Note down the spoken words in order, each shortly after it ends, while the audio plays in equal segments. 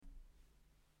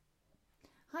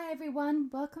Hi everyone,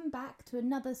 welcome back to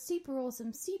another super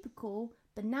awesome, super cool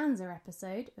Bonanza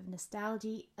episode of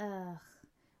Nostalgi-ugh.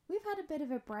 We've had a bit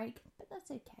of a break, but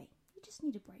that's okay. You just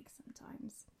need a break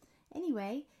sometimes.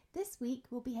 Anyway, this week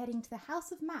we'll be heading to the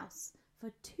House of Mouse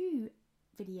for 2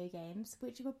 video games,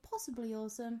 which were possibly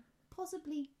awesome,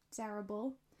 possibly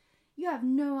terrible. You have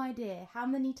no idea how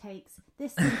many takes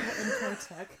this simple intro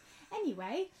took.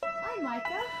 Anyway, I'm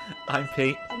Micah. I'm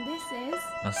Pete. And this is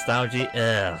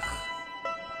Nostalgi-ugh.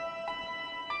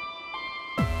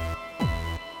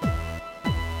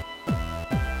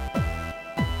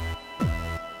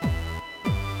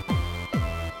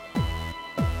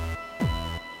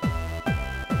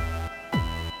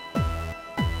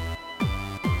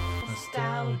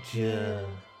 Nostalgia.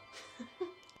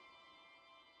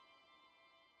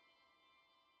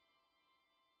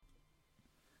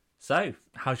 So,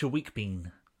 how's your week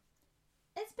been?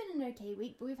 It's been an okay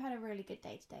week, but we've had a really good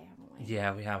day today, haven't we?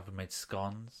 Yeah, we have. We made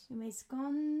scones. We made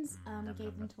scones, we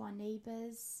gave them to our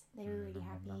neighbours. They were really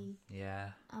happy.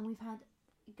 Yeah. And we've had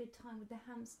a good time with the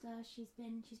hamster. She's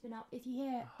been up. If you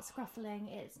hear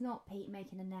scruffling, it's not Pete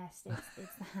making a nest,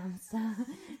 it's the hamster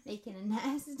making a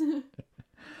nest.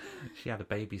 She had a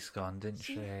baby scone, didn't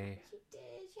she? She did.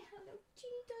 She had a little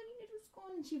teeny tiny little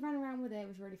scone and she ran around with it. It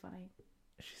was really funny.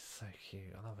 She's so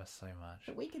cute. I love her so much.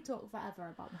 But we could talk forever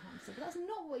about the hamster, but that's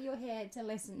not what you're here to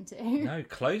listen to. No,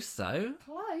 close though.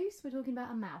 Close. We're talking about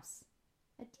a mouse.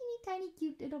 A teeny tiny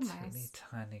cute little mouse. Teeny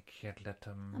tiny cute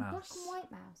little A mouse. black and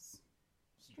white mouse.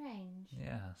 Strange.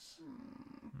 Yes.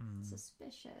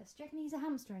 Suspicious. Do you reckon he's a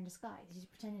hamster in disguise? He's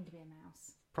pretending to be a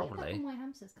mouse. Probably. Black and white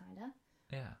hamsters, kinda.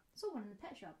 Yeah. Saw one in the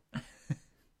pet shop.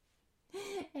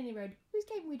 Anyway, whose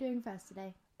game are we doing first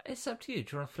today? It's up to you.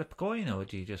 Do you want to flip a coin or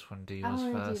do you just want to do yours I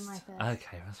want to first? do my first.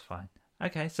 Okay, that's fine.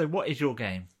 Okay, so what is your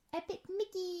game? Epic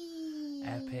Mickey!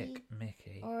 Epic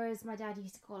Mickey. Or as my dad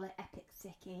used to call it, Epic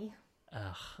Sicky.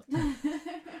 Ugh.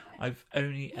 I've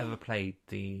only ever played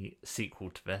the sequel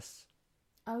to this.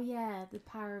 Oh yeah, The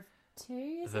Power of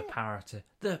Two, is it?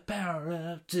 The Power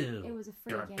of Two. It was a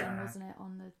free game, wasn't it,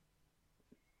 on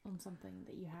something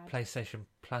that you had? PlayStation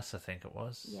Plus, I think it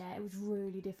was. Yeah, it was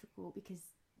really difficult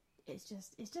because it's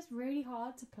just really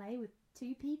hard to play with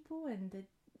 2 people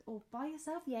or by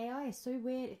yourself. The AI is so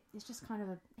weird. It's just kind of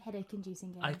a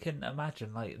headache-inducing game. I can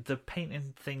imagine, like, the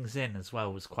painting things in as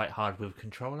well was quite hard with a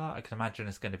controller. I can imagine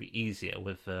it's going to be easier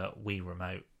with the Wii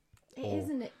remote.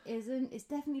 It isn't. It's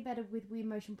definitely better with Wii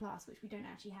Motion Plus, which we don't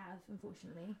actually have,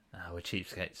 unfortunately. We're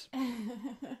cheapskates.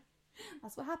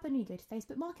 That's what happened. You go to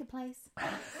Facebook Marketplace.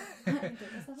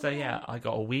 So yeah, I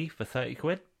got a Wii for 30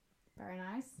 quid. Very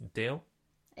nice. Deal.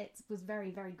 It was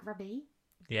very, very grubby.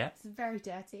 Yeah. It's very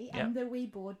dirty. Yep. And the Wii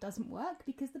board doesn't work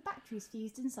because the battery's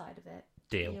fused inside of it.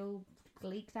 Deal. It all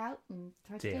leaked out and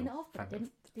tried to clean it off, but it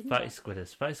didn't 30 work.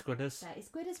 squidders. 30 squidders. 30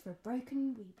 squidders for a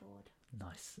broken Wii board.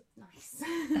 Nice.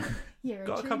 You're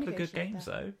Got a couple of good games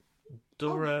though.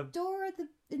 Dora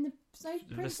in the Snow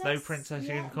Princess. The Snow Princess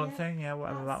unicorn thing,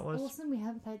 whatever that was. Awesome. We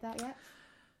haven't played that yet.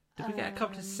 Did we get a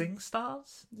couple of Sing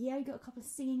Stars? Yeah, we got a couple of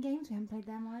singing games. We haven't played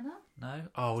them either. No?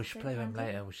 Oh, we should play them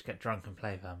later. We should get drunk and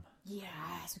play them.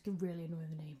 Yes, we can really annoy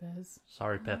the neighbours.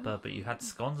 Sorry, Pippa, but you had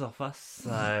scones off us,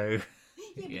 so...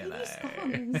 Yeah, but you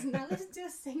scones. Now listen to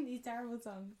us sing these terrible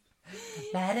songs.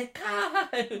 Let it go! Oh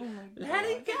my God. Let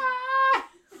it go!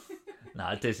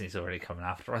 No, Disney's already coming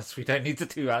after us. We don't need to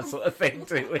do that sort of thing,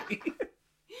 do we? Do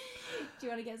you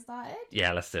want to get started?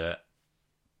 Yeah, let's do it.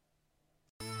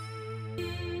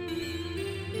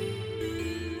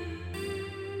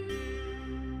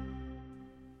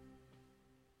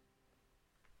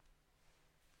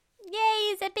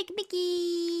 Yay, it's Epic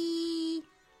Mickey!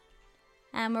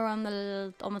 And we're on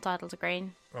the title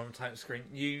screen. We're on the title screen.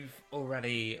 You've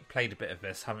already played a bit of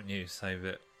this, haven't you? So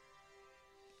that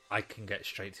I can get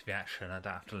straight to the action. I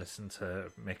don't have to listen to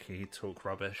Mickey talk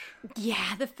rubbish.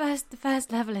 Yeah, the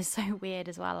first level is so weird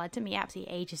as well. It took me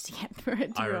absolutely ages to get through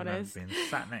it, to be honest. I remember being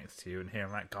sat next to you and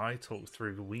hearing that guy talk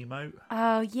through the Wiimote.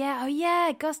 Oh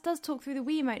yeah. Gus does talk through the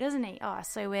Wiimote, doesn't he? Oh,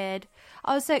 so weird.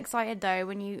 I was so excited though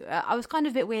when you... I was kind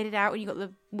of a bit weirded out when you got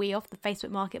the Wii off the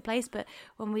Facebook Marketplace, but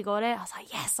when we got it, I was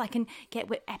like, yes, I can get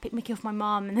Epic Mickey off my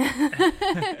mum, and then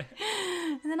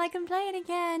I can play it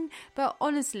again. But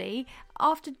honestly,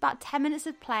 after about 10 minutes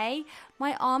of play,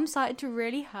 my arm started to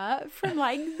really hurt from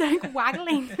like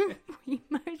waggling the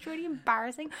Wiimote. It's really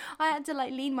embarrassing. I had to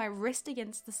like lean my wrist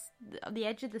against the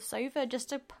edge of the sofa just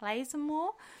to play some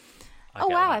more.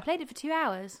 I played it for 2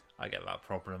 hours. I get that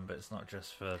problem, but it's not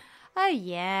just for... Oh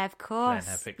yeah, of course.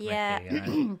 Epic yeah.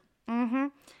 Mickey, you know?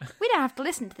 We don't have to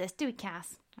listen to this, do we,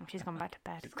 Cass? Oh, she's gone back to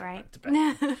bed. Great.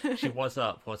 She was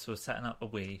up whilst we were setting up a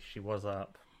Wii. She was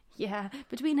up. Yeah,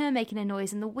 between her making a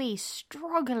noise and the Wii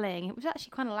struggling, it was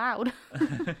actually kind of loud.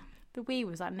 The Wii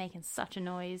was like making such a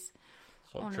noise.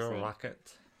 What do you like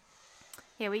it?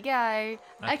 Here we go.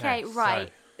 Okay,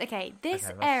 right. So, okay, this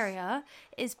area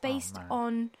is based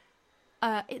on.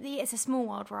 It's a small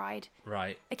world ride.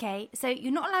 Right. Okay, so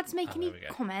you're not allowed to make any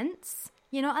comments.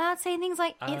 You're not allowed to say things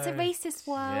like "it's a racist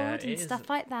world" and stuff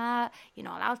like that. You're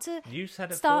not allowed to. You said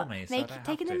it start for me, so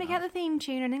taking the mick out the theme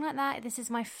tune or anything like that. This is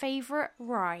my favourite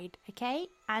ride. Okay,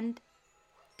 and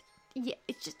yeah,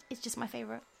 it's just my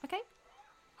favourite. Okay.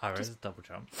 Oh, there's a double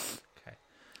jump. Okay.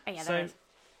 Oh yeah, so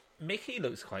Mickey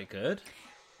looks quite good.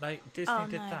 Like Disney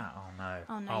did that. Oh no.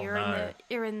 Oh no,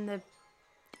 you're in the.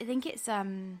 I think it's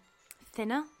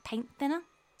paint thinner.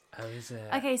 Oh, is it?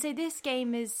 Okay, so this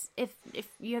game is, if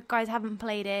you guys haven't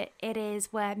played it, it is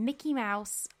where Mickey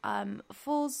Mouse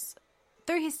falls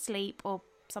through his sleep or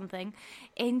something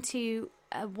into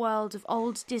a world of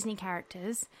old Disney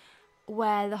characters,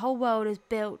 where the whole world is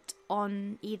built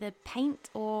on either paint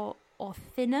or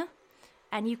thinner,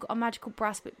 and you've got a magical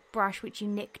brush which you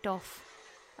nicked off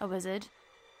a wizard.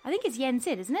 I think it's Yen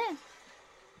Sid, isn't it?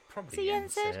 Probably Yen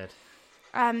Sid.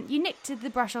 You nicked the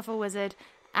brush off a wizard,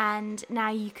 and now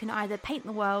you can either paint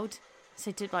the world,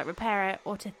 so to like repair it,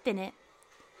 or to thin it.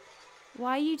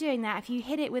 Why are you doing that? If you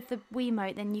hit it with the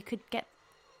Wiimote, then you could get.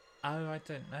 Oh, I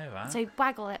don't know that. So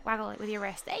waggle it with your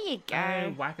wrist. There you go.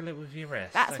 Oh, waggle it with your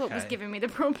wrist. That's what was giving me the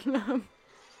problem.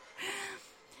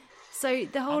 So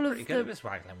the whole I'm of pretty good at this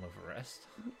waggling with a wrist.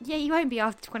 Yeah, you won't be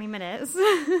after 20 minutes.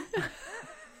 Really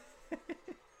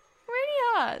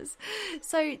has.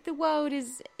 So the world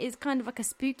is kind of like a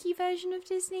spooky version of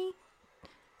Disney.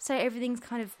 So everything's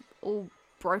kind of all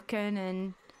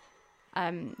broken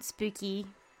and spooky,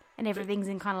 and everything's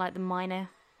in kind of like the minor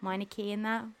key in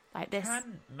that, like this. You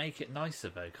can make it nicer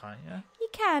though, can't you? You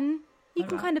can. You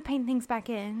can kind of paint things back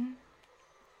in.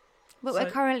 But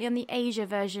we're currently on the Asia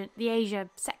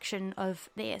section of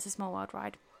the It's a Small World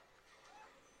ride.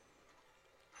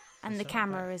 And the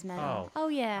camera is metal. Oh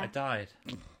yeah. I died.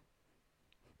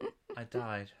 I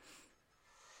died.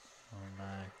 Oh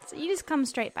no. So you just come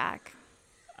straight back.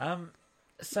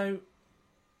 So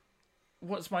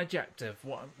what's my objective?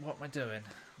 What am I doing?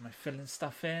 Am I filling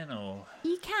stuff in, or?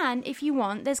 You can, if you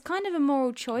want. There's kind of a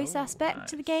moral choice aspect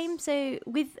to the game. So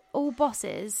with all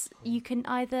bosses, you can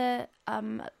either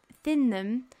thin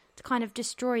them to kind of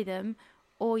destroy them,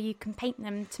 or you can paint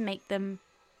them to make them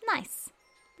nice,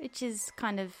 which is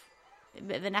kind of a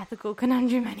bit of an ethical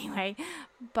conundrum anyway.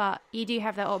 But you do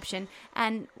have that option,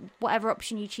 and whatever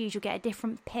option you choose, you'll get a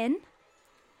different pin.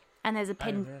 And there's a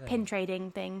pin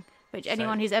trading thing, which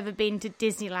anyone who's ever been to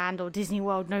Disneyland or Disney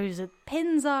World knows that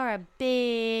pins are a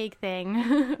big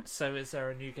thing. So is there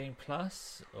a New Game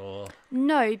Plus, or?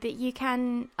 No, but you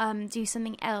can do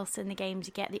something else in the game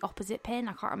to get the opposite pin.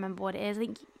 I can't remember what it is. I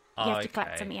think you have to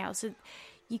collect something else. So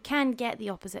you can get the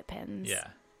opposite pins. Yeah.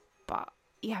 But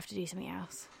you have to do something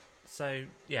else. So,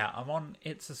 yeah, I'm on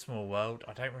It's a Small World.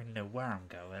 I don't really know where I'm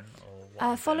going or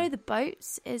what follow the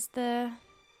boats is the...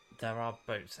 There are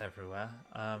boats everywhere.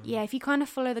 Yeah, if you kind of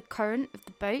follow the current of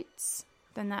the boats,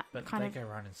 then that but kind of... they go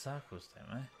around in circles,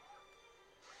 don't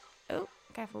they? Oh,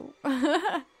 careful.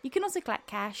 You can also collect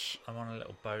cash. I'm on a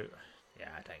little boat. Yeah,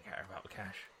 I don't care about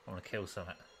cash. I want to kill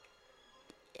something.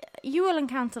 You will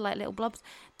encounter like little blobs.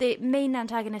 The main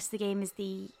antagonist of the game is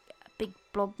the big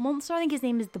blob monster. I think his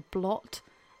name is the Blot,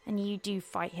 and you do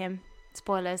fight him.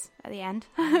 Spoilers at the end.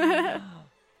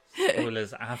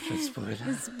 Spoilers after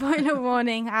spoilers. Spoiler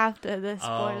warning after the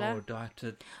spoiler. Oh, do I have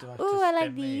to I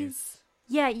like these.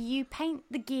 Yeah, you paint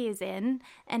the gears in,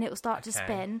 and it will start to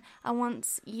spin. And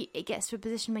once it gets to a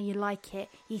position where you like it,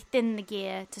 you thin the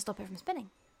gear to stop it from spinning.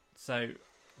 So,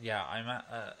 yeah, I'm at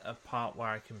a part where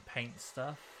I can paint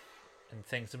stuff and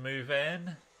things are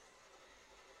moving.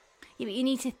 Yeah, but you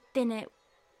need to thin it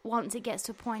once it gets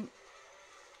to a point.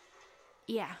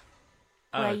 Yeah,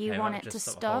 where you want it to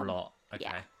stop. A whole lot. Okay.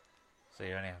 Yeah. So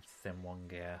you only have to thin one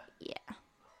gear. Yeah.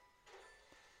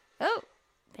 Oh,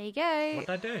 there you go. What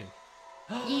did I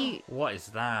do? What is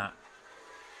that?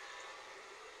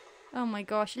 Oh my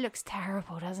gosh, it looks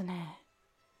terrible, doesn't it?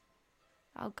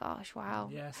 Oh gosh, wow.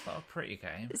 Yeah, it's not a pretty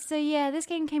game. So yeah, this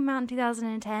game came out in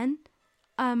 2010.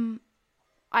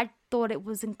 I thought it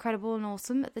was incredible and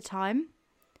awesome at the time.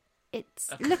 It's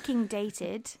looking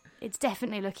dated. It's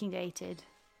definitely looking dated.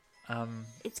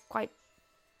 It's quite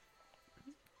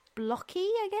blocky,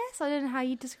 I guess. I don't know how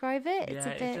you describe it. It's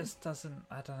a bit... it just doesn't...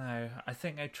 I don't know. I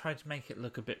think I tried to make it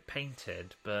look a bit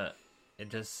painted, but it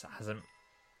just hasn't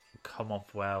come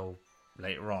off well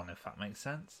later on, if that makes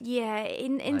sense. Yeah,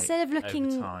 instead of looking...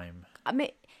 over time. I mean,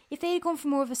 if they had gone for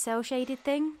more of a cel-shaded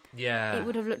thing, Yeah, it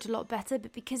would have looked a lot better,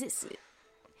 but because it's...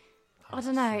 I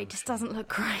don't know, it just doesn't look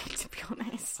great, to be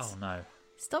honest. Oh, no.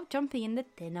 Stop jumping in the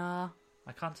thinner.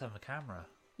 I can't turn the camera.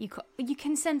 You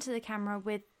can center the camera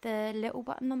with the little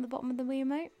button on the bottom of the Wii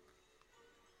remote.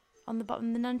 On the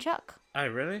bottom of the nunchuck. Oh,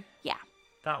 really? Yeah.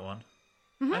 That one?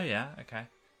 Mm-hmm. Oh, yeah, okay.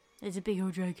 There's a big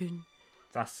old dragon.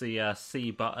 That's the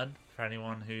C button for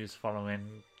anyone who's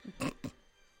following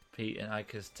Pete and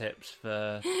Ika's tips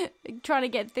for... Trying to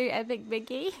get through Epic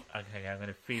Mickey. Okay, I'm going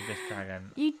to feed this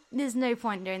dragon. There's no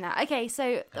point in doing that. Okay,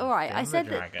 so, alright, I said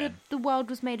that the world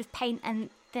was made of paint and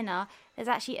thinner. There's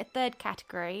actually a third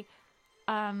category,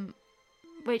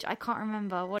 which I can't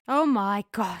remember. Oh my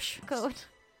gosh. God.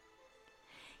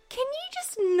 Can you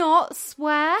just not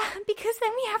swear? Because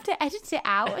then we have to edit it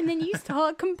out and then you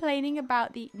start complaining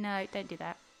about the... No, don't do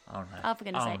that. Oh, no. Oh, for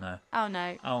goodness sake. No. Oh,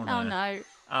 no. Oh, no. Oh, no.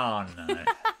 Oh, no.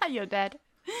 You're dead.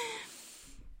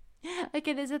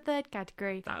 Okay, there's a third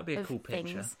category. That would be a cool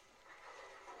picture. Things.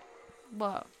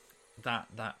 What?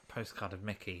 That postcard of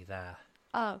Mickey there.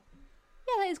 Oh.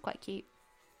 Yeah, that is quite cute.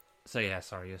 So, yeah,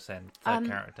 sorry, you're saying third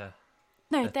character.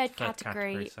 No, The third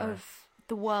category of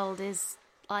the world is...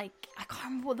 Like, I can't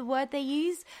remember what the word they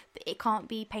use, but it can't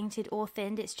be painted or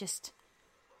thinned. It's just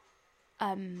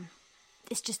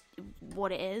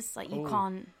what it is. Like, you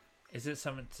can't... Is it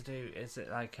something to do... Is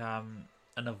it like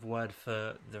another word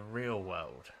for the real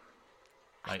world?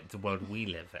 Like the world we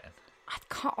live in? I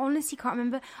honestly can't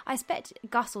remember. I expect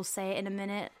Gus will say it in a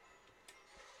minute.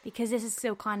 Because this is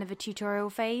still kind of a tutorial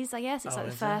phase, I guess. It's like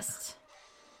the first...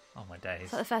 Oh, my days.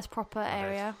 It's like the first proper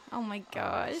area. Oh, my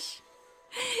gosh. Oh,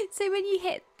 So when you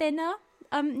hit thinner,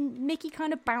 Mickey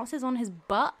kind of bounces on his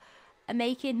butt and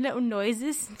making little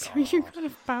noises until you kind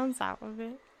of bounce out of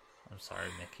it. I'm sorry,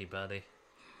 Mickey, buddy.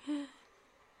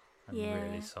 I'm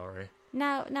really sorry.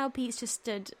 Now Pete's just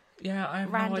stood. Yeah, I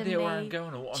have randomly. no idea where I'm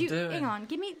going or what I'm doing. Hang on,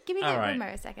 give me the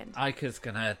remote a second. Ika's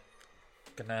gonna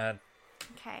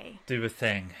Okay. do a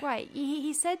thing. Right,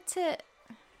 he said to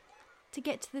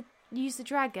get to use the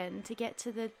dragon to get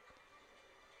to the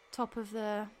top of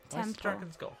the temple. The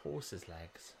dragon's got horse's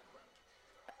legs.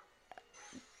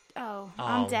 Oh,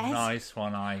 I'm dead. Nice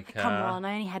one, Ika. Come on,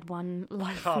 I only had one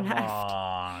life left. Come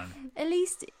on. At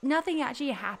least nothing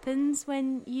actually happens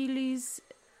when you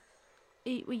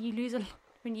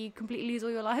completely lose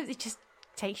all your lives. It just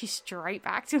takes you straight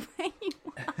back to where you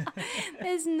were.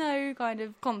 There's no kind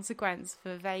of consequence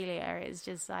for failure. It's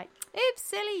just like, oops,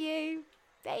 silly you.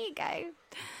 There you go.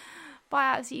 But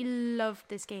I absolutely love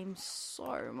this game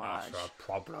so much. That's a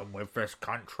problem with this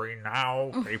country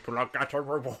now. People are getting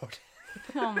rewarded.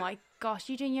 Oh my gosh,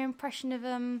 you're doing your impression of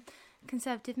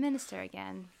Conservative minister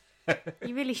again.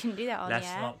 You really shouldn't do that on Let's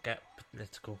the air. not get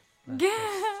political.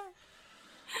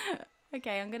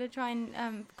 Okay, I'm going to try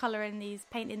and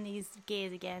paint in these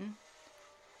gears again.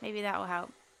 Maybe that will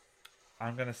help.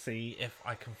 I'm going to see if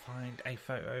I can find a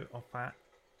photo of that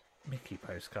Mickey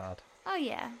postcard. Oh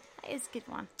yeah, that is a good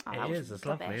one. Oh, It is, it's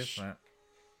lovely, isn't it?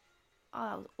 Oh,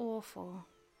 that was awful.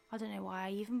 I don't know why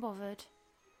I even bothered.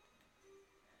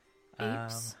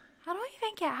 Oops. How do I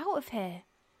even get out of here?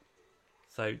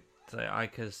 So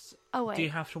Ika's... Oh, wait. Do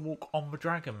you have to walk on the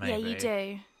dragon, maybe? Yeah, you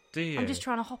do. Do you? I'm just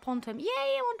trying to hop onto him. Yeah,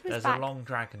 onto his There's back. a long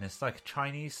dragon. It's like a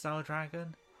Chinese-style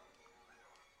dragon.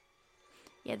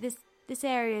 Yeah, this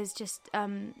area is just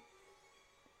really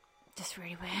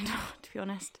weird, to be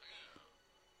honest.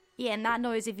 Yeah, and that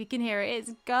noise, if you can hear it,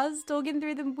 it's Gus talking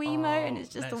through the Wiimote, and it's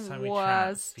just the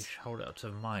worst. You should hold it up to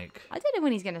the mic. I don't know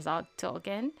when he's going to start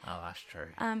talking. Oh, that's true.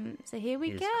 So here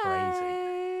we He's go.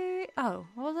 crazy. Oh,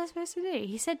 what was I supposed to do?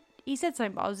 He said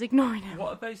something, but I was ignoring him.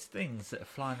 What are those things that are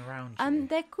flying around you?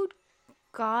 They're called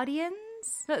guardians.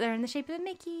 Look, they're in the shape of a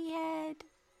Mickey head.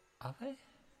 Are they?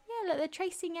 Yeah, look, they're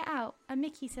tracing it out. A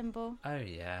Mickey symbol. Oh,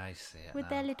 yeah, I see it with now.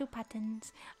 their little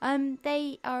patterns.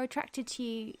 They are attracted to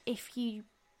you if you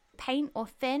paint or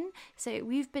thin. So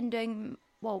we've been doing,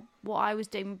 well, what I was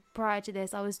doing prior to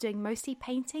this, I was doing mostly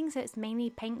painting. So it's mainly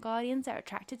paint guardians that are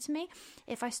attracted to me.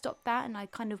 If I stopped that and I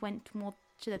kind of went more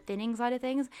to the thinning side of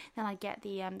things, then I get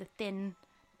the thin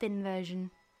version.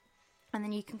 And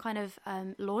then you can kind of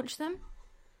launch them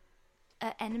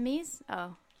at enemies.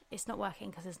 Oh, it's not working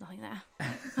because there's nothing there.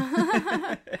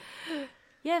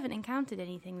 You haven't encountered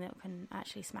anything that can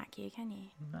actually smack you, can you?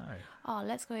 No. Oh,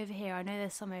 let's go over here. I know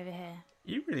there's some over here.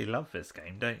 You really love this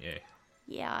game, don't you?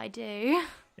 Yeah, I do.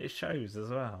 It shows as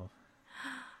well.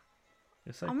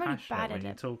 You're so I'm really passionate bad when at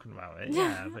you're it. talking about it.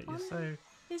 Yeah, but you're so...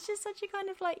 It's just such a kind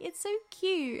of like, it's so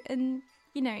cute. And,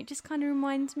 you know, it just kind of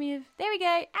reminds me of, there we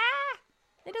go. Ah!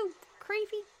 Little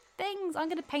creepy things. I'm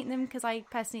going to paint them because I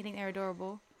personally think they're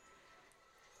adorable.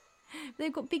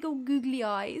 They've got big old googly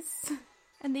eyes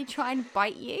and they try and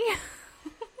bite you.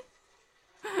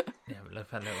 Yeah, but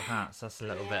look at little hats. That's a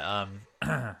little bit,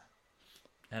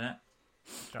 innit?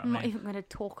 I'm not even going to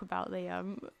talk about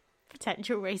the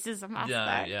potential racism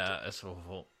aspect. Yeah, it's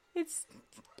awful. It's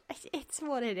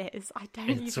what it is. I don't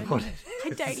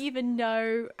even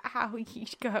know how you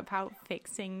should go about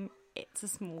fixing It's a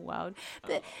Small World.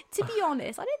 But to be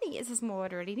honest, I don't think It's a Small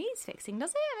World really needs fixing,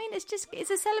 does it? I mean,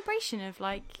 it's a celebration of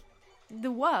like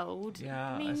the world.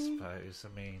 Yeah, I suppose. I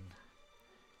mean,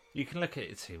 you can look at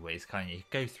it two ways, can't you?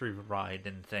 Go through the ride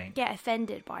and think, get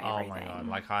offended by everything. Oh my god,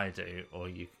 like I do, or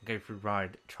you can go through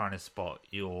ride trying to spot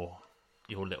your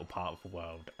little part of the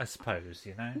world, I suppose,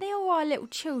 you know? They all are little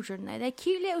children, though. They're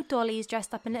cute little dollies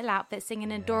dressed up in little outfits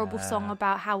singing an adorable song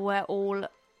about how we're all,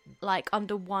 like,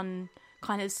 under one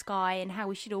kind of sky and how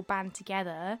we should all band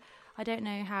together. I don't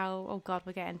know how... Oh, God,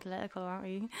 we're getting political, aren't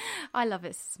we? I love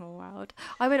It's a Small World.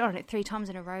 I went on it 3 times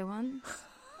in a row once.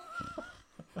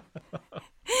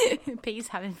 Pete's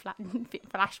having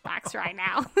flashbacks right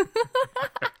now.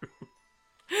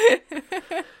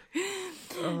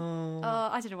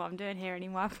 I don't know what I'm doing here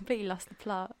anymore. I've completely lost the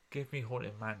plot. Give me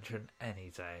Haunted Mansion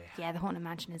any day. Yeah, the Haunted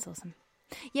Mansion is awesome.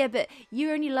 Yeah, but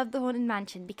you only love the Haunted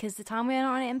Mansion because the time we went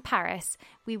on it in Paris,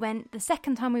 the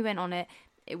second time we went on it,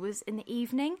 it was in the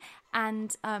evening,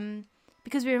 and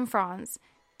because we were in France,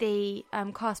 the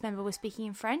cast member was speaking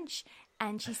in French,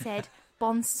 and she said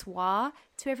bonsoir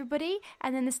to everybody,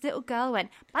 and then this little girl went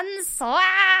bonsoir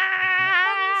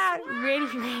really,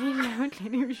 really loudly,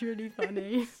 and it was really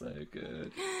funny. So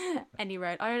good.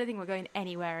 Anyway, I don't think we're going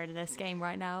anywhere in this game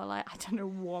right now. Like, I don't know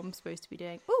what I'm supposed to be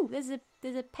doing. Oh, there's a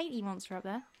painty monster up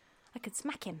there. I could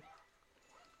smack him.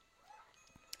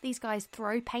 These guys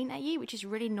throw paint at you, which is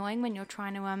really annoying when you're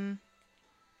trying to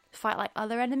fight like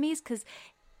other enemies, because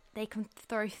they can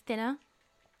throw thinner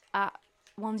at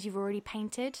ones you've already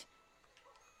painted,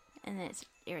 and then it's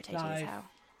irritating as hell.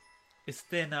 It's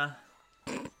thinner.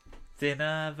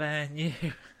 Thinner than you.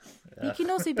 You can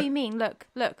also be mean. Look.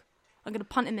 I'm going to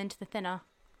punt him into the thinner.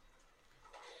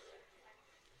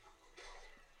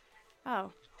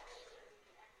 Oh.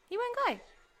 He won't go.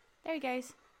 There he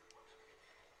goes.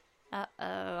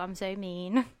 Uh-oh, I'm so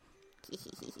mean.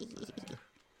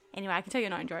 Anyway, I can tell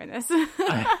you're not enjoying this.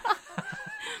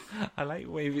 I like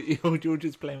the way that you're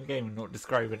just playing the game and not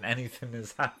describing anything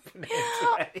that's happening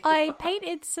today. I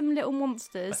painted some little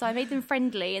monsters, so I made them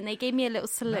friendly, and they gave me a little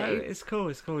salute. No, it's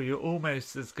cool. You're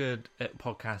almost as good at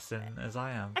podcasting as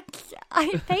I am.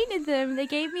 I painted them, they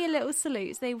gave me a little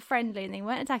salute, so they were friendly, and they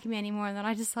weren't attacking me anymore, and then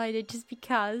I decided, just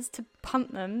because, to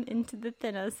punt them into the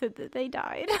thinner so that they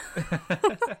died.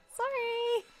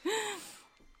 Sorry.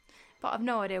 But I've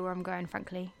no idea where I'm going,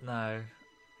 frankly.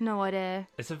 No idea.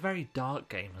 It's a very dark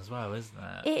game as well, isn't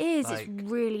it? It is. Like, it's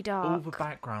really dark. All the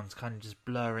backgrounds kind of just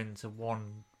blur into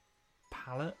one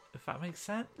palette, if that makes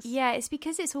sense. Yeah, it's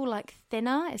because it's all like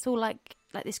thinner. It's all like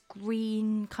this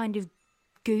green kind of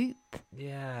goop.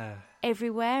 Yeah.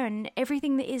 Everywhere, and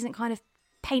everything that isn't kind of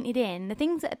painted in. The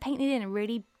things that are painted in are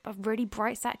really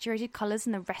bright, saturated colours,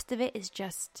 and the rest of it is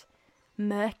just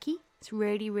murky. It's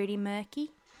really, really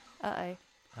murky. Uh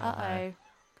oh.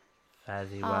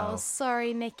 Fairly well. Oh,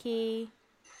 sorry, Mickey.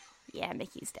 Yeah,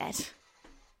 Mickey's dead.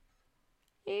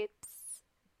 Oops.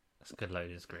 That's a good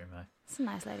loading screen, though. It's a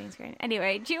nice loading screen.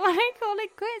 Anyway, do you want to call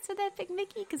it quits with Epic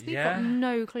Mickey? Because we've got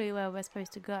no clue where we're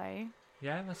supposed to go.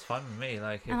 Yeah, that's fine with me.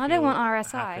 Like, if and I don't want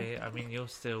RSI. Happy, I mean, you're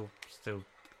still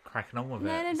cracking on with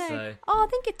it. No. So. Oh, I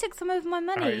think it took some of my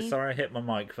money. Right, sorry, I hit my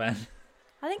mic then.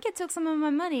 I think it took some of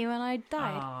my money when I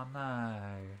died. Oh, no.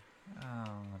 Oh,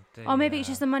 dear. Or maybe it's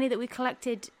just the money that we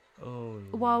collected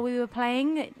while we were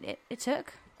playing. It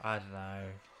took. I don't know.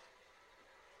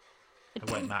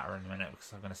 It won't matter in a minute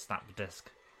because I'm going to snap the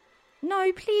disc.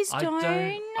 No, please don't.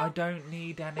 I don't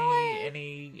need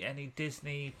any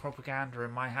Disney propaganda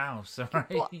in my house. Alright?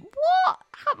 What?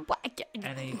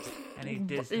 Any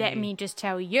Disney? Let me just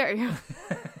tell you.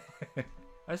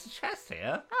 There's a chest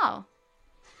here. Oh.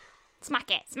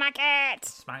 Smack it! Smacked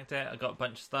it. I got a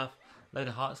bunch of stuff. Load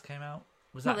of hearts came out.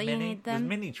 Was Not that that you Minnie? need them. Was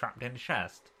Minnie trapped in a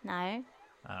chest? No.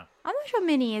 Oh. I'm not sure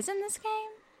Minnie is in this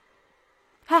game.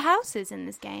 Her house is in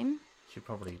this game. She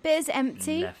probably but it's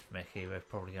empty. Left Mickey. We're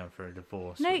probably going through a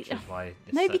divorce, which is why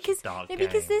it's because such a dark game.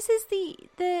 because this is the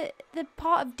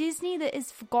part of Disney that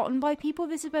is forgotten by people.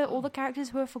 This is where all the characters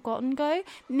who are forgotten go.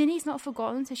 Minnie's not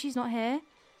forgotten, so she's not here.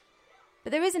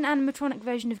 But there is an animatronic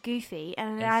version of Goofy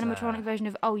and an animatronic version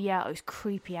of... Oh, yeah, it was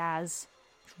creepy as.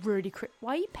 It's really creepy.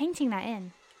 Why are you painting that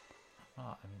in?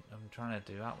 Oh, I'm trying to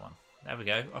do that one. There we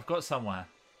go. I've got somewhere.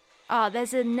 Oh,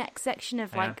 there's a next section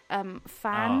of like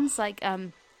fans, like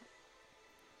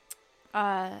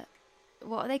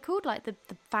what are they called? Like the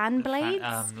fan blades?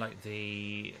 Like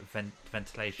the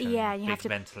ventilation. Yeah, you big have to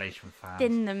ventilation fans.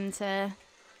 thin them to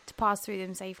pass through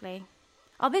them safely.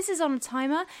 Oh, this is on a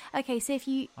timer. Okay, so if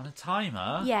you On a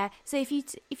timer? yeah, so if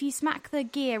you smack the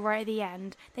gear right at the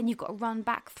end, then you've got to run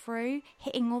back through,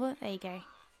 hitting all the. There you go.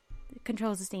 It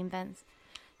controls the steam vents.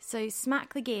 So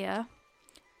smack the gear,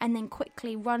 and then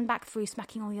quickly run back through,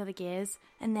 smacking all the other gears,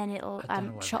 and then it'll I don't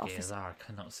know where shut the off. gears are. I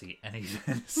cannot see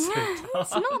anything. It's so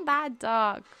It's dark. not that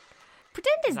dark.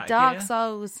 Pretend it's that Dark gear?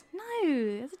 Souls. No,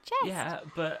 it's a chest. Yeah,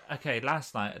 but okay,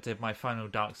 last night I did my final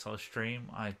Dark Souls stream.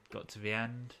 I got to the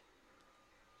end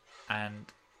and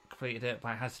completed it, but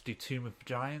I had to do Tomb of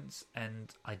Giants, and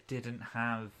I didn't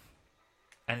have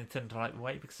anything to light the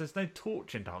way because there's no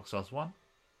torch in Dark Souls 1.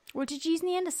 What did you use in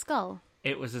the end? A skull?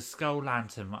 It was a skull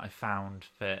lantern that I found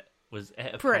that was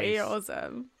at a Pretty place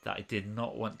awesome. that I did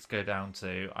not want to go down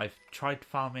to. I've tried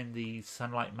farming the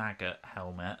Sunlight Maggot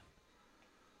helmet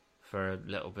for a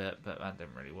little bit, but that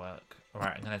didn't really work.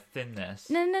 Alright, I'm going to thin this.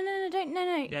 No, don't,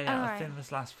 no. Yeah, All I'll right. thin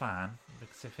this last fan,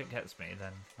 because if it gets me,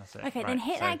 then that's it. Okay, Right, then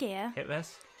hit so that gear. Hit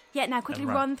this. Yeah, now quickly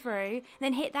Then run run. through.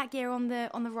 Then hit that gear on the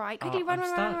right. Quickly Oh, run.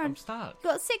 I'm stuck.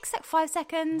 You've got 5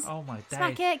 seconds. Oh my day.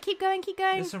 Smack it. Keep going.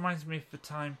 This reminds me of the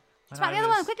time when Smack I the other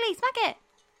was... one. Quickly, smack it.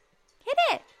 Hit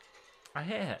it. I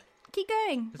hit it. Keep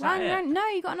going. Is that it? Run. No,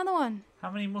 you got another one.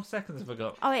 How many more seconds have I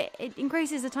got? Oh, it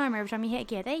increases the timer every time you hit a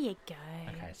gear. There you go.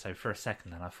 Okay, so for a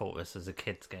second then I thought this was a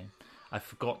kid's game. I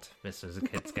forgot this was a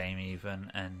kid's game even,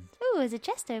 and... Ooh, there's a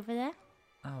chest over there.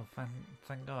 Oh,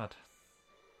 thank God.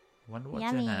 Wonder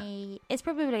what's in it. Yummy. It's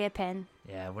probably a pin.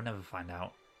 Yeah, we'll never find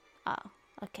out. Oh,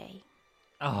 okay.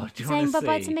 Oh, do you Saying want to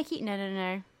bye-bye see? to Mickey?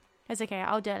 No. It's okay.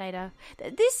 I'll do it later.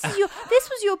 This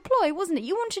was your ploy, wasn't it?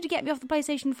 You wanted to get me off the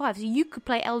PlayStation 5 so you could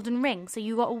play Elden Ring. So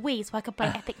you got a Wii so I could play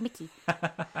Epic Mickey.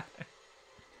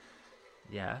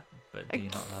 Yeah, but do you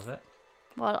not love it?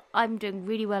 Well, I'm doing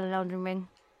really well in Elden Ring.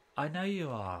 I know you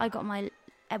are. I got my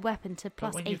weapon to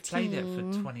plus but when 18. you've played it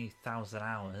for 20,000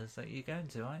 hours, that you're going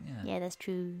to, aren't you? Yeah, that's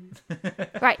true.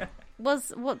 Right.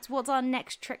 What's our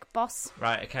next trick, boss?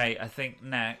 Right, okay, I think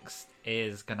next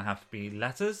is going to have to be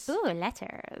letters. Ooh,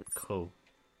 letters. Cool.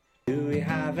 Do we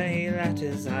have any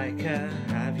letters, Ica?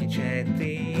 Have you checked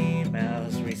the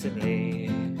emails recently?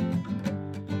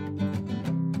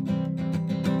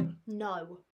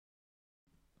 No.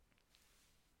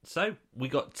 So, we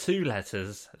got 2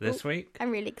 letters this week. I'm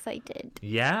really excited.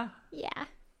 Yeah? Yeah.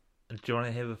 Do you want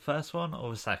to hear the first one or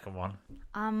the second one?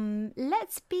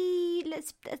 Let's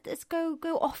go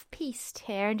off piste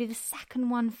here and do the second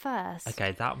one first.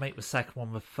 Okay, that'll make the second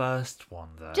one the first one,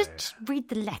 though. Just read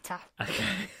the letter. Okay.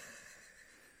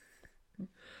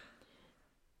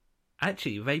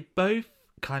 Actually, they both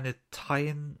kind of tie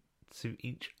in to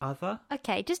each other.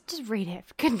 Okay, just read it,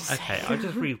 for goodness sake. Okay, I'll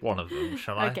just read one of them,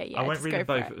 shall I? Okay, yeah, I won't just read go them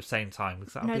for both it. at the same time,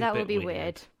 because No, that would be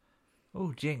weird.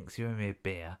 Oh, Jinx, you owe me a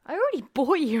beer. I already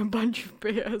bought you a bunch of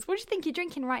beers. What do you think you're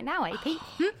drinking right now, AP?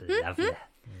 Lovely.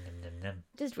 Nom, nom, nom.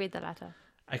 Just read the letter.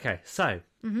 Okay, so,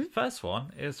 the first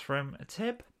one is from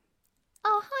Tib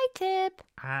Oh, hi, Tib.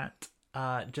 at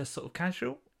Just Sort of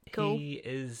Casual. Cool. He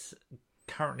is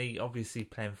currently obviously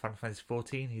playing Final Fantasy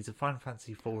 14. He's a Final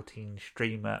Fantasy 14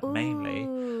 streamer mainly,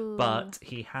 Ooh. but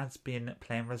he has been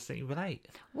playing Resident Evil 8.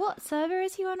 What server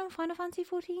is he on Final Fantasy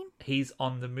 14? He's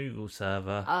on the Moogle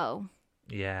server. Oh,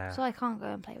 Yeah. so I can't go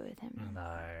and play with him.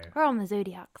 No. We're on the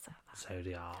Zodiac server.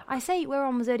 Zodiac. I say we're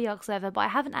on the Zodiac server, but I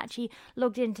haven't actually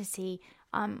logged in to see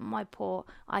my poor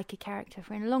Ica character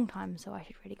for in a long time, so I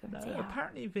should really go and see how.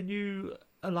 Apparently the new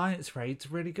Alliance raid's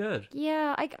really good.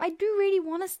 Yeah, I do really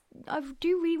want to. I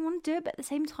do really want to do it, but at the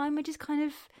same time, I just kind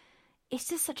of. It's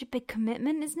just such a big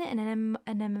commitment, isn't it? An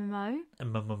MMO.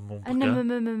 An MMO.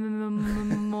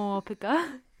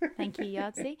 Thank you,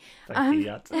 Yahtzee. Thank you,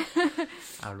 Yahtzee.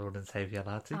 Our Lord and Saviour,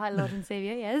 Yahtzee. Hi, Lord and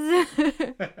Saviour, yes.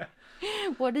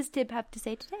 What does Tib have to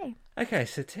say today? Okay,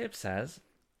 so Tib says,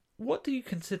 what do you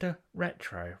consider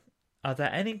retro? Are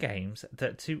there any games that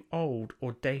are too old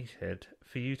or dated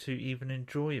for you to even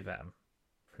enjoy them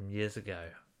from years ago?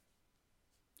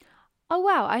 Oh,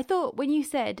 wow. I thought when you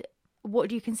said, what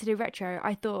do you consider retro?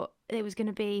 I thought it was going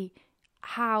to be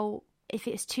how, if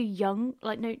it's too young,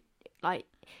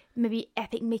 maybe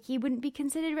Epic Mickey wouldn't be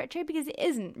considered retro because it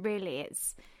isn't really.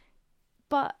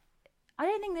 But I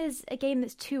don't think there's a game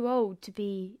that's too old to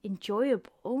be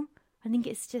enjoyable. I think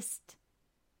it's just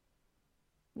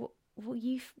what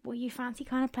you fancy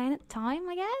kind of playing at the time,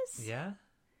 I guess. Yeah.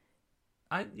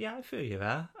 I feel you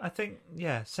there. I think,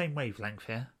 same wavelength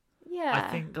here. Yeah. I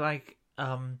think,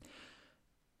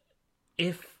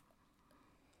 if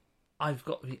I've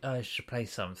got the urge to play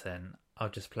something, I'll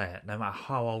just play it, no matter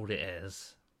how old it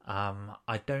is.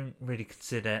 I don't really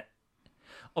consider...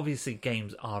 Obviously,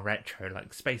 games are retro,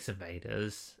 like Space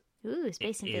Invaders. Ooh,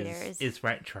 Space Invaders is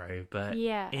retro, but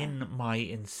yeah. in my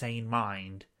insane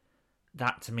mind,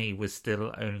 that to me was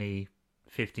still only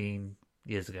 15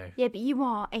 years ago. Yeah, but you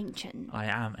are ancient. I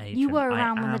am ancient. You were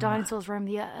around when the dinosaurs roamed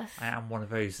the earth. I am one of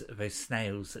those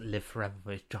snails that live forever,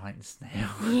 those giant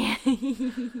snails. Yeah.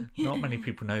 Not many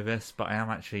people know this, but I am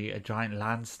actually a giant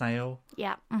land snail.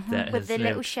 Yeah, with the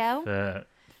little shell. For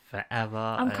forever.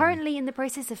 I'm currently in the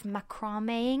process of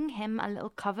macrameing him a little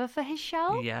cover for his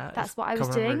shell. Yeah, that's what I was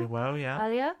doing really well. Yeah,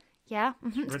 earlier. Yeah,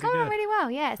 it's coming out really well.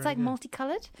 Yeah, it's like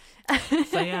multicolored.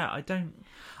 So yeah, I don't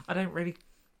really.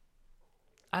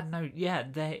 I don't know. Yeah,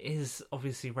 there is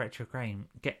obviously retro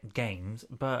games,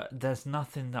 but there's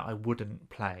nothing that I wouldn't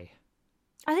play.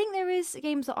 I think there is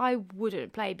games that I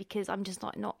wouldn't play because I'm just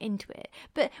not into it.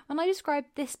 But when I described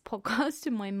this podcast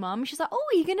to my mum, she's like, "Oh,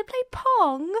 are you going to play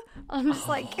Pong?" I'm just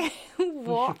like,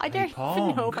 "What? I don't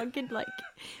even know if I could like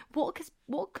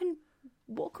what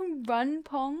can run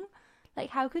Pong?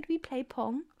 Like, how could we play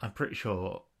Pong?" I'm pretty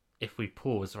sure if we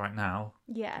pause right now,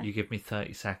 yeah, you give me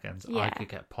 30 seconds, yeah. I could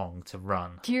get Pong to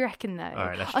run. Do you reckon though? All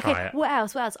right, let's try it. What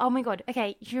else? Oh my god.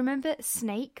 Okay, do you remember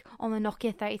Snake on the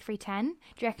Nokia 3310? Do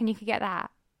you reckon you could get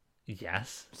that?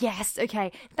 Yes. Yes.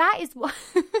 Okay, that is what.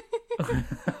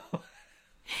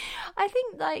 I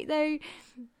think like though,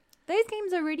 those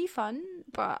games are really fun,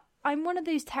 but I'm one of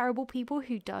those terrible people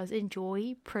who does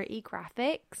enjoy pretty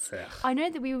graphics. Ugh. I know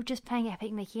that we were just playing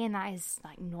Epic Mickey and that is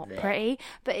like not pretty,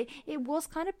 but it was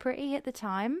kind of pretty at the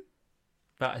time.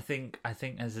 But I think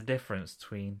there's a difference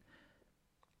between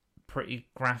pretty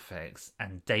graphics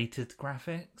and dated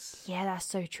graphics. Yeah, that's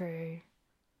so true.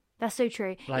 That's so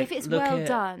true. Like, if it's well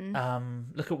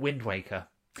done. Look at Wind Waker.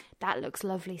 That looks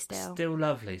lovely still. Still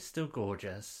lovely, still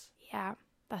gorgeous. Yeah,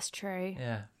 that's true.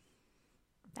 Yeah.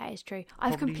 That is true.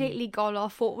 I've completely gone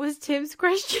off what was Tim's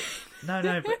question.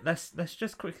 No, but let's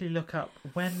just quickly look up,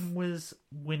 when was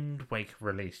Wind Waker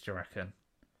released, do you reckon?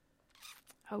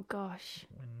 Oh gosh.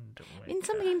 Wind Waker. In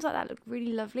some games like that look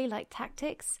really lovely, like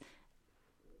Tactics.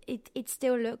 It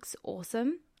still looks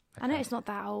awesome. Okay. I know it's not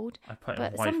that old,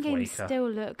 but some games still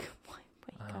look...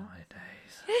 Oh my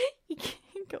days.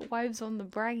 You got wives on the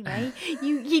brain, eh?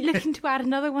 You looking to add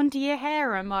another one to your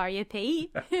harem, are you,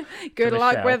 Pete? Good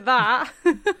luck with that.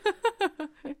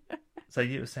 So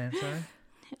you were saying sorry?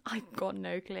 I've got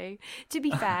no clue. To be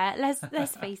fair,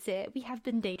 let's face it, we have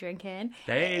been day drinking.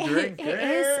 Day drinking. It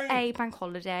is a bank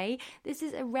holiday. This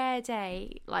is a rare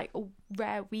day, like a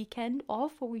rare weekend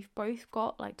off where we've both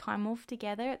got like time off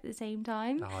together at the same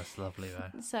time. Oh, it's lovely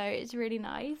though. So it's really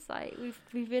nice. Like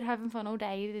we've been having fun all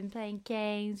day. We've been playing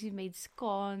games. We've made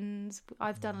scones.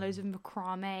 I've done loads of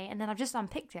macrame, and then I've just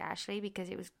unpicked it actually because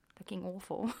it was looking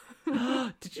awful.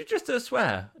 Did you just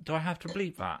swear? Do I have to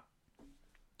bleep that?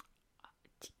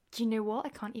 Do you know what? I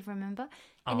can't even remember.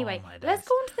 Anyway, oh let's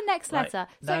go on to the next letter.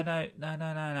 So,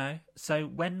 no. So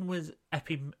when was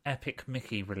Epic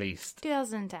Mickey released?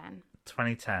 2010.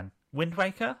 2010. Wind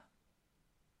Waker?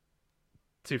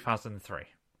 2003.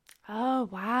 Oh,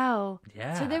 wow.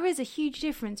 Yeah. So there is a huge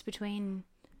difference between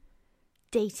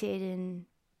dated and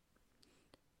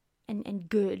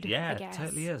good, yeah, I guess. It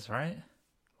totally is, right?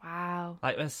 Wow.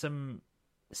 Like there's some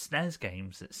SNES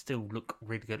games that still look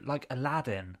really good, like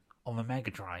Aladdin on the Mega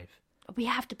Drive. We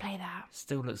have to play that.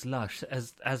 Still looks lush,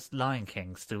 as Lion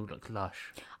King still looks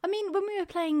lush. I mean, when we were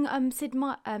playing Sid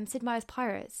Meier's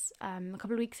Pirates a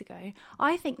couple of weeks ago,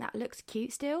 I think that looks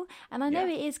cute still. And I know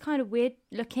it is kind of weird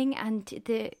looking, and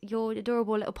your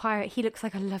adorable little pirate, he looks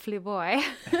like a lovely boy.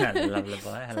 Lovely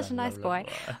boy. Such a nice boy.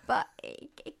 But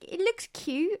it looks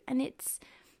cute, and it's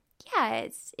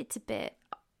a bit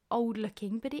old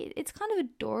looking, but it's kind of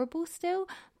adorable still.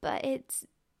 But it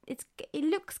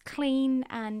looks clean,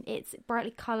 and it's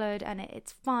brightly coloured, and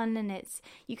it's fun, and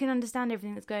you can understand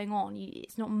everything that's going on.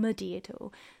 It's not muddy at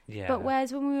all. Yeah. But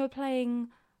whereas when we were playing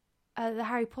the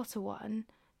Harry Potter one,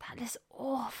 that is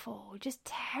awful, just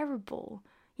terrible.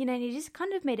 You know, and it just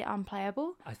kind of made it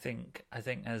unplayable. I think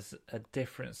there's a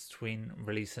difference between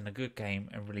releasing a good game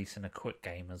and releasing a quick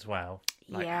game as well.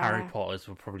 Like Harry Potter's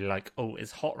were probably like, oh,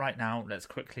 it's hot right now, let's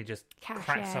quickly just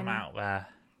crack some out there.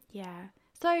 Yeah.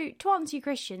 So, to answer your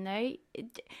question, though,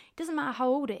 it doesn't matter how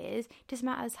old it is. It just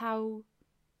matters how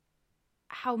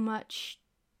much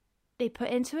they put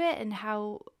into it, and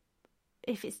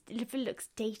if it looks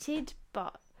dated,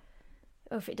 or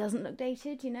if it doesn't look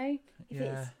dated, you know, if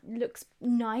it looks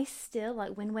nice still,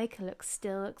 like Wind Waker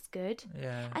still looks good.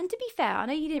 Yeah. And to be fair, I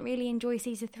know you didn't really enjoy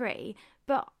Season 3,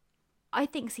 but I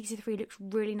think Season 3 looks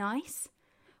really nice.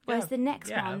 Whereas Yeah, the next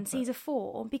yeah, one, but- Caesar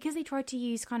 4, because they tried to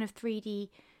use kind of 3D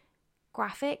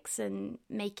graphics and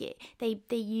make it, they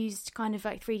used kind of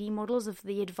like 3D models of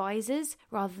the advisors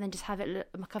rather than just have it look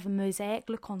like a mosaic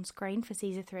look on screen for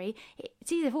Caesar 3.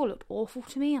 Caesar 4 looked awful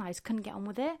to me and I just couldn't get on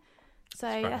with it. So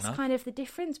that's enough. kind of the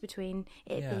difference between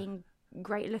it being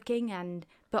great looking and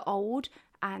but old,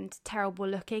 and terrible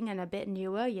looking and a bit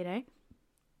newer, you know.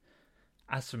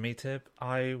 As for me, Tib,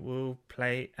 I will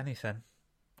play anything.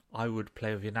 I would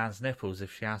play with your nan's nipples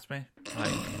if she asked me.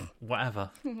 Like,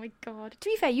 whatever. Oh my god. To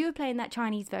be fair, you were playing that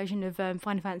Chinese version of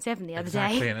Final Fantasy VII the other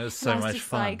Exactly, day. and it was so I was much just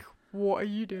fun. like, what are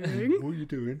you doing? What are you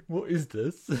doing? What is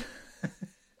this?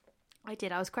 I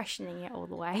did. I was questioning it all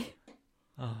the way.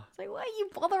 Oh. It's like, why are you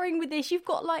bothering with this? You've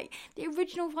got like the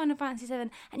original Final Fantasy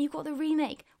VII and you've got the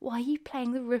remake. Why are you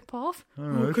playing the rip-off?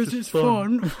 Because it's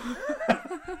fun.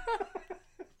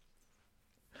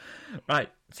 Right,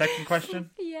 second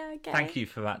question. Yeah, okay. Thank you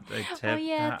for that, Tib. Oh,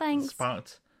 yeah, that thanks.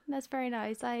 Sparked That's very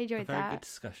nice. I a enjoyed very that. good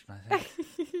discussion, I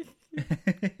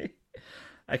think.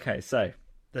 Okay, so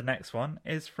the next one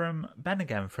is from Ben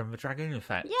again, from the Dragoon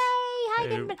Effect. Yay! Hi who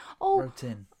again, Ben. Oh, wrote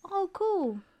in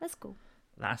cool. That's cool.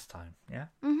 last time, yeah?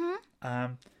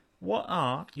 Mm-hmm. What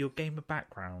are your gamer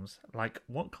backgrounds? Like,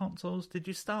 what consoles did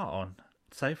you start on?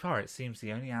 So far, it seems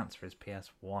the only answer is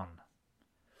PS1.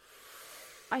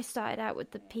 I started out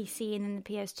with the PC and then the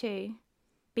PS2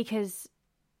 because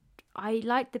I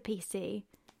liked the PC,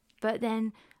 but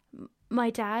then my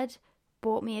dad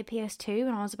bought me a PS2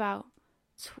 when I was about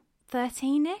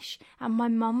 13-ish, and my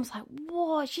mum was like,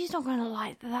 what, she's not going to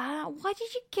like that, why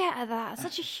did you get her that,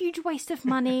 such a huge waste of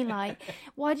money, like,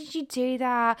 why did you do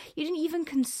that, you didn't even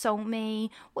consult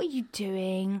me, what are you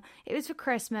doing, it was for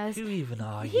Christmas, Who even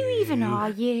are you? who even are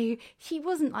you? She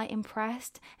wasn't like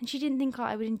impressed, and she didn't think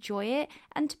I would enjoy it.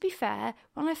 And to be fair,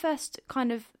 when I first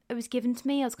it was given to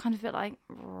me, I was kind of a bit like,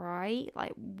 right,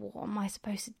 like, what am I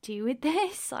supposed to do with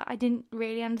this? Like, I didn't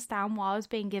really understand why I was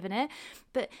being given it.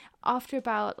 But after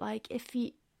about like a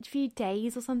few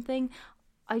days or something,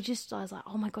 I was like,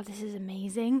 oh my god, this is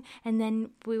amazing. And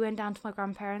then we went down to my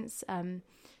grandparents, and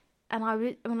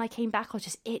when I came back, I was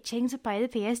just itching to play the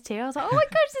PS2. I was like, oh my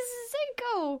gosh, this is so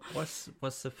cool.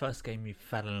 What's the first game you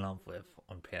fell in love with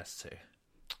on PS2?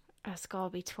 It's got to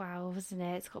be 12, isn't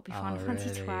it? It's got to be Oh, Final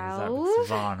Fantasy really? 12. Is that because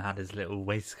Sivan had his little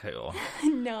waistcoat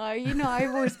on? No,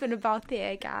 I've always been a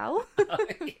Balthier gal.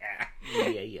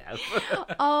 Yeah.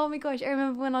 Oh my gosh, I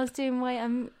remember when I was doing my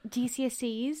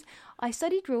GCSEs, I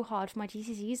studied real hard for my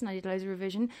GCSEs and I did loads of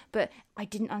revision, but I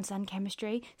didn't understand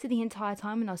chemistry. So the entire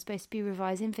time when I was supposed to be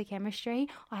revising for chemistry,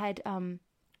 I had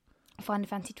Final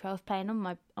Fantasy 12 playing on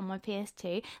my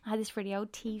PS2. I had this really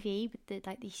old TV with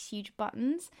these huge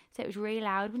buttons, so it was really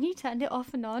loud when you turned it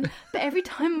off and on. But every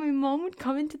time my mom would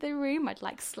come into the room, I'd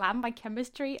like slam my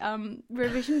chemistry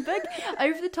revision book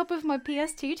over the top of my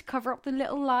PS2 to cover up the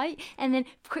little light, and then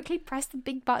quickly press the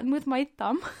big button with my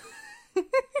thumb.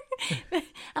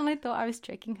 And I thought I was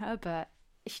tricking her, but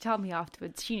she told me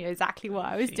afterwards she knew exactly what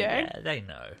I was doing. Yeah, they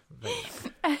know.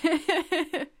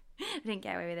 I didn't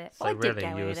get away with it. So I did really,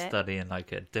 get away you were with it. studying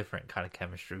like a different kind of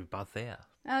chemistry with Balthier.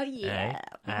 Oh yeah.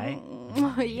 Eh?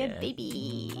 Oh yeah,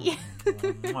 baby.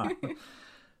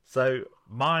 So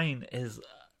mine is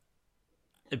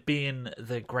being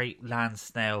the great land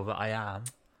snail that I am.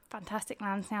 Fantastic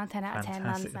land snail, 10 out of 10 land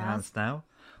Fantastic land snails.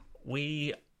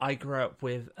 snail. I grew up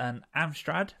with an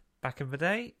Amstrad back in the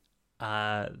day.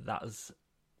 That's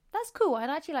cool. I'd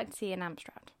actually like to see an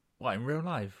Amstrad. what in real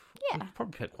life. Yeah. We'd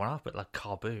probably pick one up at like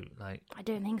car boot. Like, I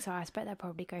don't think so. I expect they'll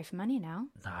probably go for money now.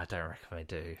 no, I don't reckon they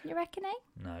do. You reckon, eh?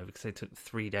 No, because they took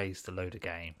 3 days to load a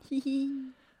game.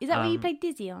 Is that what you played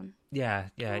Dizzy on? Yeah,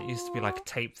 it used to be like a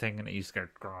tape thing, and it used to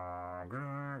go. Do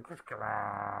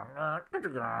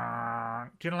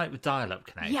you know, like the dial-up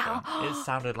connection? Yeah. It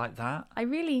sounded like that. I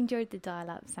really enjoyed the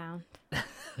dial-up sound. I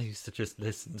used to just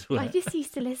listen to I it, just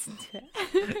used to listen to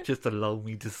it. just to lull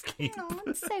me to sleep. Oh,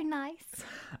 it's so nice.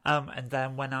 And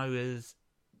then when I was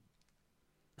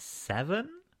 7,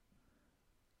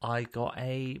 I got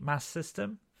a Master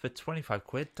System for 25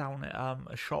 quid down at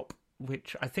a shop,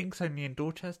 which I think is only in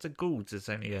Dorchester. Gould's is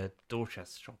only a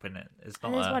Dorchester shop in it. It's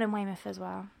not. And there's one in Weymouth as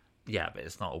well. Yeah, but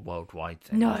it's not a worldwide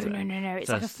thing. No. is it? It's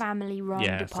So like a family-run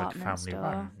yeah, it's like a department store.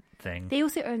 family-run thing. They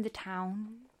also own the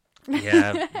town.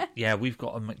 Yeah, we've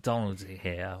got a McDonald's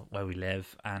here where we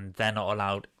live, and they're not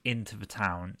allowed into the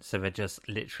town, so they're just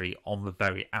literally on the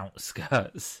very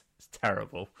outskirts. It's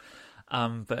terrible.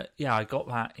 But yeah, I got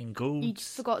that in Gould's. You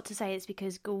just forgot to say it's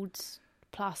because Gould's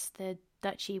plus the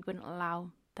duchy wouldn't allow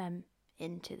them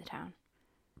into the town.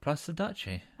 Plus the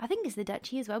duchy. I think it's the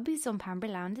duchy as well, but it's on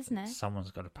Pambury Land, isn't it? Someone's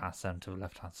got to pass them to the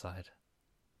left-hand side.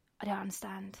 I don't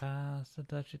understand. Pass the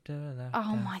touch to the left.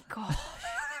 Oh my gosh.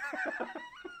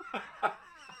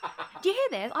 Do you hear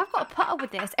this? I've got to put up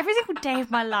with this every single day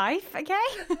of my life, okay?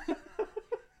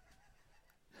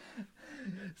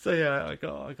 So yeah, I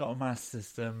got a Master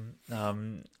System.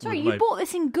 Sorry, you bought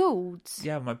this in Gould's?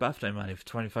 Yeah, my birthday money for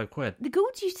 25 quid. The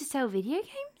Gould's used to sell video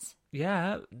games?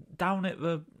 Yeah, down at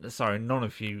the... Sorry, none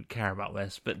of you care about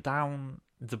this, but down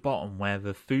the bottom where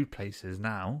the food place is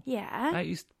now... Yeah. That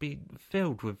used to be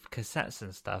filled with cassettes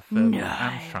and stuff. No.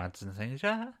 Amstrads and things,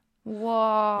 yeah.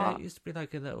 What? Yeah, it used to be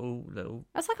like a little...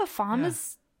 That's like a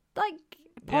farmer's... Like,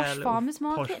 posh farmer's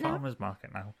market posh now? farmer's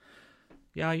market now.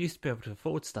 Yeah, I used to be able to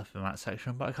afford stuff in that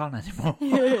section, but I can't anymore.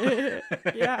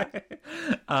 Yeah.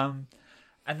 And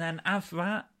then after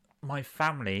that, my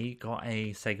family got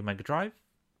a Sega Mega Drive.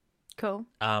 Cool.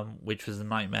 Which was a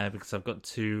nightmare because I've got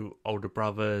 2 older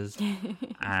brothers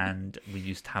and we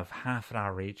used to have half an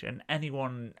hour each. And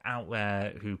anyone out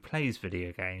there who plays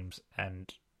video games,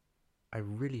 and I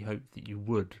really hope that you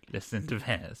would listen to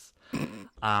this,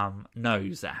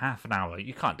 knows that half an hour,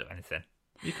 you can't do anything.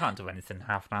 You can't do anything in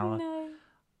half an hour. No.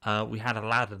 We had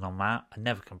Aladdin on that. I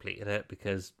never completed it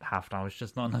because half an hour is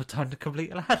just not enough time to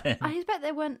complete Aladdin. I expect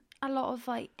there weren't a lot of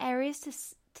like areas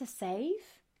to save,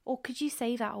 or could you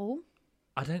save at all?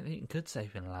 I don't think you could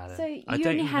save in Aladdin. So you I don't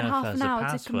only even had know if half there's an a hour to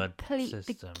password complete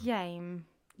system. the game.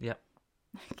 Yep.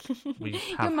 We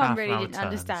have Your mum half really an hour didn't turns.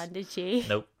 understand, did she?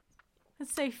 Nope.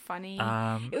 That's so funny. It would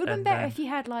have been and better then- if you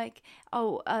had like,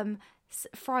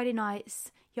 Friday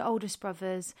nights, your oldest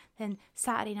brothers, then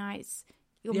Saturday nights,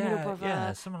 your middle brother,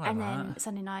 yeah, something like and that. then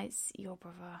Sunday nights, your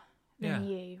brother, then Yeah.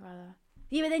 you, rather.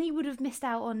 Yeah, but then you would have missed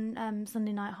out on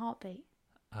Sunday Night Heartbeat.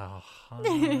 Oh,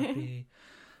 Harvey,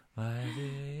 why do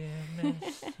you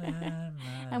miss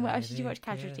And what else did you watch?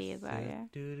 Casualty as well, yeah?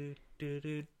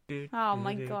 Oh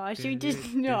my gosh, you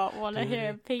did not want to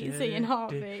hear Pete singing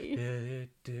Heartbeat.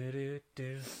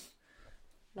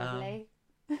 Lovely.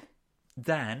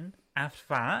 Then, after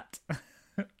that,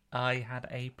 I had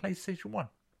a PlayStation 1.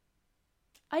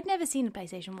 I'd never seen a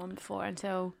PlayStation 1 before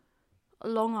until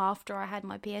long after I had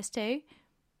my PS2.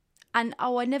 And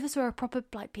I never saw a proper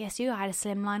like PS2. I had a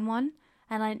slimline one.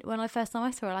 And when I first time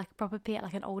I saw like a proper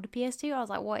like an older PS2, I was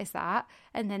like, "What is that?"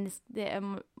 And then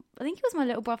I think it was my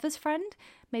little brother's friend.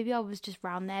 Maybe I was just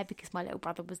round there because my little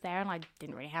brother was there, and I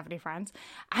didn't really have any friends.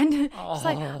 And it's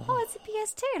like, "Oh, it's a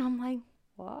PS2," and I'm like,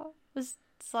 "What?"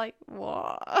 It's like,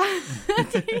 what?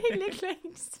 It looked like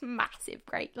this massive,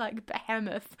 great, like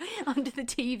behemoth under the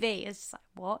TV. It's just like,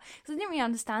 what? Because I didn't really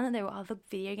understand that there were other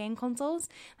video game consoles.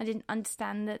 I didn't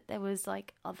understand that there was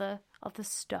like other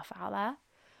stuff out there.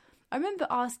 I remember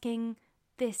asking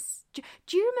this. Do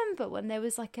you remember when there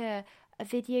was like a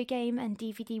video game and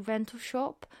DVD rental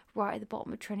shop right at the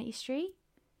bottom of Trinity Street,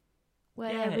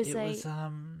 where there was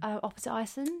opposite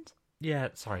Iceland? Yeah,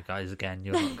 sorry guys, again,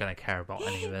 you're not going to care about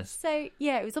any of this. So,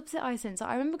 yeah, it was opposite Iceland. So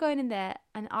I remember going in there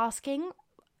and asking,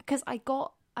 because I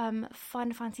got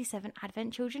Final Fantasy VII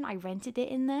Advent Children. I rented it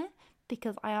in there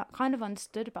because I kind of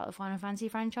understood about the Final Fantasy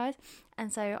franchise.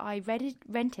 And so I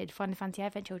rented Final Fantasy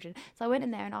Advent Children. So I went in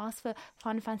there and asked for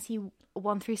Final Fantasy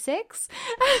 1 through 6.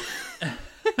 And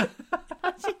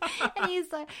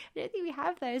he's like, "I don't think we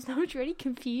have those." And I was really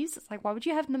confused. It's like, why would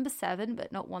you have number 7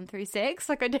 but not 1 through 6?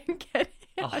 Like, I don't get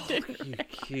it. I didn't you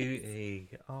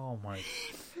cutie. Oh my.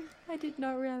 I did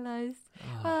not realise.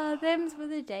 Thems were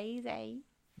the days, eh?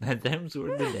 Them's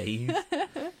were the days.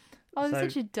 I was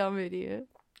such a dumb idiot.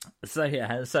 So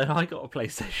yeah, so I got a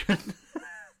PlayStation.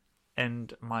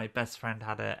 And my best friend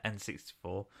had a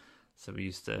N64. So we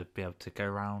used to be able to go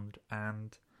around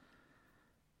and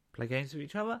play games with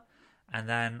each other. And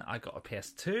then I got a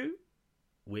PS2,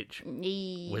 which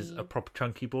was a proper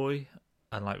chunky boy,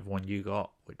 unlike the one you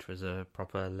got, which was a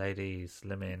proper lady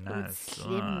slimming.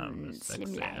 Slim.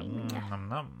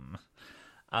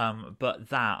 But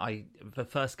the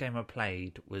first game I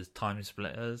played was Time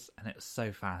Splitters, and it was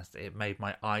so fast it made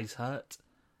my eyes hurt.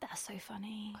 That's so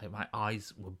funny. Like, my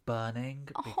eyes were burning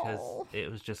because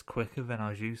it was just quicker than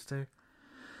I was used to.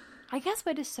 I guess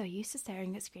we're just so used to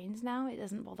staring at screens now, it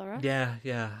doesn't bother us. Yeah,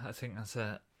 I think that's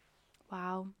it.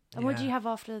 Wow. And what did you have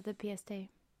after the PS2?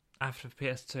 After the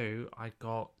PS2, I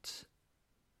got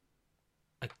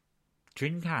a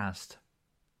Dreamcast.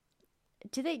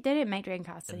 They didn't make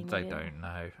Dreamcast anymore? They don't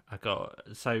know.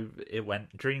 So it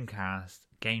went Dreamcast,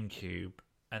 GameCube,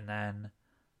 and then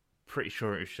pretty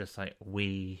sure it was just like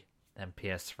Wii, then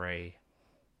PS3,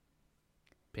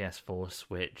 PS4,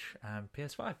 Switch, and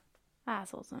PS5.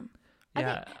 That's awesome.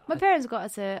 Yeah, My parents got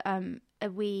us a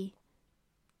Wii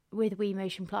with Wii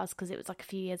Motion Plus because it was like a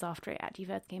few years after it actually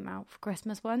first came out for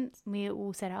Christmas once. And we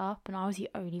all set it up, and I was the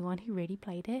only one who really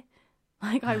played it.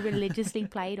 Like, I religiously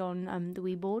played on the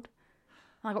Wii board.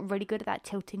 I got really good at that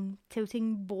tilting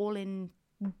ball in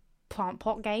plant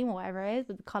pot game or whatever it is,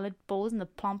 with the coloured balls and the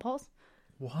plant pots.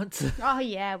 What? Oh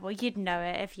yeah, well you'd know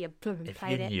it if you played it. If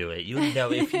you knew it, you'd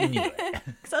know if you knew it.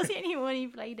 Because I was the only one who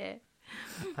played it.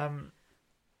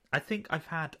 I think I've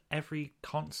had every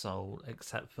console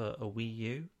except for a Wii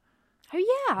U.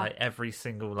 Oh yeah. Like every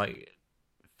single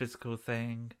physical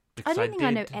thing. I don't think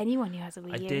I know anyone who has a Wii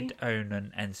U. I did own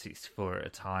an N64 at a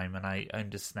time, and I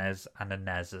owned a SNES and a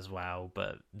NES as well,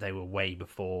 but they were way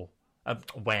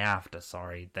after,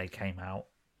 they came out.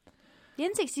 The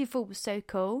N64 was so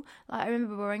cool. Like, I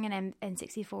remember borrowing an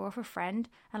N64 off a friend,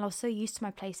 and I was so used to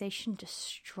my PlayStation just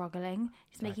struggling,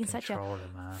 just making such a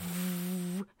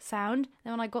sound.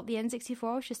 Then when I got the N64,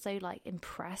 I was just so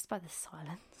impressed by the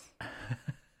silence.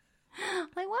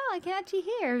 Like, wow, I can actually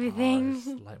hear everything.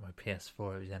 It's like my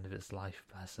PS4 at the end of its life,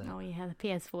 bless it. Oh yeah, the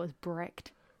PS4 is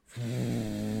bricked.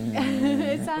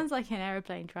 It sounds like an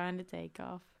aeroplane trying to take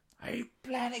off. Are you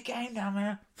playing a game down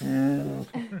there?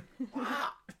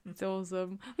 It's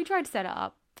awesome. We tried to set it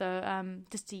up for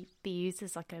just to be used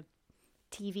as like a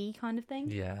TV kind of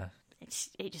thing. Yeah.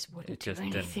 It just wouldn't do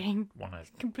anything.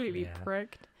 Completely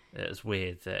pricked. It was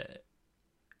weird that...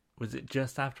 Was it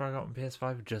just after I got my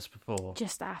PS5 or just before?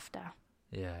 Just after.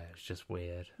 Yeah, it's just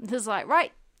weird. It was like,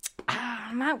 right,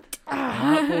 I'm out.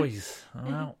 I'm out, boys.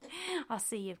 I'm out. I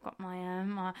see you've got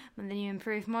the new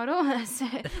improved model. It's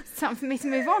time for me to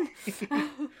move on.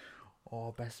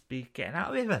 Or best be getting out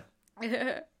of here then.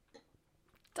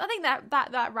 I think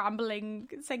that rambling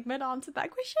segment answered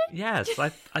that question. Yes,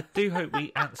 I do hope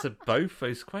we answered both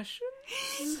those questions.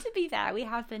 To be fair, we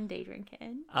have been day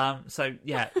drinking. So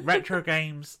yeah, retro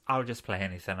games, I'll just play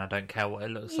anything. I don't care what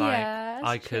it looks like. Yeah,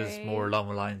 Ica's more along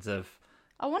the lines of...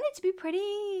 I want it to be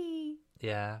pretty.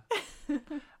 Yeah.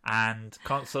 And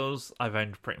consoles, I've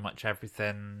owned pretty much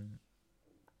everything.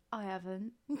 I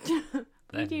haven't.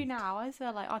 We do now. I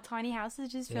feel like our tiny house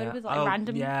is just filled with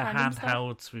random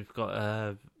handhelds. Stuff. We've got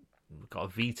a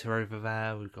Vita over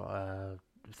there. We've got a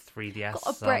 3DS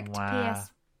got a bricked somewhere.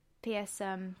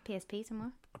 PSP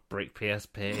somewhere. A brick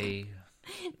PSP.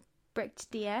 Bricked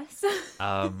DS.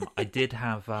 I did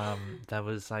have there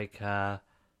was like a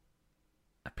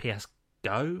PSP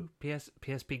Go,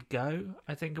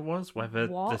 I think it was, where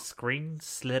the screen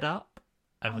slid up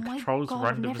and the controls were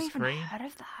under the screen. I've never even heard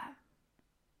of that.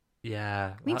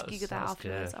 Yeah, we need to Google that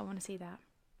afterwards. Good. I want to see that.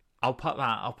 I'll put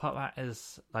that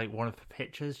as like one of the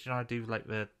pictures. Do you know I do like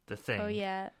the thing? Oh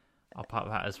yeah. I'll put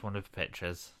that as one of the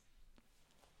pictures.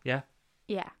 Yeah?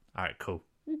 Yeah. Alright, cool.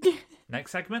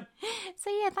 Next segment. So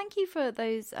yeah, thank you for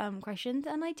those questions,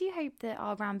 and I do hope that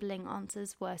our rambling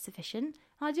answers were sufficient.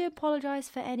 I do apologise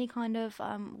for any kind of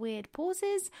weird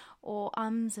pauses or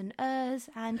ums and ers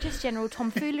and just general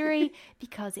tomfoolery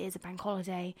because it is a bank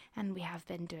holiday and we have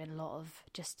been doing a lot of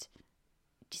just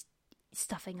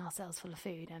stuffing ourselves full of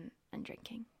food and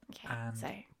drinking. Okay, and so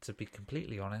to be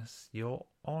completely honest, you're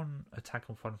on Attack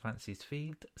on Final Fantasy's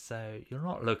feed, so you're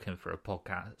not looking for a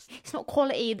podcast. It's not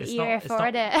quality that you're here for,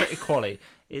 is it? Pretty quality.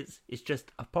 It's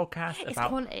just a podcast about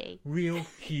quality. Real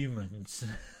humans.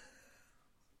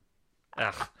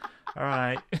 Ugh. All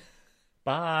right.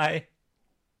 Bye.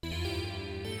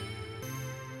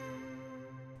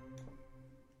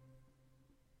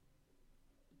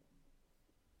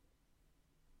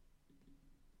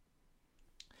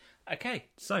 Okay,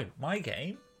 so my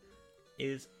game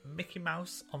is Mickey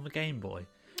Mouse on the Game Boy.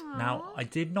 Aww. Now, I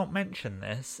did not mention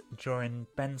this during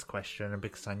Ben's question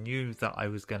because I knew that I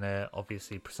was going to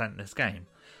obviously present this game.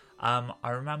 I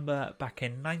remember back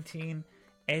in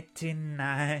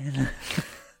 1989,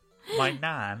 my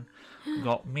nan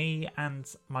got me and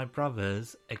my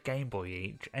brothers a Game Boy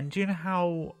each. And do you know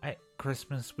how at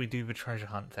Christmas we do the treasure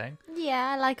hunt thing?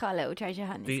 Yeah, I like our little treasure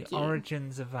hunt. The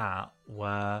origins of that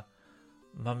were...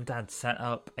 Mum and Dad set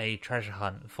up a treasure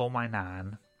hunt for my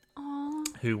nan,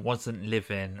 who wasn't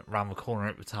living round the corner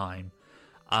at the time.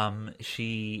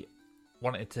 She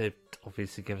wanted to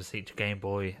obviously give us each a Game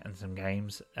Boy and some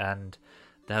games, and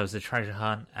there was a treasure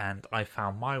hunt, and I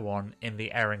found my one in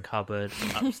the airing cupboard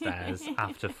upstairs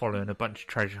after following a bunch of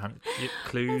treasure hunt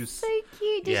clues. That's so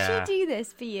cute. Did she do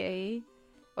this for you?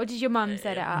 Or did your mum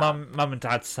set it up? Mum and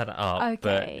Dad set it up.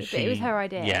 Okay, but it was her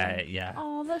idea. Yeah.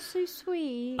 Oh, that's so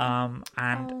sweet.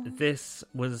 This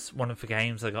was one of the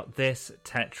games. I got this,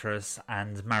 Tetris,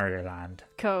 and Mario Land.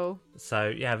 Cool. So,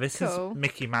 yeah, this is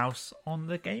Mickey Mouse on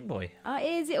the Game Boy.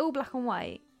 Is it all black and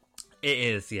white? It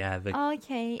is, yeah. The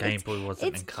Game Boy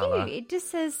wasn't in colour. It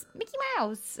just says Mickey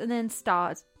Mouse and then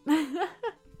start.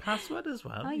 Password as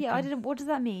well. Oh, yeah, I didn't. What does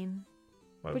that mean?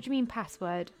 What do you mean,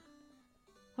 password?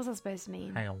 What's that supposed to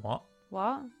mean? Hang on, what?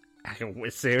 What?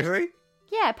 Seriously?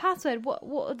 Yeah, password.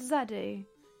 What does that do?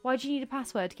 Why do you need a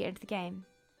password to get into the game?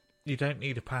 You don't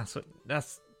need a password.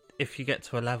 That's if you get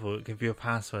to a level, it'll give you a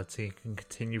password so you can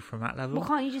continue from that level. Well,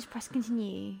 can't you just press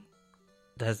continue?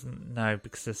 No,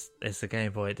 because it's a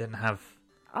Game Boy. It didn't have.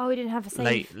 Oh, we didn't have a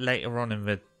save. Later on in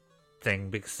the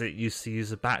thing, because it used to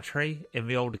use a battery. In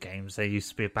the older games, there used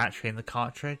to be a battery in the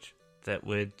cartridge that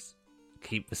would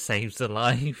keep the saves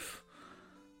alive.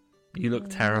 You look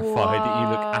terrified. What? You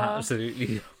look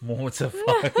absolutely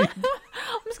mortified.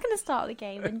 I'm just going to start the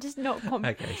game and just not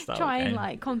try and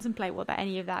like contemplate what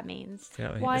any of that means.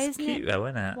 Yeah, Why it's isn't cute it? though,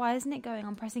 isn't it? Why isn't it going?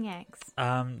 I'm pressing X.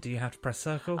 Do you have to press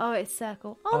circle? Oh, it's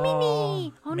circle. Oh,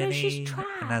 Minnie! Oh Minnie, no, she's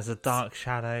trapped. And there's a dark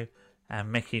shadow,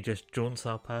 and Mickey just jaunts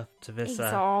up her to this.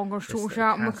 I'm gonna sort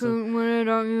out Mickey.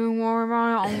 Don't you worry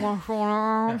about it. I'm gonna sort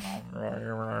it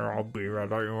out. I'll be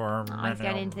right over. I'm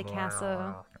getting into the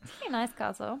castle. It's a nice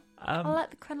castle. I like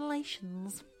the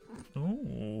crenellations.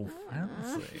 Ooh,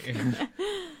 fancy.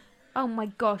 Oh my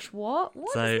gosh, what?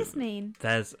 What does this mean?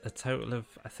 There's a total of,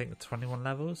 I think, 21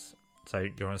 levels. So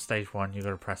you're on stage 1, you've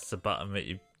got to press the button that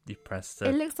you press to...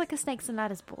 It looks like a Snakes and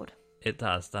Ladders board. It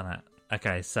does, doesn't it?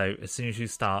 Okay, so as soon as you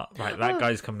start, right, that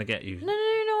guy's coming to get you. No,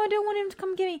 I don't want him to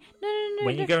come get me. No.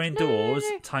 When you go indoors,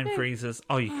 time freezes.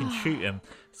 Oh, you can shoot him.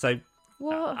 So,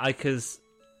 what? Because...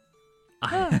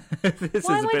 Why am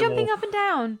I jumping up and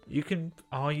down? You can...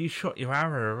 Oh, you shot your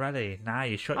arrow already. Now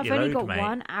you shot your load, mate. I've only got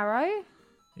one arrow?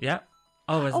 Yep.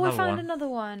 Oh, there's another one. I found another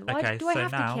one. Why do I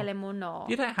have to kill him or not?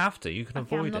 You don't have to. You can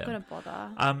avoid I'm not it. going to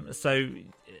bother. So,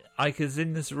 Ika's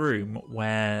in this room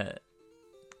where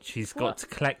she's got to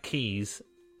collect keys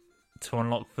to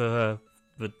unlock the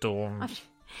door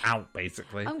out,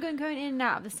 basically. I'm going in and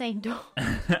out of the same door.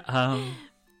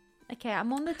 Okay,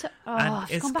 I'm on the... and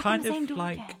she's gone back in the same door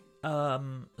again.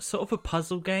 Sort of a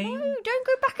puzzle game. No, don't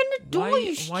go back in the door,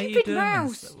 you stupid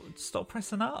mouse. This? Stop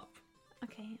pressing up.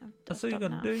 Okay, that's all you're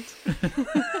going to do.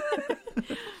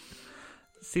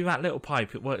 See that little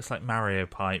pipe? It works like Mario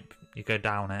pipe. You go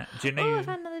down it. Do you know? Oh, I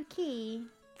found another key.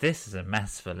 This is a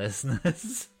mess for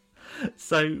listeners.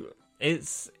 So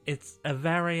it's a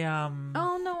very Oh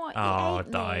no! I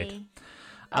died. Me.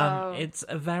 It's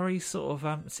a very sort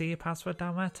of see your password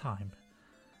down there time.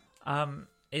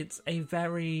 It's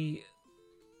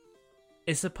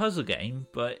a puzzle game,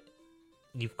 but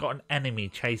you've got an enemy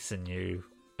chasing you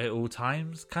at all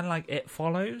times, kind of like It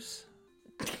Follows.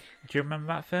 Do you remember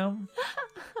that film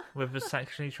with the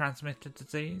sexually transmitted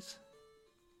disease?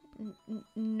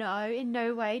 No, in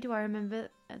no way do I remember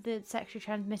the sexually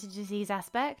transmitted disease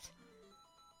aspect.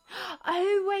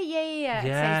 Oh wait,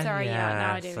 yeah. So sorry,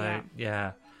 now I do.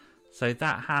 Yeah. So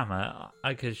that hammer,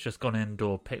 Ika's just gone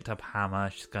indoor, picked up a hammer.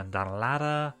 She's gone down a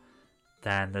ladder.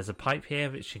 Then there's a pipe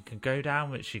here which she can go down,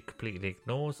 which she completely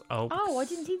ignores. Oh, I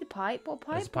didn't see the pipe. What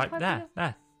pipe? There's a pipe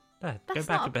there. That's go back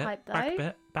not a bit. Pipe, though. Back a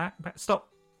bit. Back. Stop.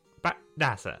 Back.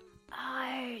 That's it.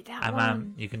 Oh, that and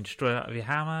one. You can destroy that with your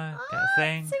hammer. Get a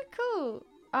thing. So cool.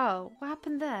 Oh, what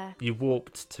happened there? You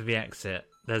warped to the exit.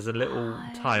 There's a little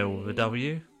tile with a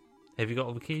W. Have you got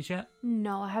all the keys yet?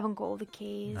 No, I haven't got all the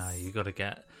keys. No, you got to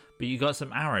get. But you got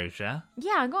some arrows, yeah?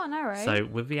 Yeah, I got an arrow. So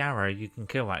with the arrow, you can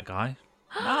kill that guy.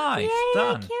 Nice, Yay,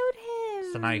 done. I killed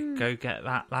him. So now you can go get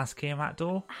that last key in that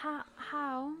door.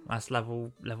 How? That's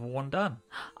level 1 done.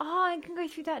 Oh, I can go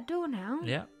through that door now.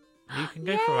 Yeah, you can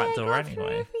go through that door I anyway. Through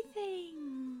everything.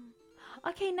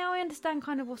 Okay, now I understand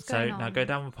kind of what's going on. So now go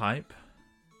down the pipe.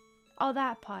 Oh,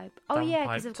 that pipe. Oh yeah,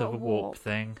 because I've got to a the warp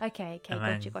thing. Okay, and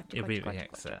gotcha. You'll be at the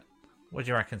exit. What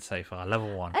do you reckon so far?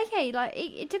 Level 1. Okay, like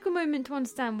it took a moment to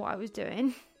understand what I was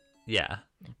doing. Yeah,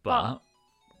 but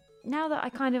now that I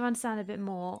kind of understand a bit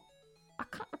more, I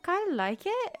kind of like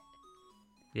it.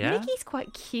 Yeah, Mickey's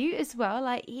quite cute as well.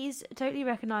 Like he's totally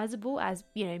recognisable as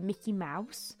Mickey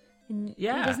Mouse, and he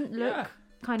doesn't look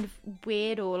kind of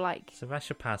weird or like. So that's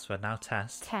your password now.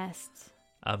 Test. Test.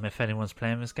 If anyone's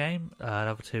playing this game,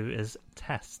 level 2 is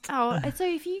test. Oh, so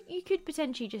if you could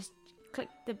potentially just click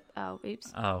the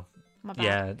oops. Oh. My bad.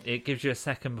 Yeah, it gives you a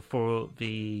second before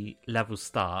the level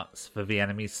starts for the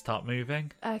enemies to start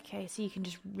moving. Okay, so you can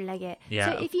just leg it.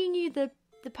 Yeah. So if you knew the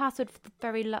password for the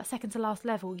very second to last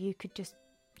level, you could just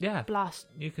blast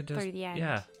through the end.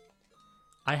 Yeah.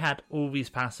 I had all these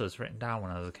passwords written down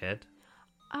when I was a kid.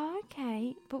 Oh,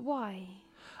 okay, but why?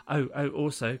 Oh,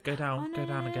 also, go down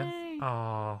again.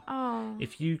 Oh.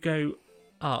 If you go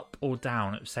up or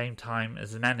down at the same time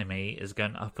as an enemy is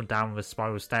going up and down with a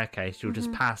spiral staircase, you'll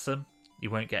just pass them. You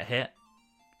won't get hit.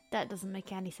 That doesn't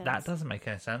make any sense. That doesn't make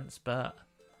any sense, but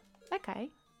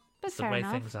okay, that's the way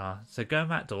things are. So go in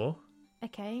that door.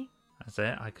 Okay. That's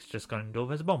it. I just got in the door.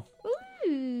 There's a bomb. Ooh,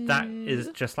 That is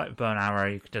just like bow and arrow.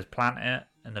 You can just plant it,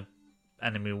 and the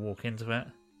enemy will walk into it.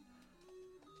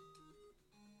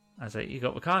 That's it. You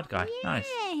got the card guy.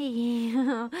 Yay.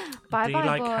 Nice. Bye, Do you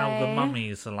like boy. how the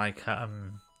mummies are like?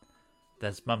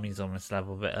 There's mummies on this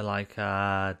level that are like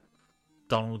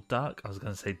Donald Duck. I was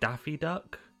going to say Daffy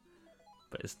Duck,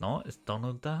 but it's not. It's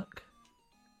Donald Duck.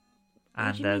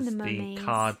 And do you mean there's the the mummies?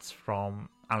 cards from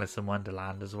Alice in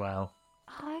Wonderland as well.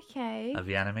 Okay. Of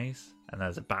the enemies, and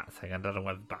there's a bat thing. I don't know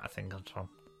where the bat thing comes from.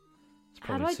 It's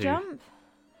How do probably I too... jump?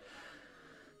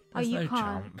 There's you no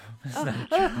can't. jump. There's no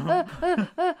jump.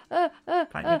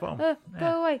 Plant your bomb. Yeah,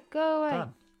 Go away. Go away.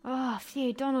 done. Oh,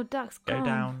 phew. Donald Duck's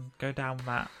gone. Go down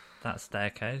that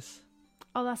staircase.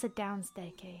 Oh, that's a down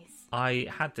staircase. I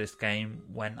had this game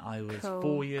when I was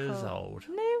 4 years old.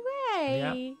 No way.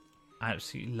 Yep. I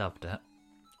absolutely loved it.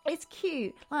 It's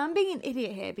cute. Like, I'm being an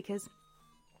idiot here because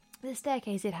the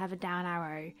staircase did have a down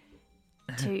arrow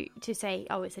to say,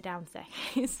 oh, it's a down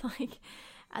staircase. Like,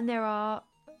 and there are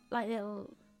like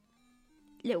little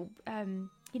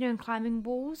in climbing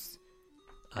walls,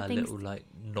 Little like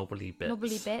knobbly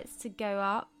bits. to go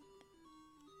up.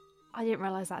 I didn't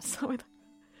realise that. So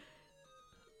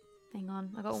hang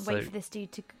on, I got to wait for this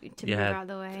dude to move out of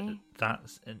the way.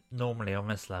 That's normally on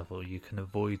this level. You can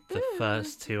avoid the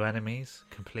first two enemies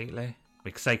completely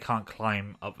because they can't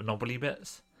climb up the knobbly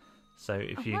bits. So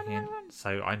if you can,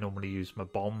 so I normally use my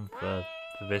bomb for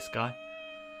this guy.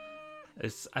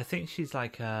 I think she's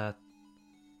like a.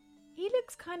 He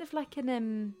looks kind of like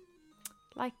an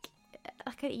like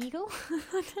an eagle.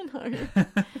 I don't know.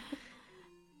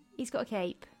 He's got a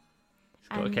cape.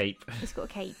 He's got a cape. He's got a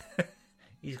cape.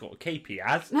 He's got a cape, he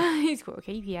has. He's got a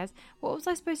cape, he has. What was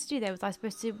I supposed to do there? Was I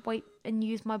supposed to wait and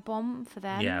use my bomb for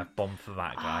them? Yeah, bomb for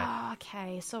that guy. Oh,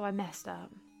 okay, so I messed up.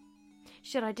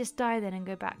 Should I just die then and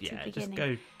go back to the beginning?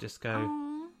 Yeah, just go.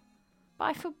 Aww.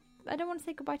 But I don't want to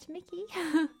say goodbye to Mickey.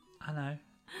 I know.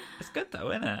 It's good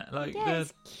though, isn't it? Like yeah,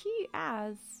 it's cute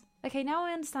as. Okay, now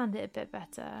I understand it a bit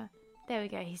better. There we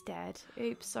go, he's dead.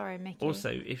 Oops, sorry, Mickey. Also,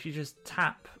 if you just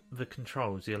tap the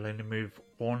controls, you'll only move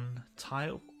one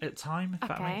tile at a time, if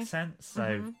that makes sense.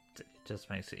 So it just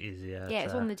makes it easier. Yeah,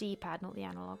 it's on the D-pad, not the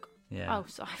analog. Yeah. Oh,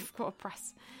 sorry, I've got to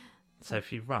press. So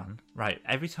if you run, right,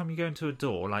 every time you go into a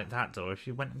door, like that door, if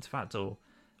you went into that door,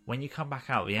 when you come back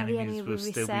out, the enemies will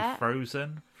still be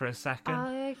frozen for a second.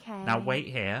 Oh, okay. Now wait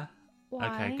here.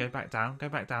 Why? Okay, go back down,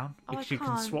 because you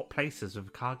can swap places with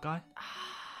the card guy.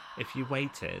 If you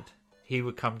waited, he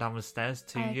would come down the stairs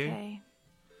to you.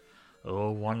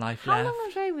 Oh, one life left. How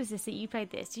long ago was this that you played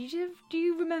this? Do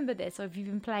you remember this, or have you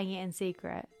been playing it in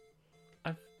secret?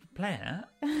 I've been playing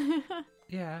it.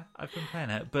 Yeah, I've been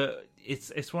playing it, but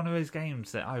it's one of those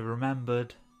games that I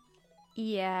remembered.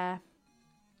 Yeah.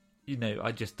 You know,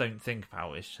 I just don't think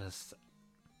about it. It's just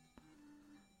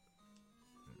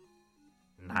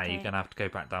now you're gonna have to go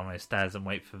back down those stairs and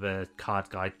wait for the card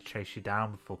guy to chase you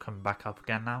down before coming back up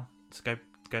again. Now, just go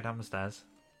down the stairs,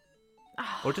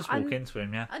 or just walk into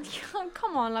him. Yeah.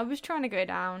 Come on, I was trying to go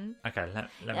down. Okay, let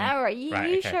me. All right,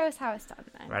 you show us how it's done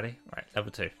then. Ready? Right,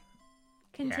 level 2.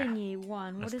 Continue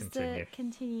 1. What is the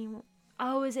continue?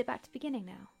 Oh, is it back to beginning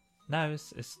now? No,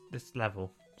 it's this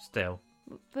level still.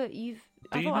 But I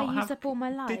thought I used up all my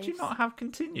lives. Did you not have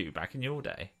continue back in your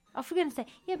day? I was going to say,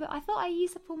 yeah, but I thought I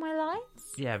used up all my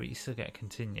lives. Yeah, but you still get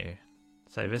continue.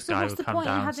 So this guy will come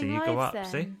down, so you go up. Then?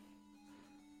 See?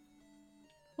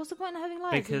 What's the point of having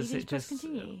lives? Because you it just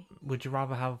continue. Would you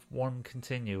rather have 1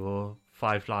 continue or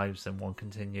 5 lives than 1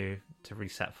 continue to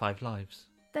reset 5 lives?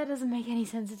 That doesn't make any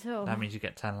sense at all. That means you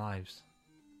get 10 lives.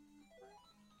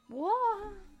 What?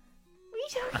 What are you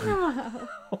talking about?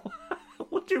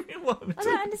 What do you mean? What? I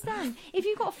don't understand. If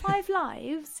you've got 5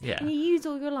 lives and you use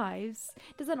all your lives,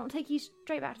 does that not take you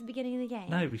straight back to the beginning of the game?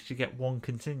 No, because you get 1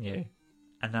 continue,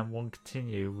 and then 1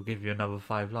 continue will give you another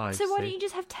 5 lives. So why don't you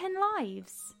just have 10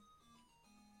 lives?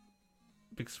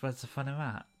 Because where's the fun in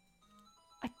that?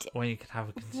 When you could have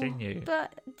a continue.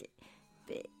 But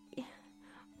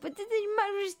you might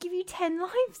as well just give you 10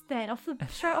 lives then,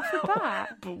 straight off the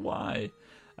bat. But why?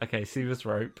 Okay, see this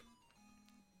rope.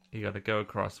 You got to go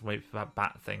across and wait for that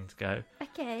bat thing to go.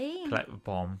 Okay. Collect the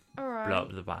bomb. Alright. Blow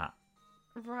up the bat.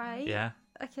 Right. Yeah?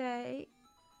 Okay.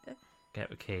 Get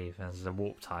the key. There's a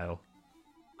warp tile.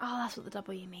 Oh, that's what the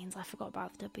W means. I forgot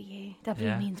about the W.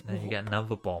 Means then warp. you get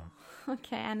another bomb.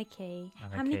 Okay, and a key.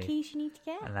 And How many keys you need to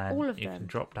get? And then all of you them. can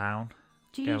drop down.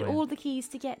 Do you need all the keys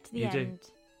to get to the end? Do.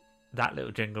 That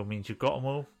little jingle means you've got them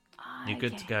all. You're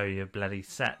good to go. You're bloody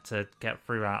set to get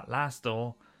through that last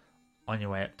door on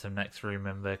your way up to the next room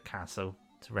in the castle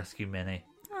to rescue Minnie.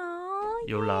 Oh,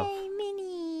 Your love.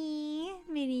 Minnie.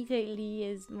 Minnie totally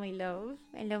is my love.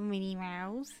 I love Minnie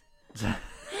Mouse.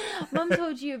 Mum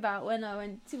told you about when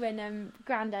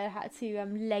Grandad had to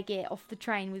leg it off the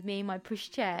train with me in my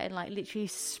pushchair and like literally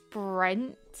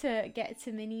sprint to get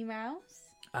to Minnie Mouse.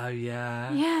 Oh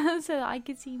yeah. Yeah, so that I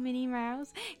could see Minnie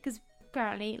Mouse. Because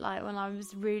apparently, like when I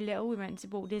was really little, we went to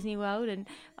Walt Disney World and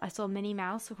I saw Minnie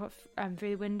Mouse through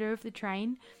the window of the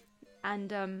train,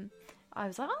 and I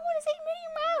was like, I want to see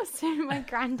Minnie Mouse. And my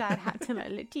granddad had to like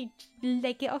literally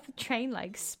leg it off the train,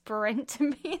 like sprint to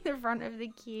me in the front of the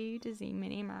queue to see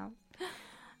Minnie Mouse.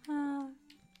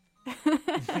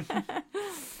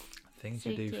 Things So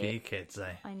you do cute. for your kids,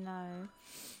 eh? I know.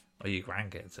 Or your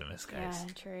grandkids in this case. Yeah,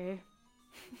 true.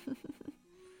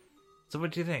 So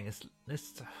what do you think?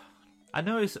 It's I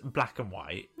know it's black and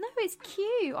white. No, it's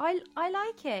cute. I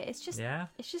like it. It's just Yeah.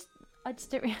 I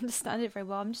just don't really understand it very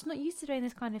well. I'm just not used to doing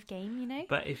this kind of game, you know?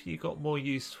 But if you got more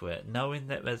used to it, knowing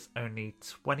that there's only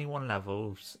 21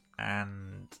 levels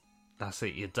and that's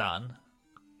it, you're done.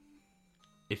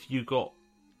 If you got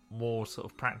more sort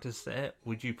of practice at it,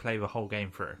 would you play the whole game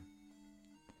through?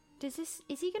 Is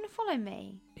he going to follow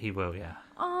me? He will, yeah.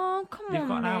 Oh, come on, You've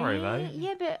got an arrow, though.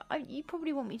 Yeah, but you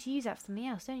probably want me to use that for something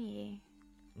else, don't you?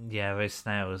 Yeah, those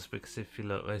snails, because if you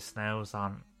look, those snails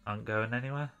aren't going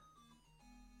anywhere.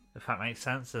 If that makes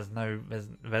sense,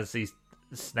 there's these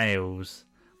snails,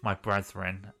 my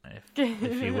brethren,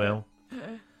 if you will.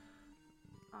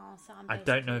 Oh, so I'm I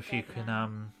don't know if basically you dead can now.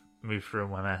 move through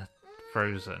them when they're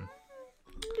frozen.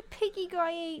 The piggy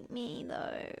guy ate me,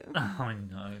 though. I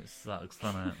know, it sucks,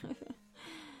 doesn't it?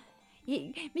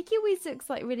 Yeah, Mickey always looks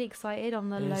like really excited on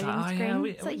the He's loading like, oh, screen.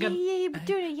 yeah, It's like, yeah, we're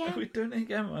doing it, yeah. We're doing it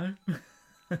again, though.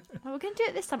 Oh, we're going to do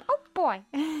it this time. Oh, boy.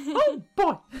 Oh,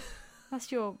 boy!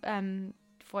 That's your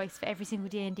voice for every single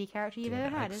D&D character you've ever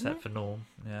had, isn't it? Except for Norm,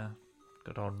 yeah.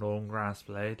 Good old Norm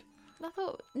Grassblade. I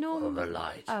thought Norm... All the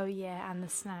light. Oh, yeah, and the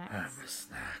snacks. And the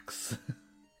snacks.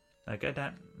 No, go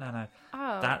down. No.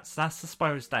 Oh. That's the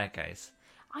spiral staircase.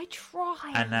 I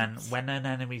tried. And then when an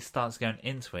enemy starts going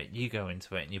into it, you go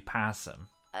into it and you pass them.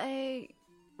 Oh,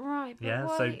 right. But Yeah,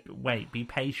 why... so wait, be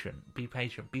patient,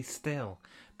 be still,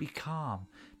 be calm,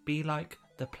 be like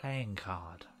the playing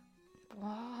card.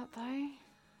 What, though?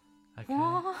 Okay?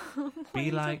 What? What Be are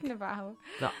you like- talking about?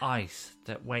 The ice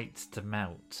that waits to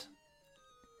melt.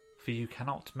 For you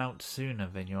cannot melt sooner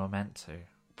than you are meant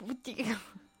to. Okay.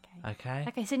 Okay?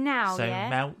 Okay, so now, So yeah?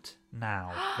 melt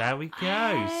now. There we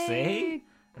go, see?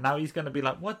 And now he's going to be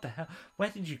like, what the hell? Where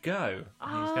did you go?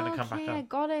 And he's going to come back I up.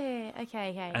 got it.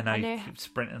 Okay. And now I you know. keep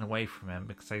sprinting away from him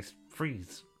because they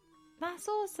freeze. That's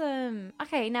awesome.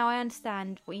 Okay, now I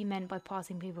understand what you meant by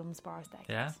passing people on spiral staircase.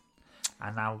 Yeah?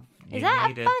 And now you Is that a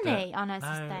needed bunny? Oh, no, it's a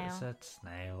No, snail. it's a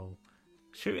snail.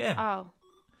 Shoot him. Oh,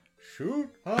 Shoot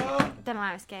her. don't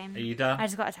like this game. Are you done? I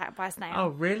just got attacked by a snail. Oh,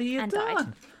 really? You're And done?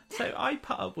 died. So I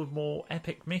put up with more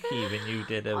Epic Mickey than you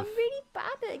did of... I'm really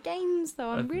bad at games,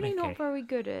 though. I'm of really Mickey. not very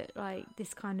good at like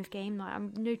this kind of game. Like,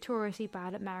 I'm notoriously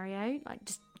bad at Mario. Like,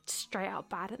 just straight up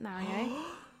bad at Mario.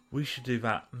 We should do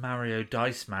that Mario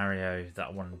Dice Mario that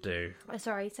I want to do. Oh,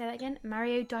 sorry, say that again.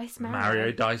 Mario Dice Mario.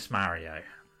 Mario Dice Mario.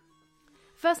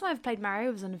 First time I've played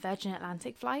Mario was on a Virgin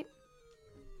Atlantic flight.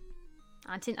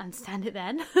 I didn't understand it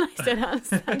then. I still don't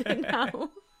understand it now. I was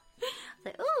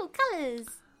like, ooh, colours.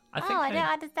 I think I don't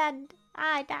understand.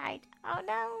 I died. Oh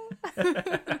no.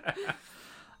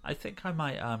 I think I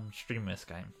might stream this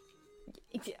game.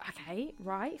 Okay,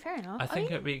 right, fair enough. I think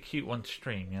mean, it'd be a cute one to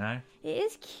stream, you know? it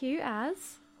is cute as.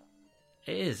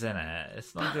 It is, isn't it?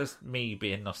 It's not just me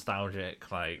being nostalgic,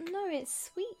 like... No, it's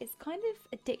sweet. It's kind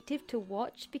of addictive to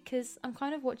watch because I'm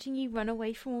kind of watching you run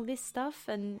away from all this stuff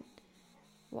and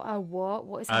what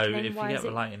is Oh, happening? if you Why get is the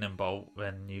it? lightning bolt,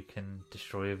 then you can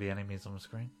destroy the enemies on the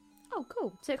screen. Oh,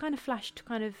 cool. So it kind of flashed,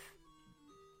 kind of,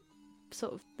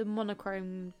 sort of the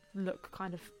monochrome look,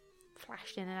 kind of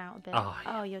flashed in and out a bit. Oh,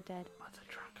 yeah. Oh, you're dead. Mother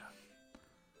trucker.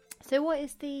 So what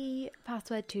is the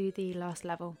password to the last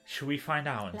level? Should we find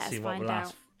out and Let's see what the find last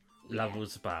out. Yeah.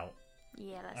 level's about?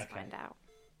 Yeah, let's Okay. find out.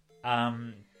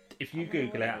 If you I don't know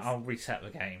Google what it, it is. I'll reset the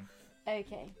game.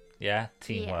 Okay. Yeah,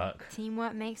 teamwork. Yeah.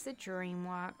 Teamwork makes the dream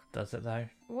work. Does it though?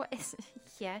 What is?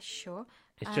 Yeah, sure.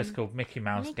 It's just called Mickey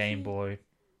Mouse Mickey Game Boy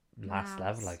last Mouse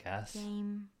level, I guess.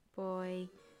 Game Boy We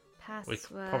password.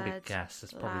 could probably guess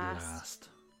it's probably last.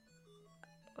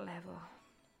 Level.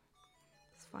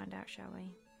 Let's find out, shall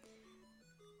we?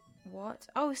 What?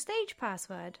 Oh, stage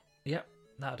password. Yep,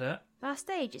 that'll do it. Last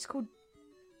stage. It's called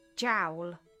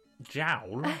Jowl.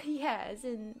 Jowl? Yeah, as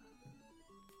in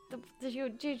your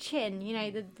chin. You know,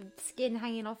 the skin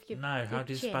hanging off your. No, how your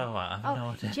do you chin. spell that? I have no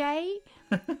idea. J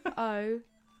O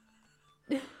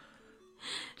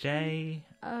J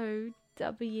O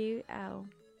W L.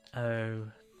 O.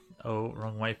 Oh,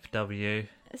 wrong way for W.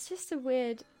 It's just a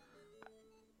weird...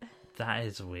 That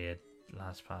is weird.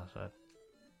 Last password.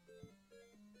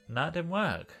 No, it didn't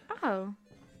work. Oh.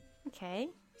 Okay.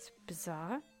 It's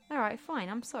bizarre. Alright, fine.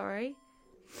 I'm sorry.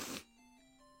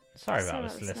 Sorry about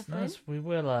this, listeners. We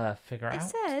will figure it out.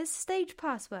 It says stage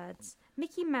passwords.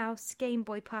 Mickey Mouse Game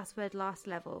Boy password last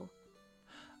level.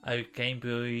 Oh, Game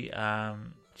Boy,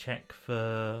 check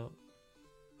for...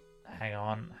 Hang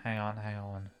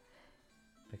on.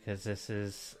 Because this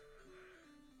is...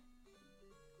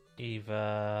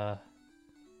 either...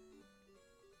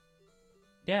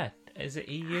 Yeah, is it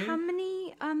EU? How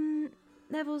many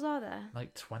levels are there?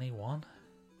 Like 21?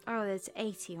 Oh, there's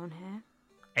 80 on here.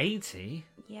 80?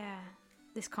 Yeah.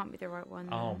 This can't be the right one.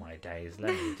 Oh then. my days,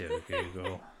 let me do a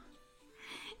Google.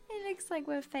 It looks like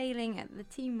we're failing at the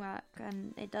teamwork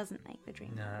and it doesn't make the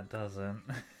dream. No, it doesn't.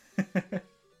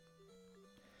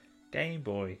 Game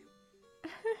Boy.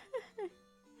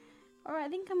 Alright, I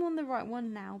think I'm on the right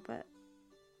one now, but...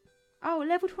 Oh,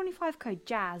 level 25 code,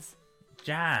 Jazz.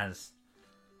 Jazz.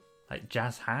 Like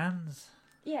jazz hands?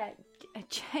 Yeah,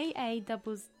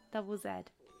 J-A-Z-Z.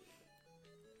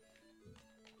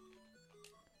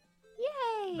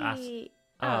 Yay! That's...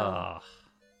 Oh. Oh.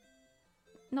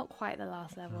 Not quite the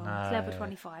last level. No. It's level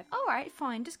 25. Alright,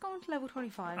 fine. Just go on to level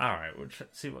 25. Alright, we'll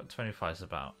see what 25 is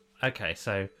about. Okay,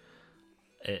 so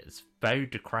it's very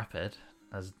decrepit.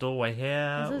 There's a doorway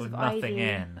here There's with lots of nothing ivy.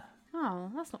 in.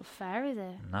 Oh, that's not fair, is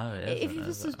it? No, it isn't. If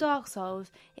this is was it? Dark Souls,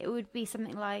 it would be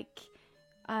something like,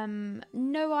 no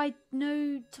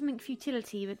something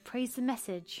futility, but praise the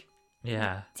message.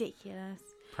 Yeah. Ridiculous.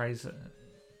 Praise it.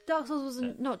 Dark Souls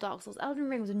was not Dark Souls. Elden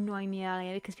Ring was annoying me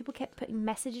earlier because people kept putting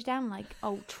messages down like,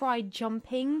 "Oh, try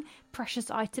jumping, precious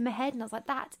item ahead," and I was like,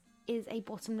 "That is a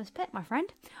bottomless pit, my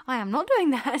friend. I am not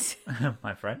doing that."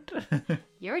 My friend.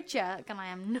 You're a jerk, and I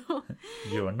am not.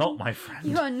 You are not my friend.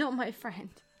 You are not my friend.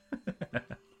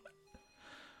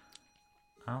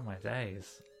 Oh my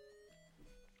days.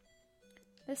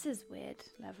 This is weird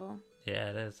level.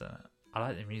 Yeah, it is. I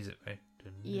like the music though.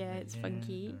 Yeah, it's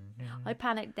funky. I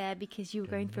panicked there because you were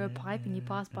going through a pipe and you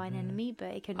passed by an enemy, but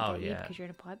it couldn't get you because you're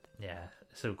in a pipe. Yeah,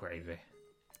 it's all gravy.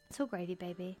 It's all gravy,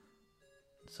 baby.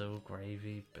 It's all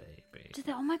gravy, baby.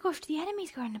 Oh my gosh, do the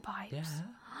enemies go in the pipes? Yeah.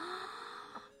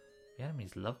 The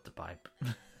enemies love the pipe.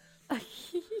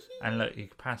 And look, you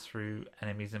can pass through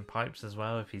enemies in pipes as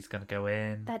well if he's going to go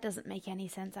in. That doesn't make any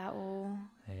sense at all.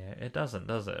 Yeah, it doesn't,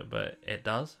 does it? But it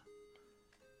does.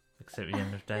 Because at the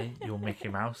end of the day, you're Mickey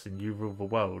Mouse and you rule the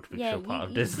world because you're part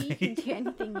of Disney. You can do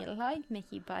anything you like,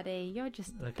 Mickey buddy. You're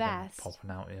just the Look at him best.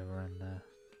 popping out here and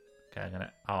getting in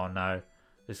it. Oh no,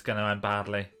 this is going to end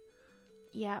badly.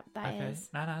 Yeah, that is.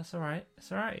 No, it's alright.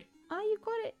 It's alright. Oh, you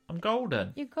got it. I'm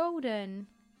golden. You're golden.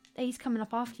 He's coming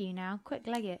up after you now. Quick,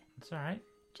 leg it. It's alright.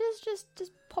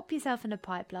 Just pop yourself in a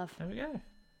pipe, love. There we go.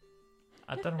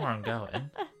 I don't know where I'm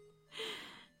going.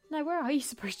 No, where are you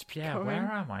supposed to be going?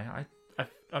 Where am I?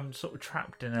 I'm sort of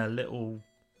trapped in a little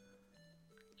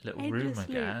room, I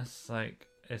guess. Like,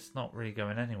 it's not really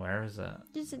going anywhere, is it?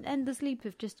 Just an endless loop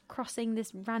of just crossing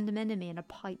this random enemy in a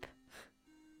pipe.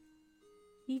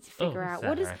 You need to figure out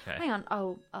what is. Okay. Hang on.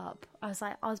 Oh, up. I was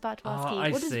about to ask you.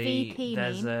 I What does see. VP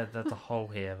There's mean? a hole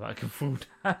here that I can fall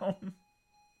down.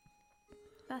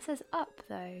 That says up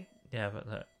though. Yeah, but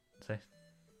look, see.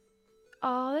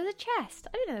 Oh, there's a chest.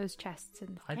 I didn't know there was chests in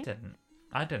the game.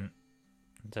 I didn't.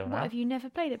 Until What, now. have you never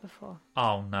played it before?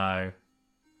 Oh no.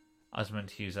 I was meant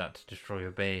to use that to destroy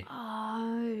a bee.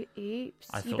 Oh, oops.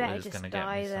 I You thought better it was just going to get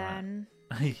die me then.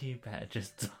 somewhere. You better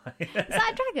just die. Is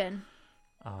that a dragon?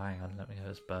 Oh, hang on, let me go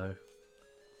this bow.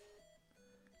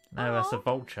 No, that's a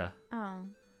vulture. Oh.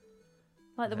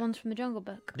 Like the ones from the Jungle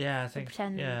Book. Yeah, I think.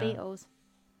 Pretend yeah. Beatles.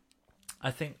 I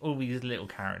think all these little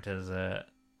characters are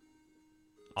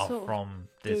Sort of from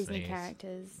Disney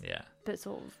characters. Yeah. But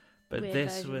sort of. But weird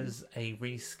this versions. was a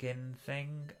reskin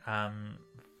thing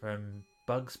from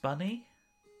Bugs Bunny.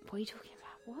 What are you talking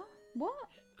about? What?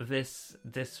 This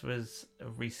was a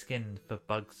reskin for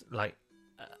Bugs. Like,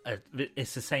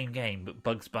 it's the same game, but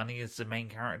Bugs Bunny is the main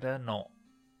character, not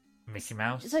Mickey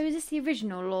Mouse. So is this the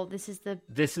original, or this is the?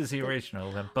 This is the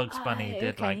original. Then Bugs Bunny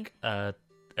did okay. like a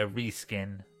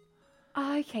reskin.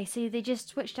 Oh, okay, so they just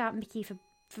switched out Mickey for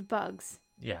Bugs.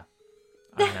 Yeah,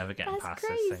 I'm never getting That's past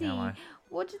crazy. this thing, am I?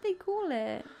 What did they call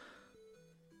it?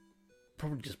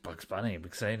 Probably just Bugs Bunny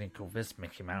because they didn't call this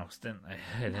Mickey Mouse, didn't they?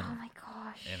 They didn't, Oh my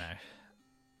gosh. you know.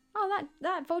 Oh,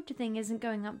 that vulture thing isn't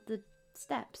going up the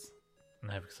steps.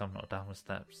 No, because I'm not down with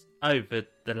steps. Oh,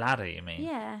 the ladder, you mean?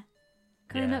 Yeah.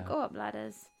 Can they not go up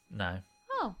ladders? No.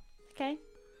 Oh, okay.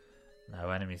 No,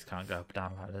 enemies can't go up and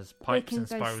down ladders. Pipes can and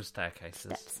go spiral staircases.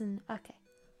 Steps and okay.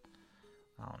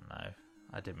 Oh no.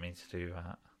 I didn't mean to do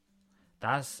that.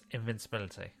 That's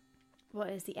invincibility. What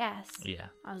is the S? Yeah.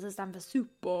 I was going to stand for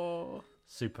super.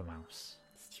 Super Mouse.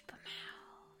 Super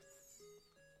Mouse.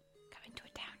 Coming to a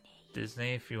town near you.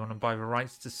 Disney, if you want to buy the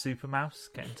rights to Super Mouse,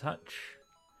 get in touch.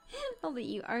 Not that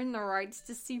you own the rights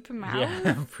to Super Mouse.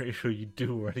 Yeah, I'm pretty sure you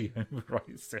do already own the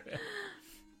rights to it.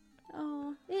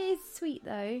 Oh, it is sweet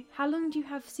though. How long do you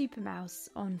have Super Mouse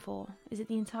on for? Is it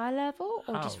the entire level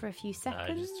or just for a few seconds?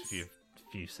 No, just a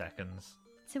few seconds.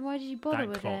 So why did you bother that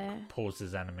with clock it?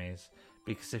 pauses enemies.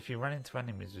 Because if you run into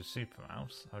enemies with Super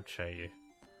Mouse, I'll show you.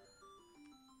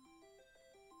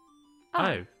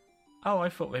 Oh, I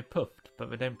thought they puffed, but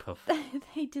they don't puff.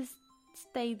 They just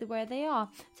stay where they are.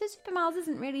 So Super Mouse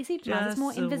isn't really Super Mouse, it's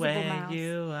more Invisible Mouse.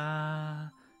 You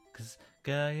are, 'cause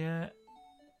girl,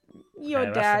 You're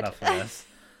okay, dead. That's enough of this.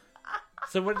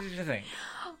 So what did you think?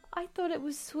 I thought it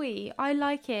was sweet. I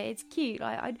like it. It's cute.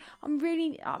 I'm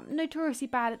notoriously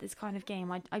bad at this kind of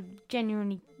game. I'm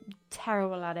genuinely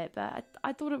terrible at it, but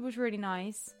I thought it was really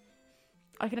nice.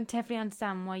 I can definitely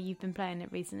understand why you've been playing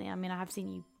it recently. I mean, I have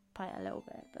seen you play it a little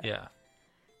bit, but Yeah.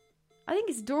 I think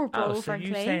it's adorable, so frankly.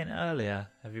 you saying earlier,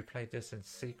 have you played this in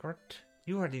secret?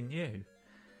 You already knew.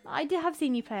 I did have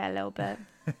seen you play it a little bit.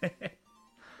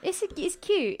 It's cute. It's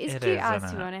It cute is, as,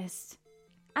 isn't to be it? honest.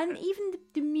 And even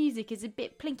the music is a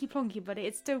bit plinky plonky, but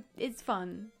it's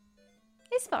fun.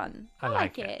 It's fun. I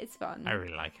like it. It's fun. I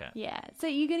really like it. Yeah. So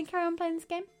you going to carry on playing this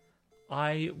game?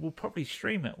 I will probably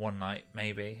stream it one night,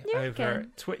 maybe, You over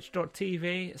reckon?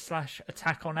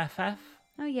 twitch.tv/attackonff.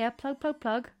 Oh yeah, plug.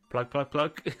 Plug.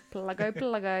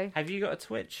 Pluggo. Have you got a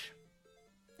Twitch?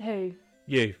 Who?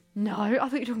 You. No, I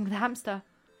thought you were talking about the hamster.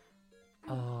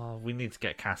 Oh, we need to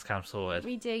get Cascam sorted.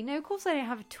 We do. No, of course I don't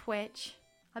have a Twitch.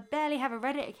 I barely have a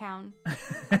Reddit account.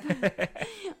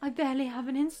 I barely have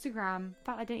an Instagram. In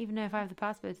fact, I don't even know if I have the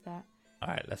password to that.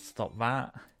 Alright, let's stop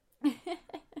that.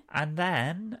 And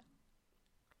then,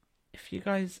 if you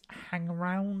guys hang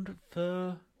around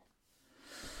for...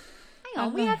 Hang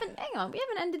on, we haven't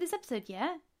ended this episode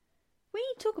yet. We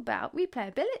need to talk about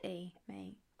replayability,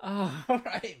 mate. Oh,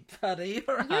 alright, buddy.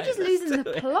 All right, You're just let's losing do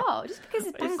the it. plot. Just because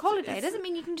it's bank holiday doesn't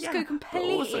mean you can just go But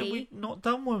also, completely... we've not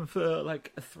done one for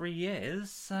like 3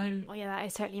 years, so... Oh yeah, that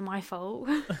is totally my fault.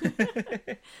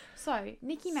 So,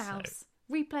 Mickey Mouse,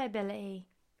 replayability.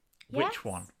 Yes? Which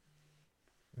one?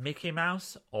 Mickey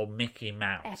Mouse or Mickey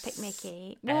Mouse? Epic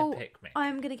Mickey. Well, Epic Mickey.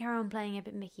 I'm going to carry on playing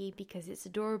Epic Mickey because it's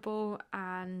adorable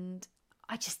and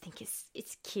I just think it's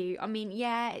cute. I mean,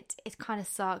 yeah, it kind of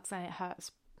sucks and it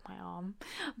hurts my arm,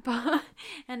 but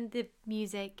and the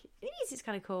music's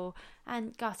kind of cool,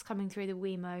 and Gus coming through the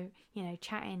Wiimote,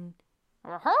 chatting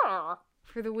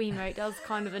through the Wiimote does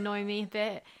kind of annoy me a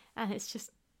bit, and it's just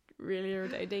really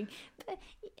irritating. But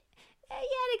yeah,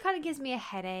 it kind of gives me a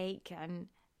headache, and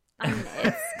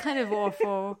it's kind of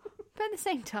awful, but at the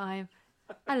same time,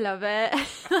 I love it.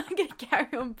 I'm gonna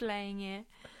carry on playing it.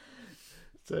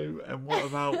 So, and what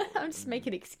about I'm just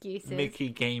making excuses. Mickey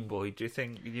Game Boy? Do you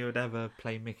think you would ever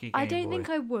play Mickey Game Boy? I don't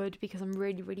think I would because I'm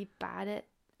really, really bad at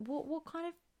what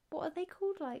are they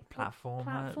called? Like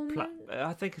Platformer.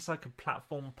 I think it's like a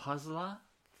platform puzzle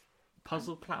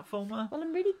platformer. Well,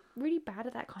 I'm really, really bad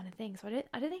at that kind of thing, so I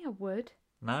don't think I would.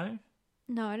 No?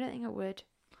 No, I don't think I would.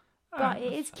 Oh, But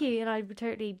it that's is cute, and I would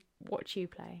totally watch you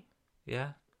play.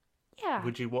 Yeah? Yeah.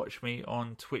 Would you watch me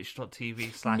on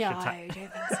twitch.tv/attack? No, I don't think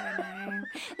so, no.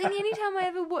 The only time I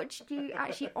ever watched you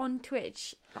actually on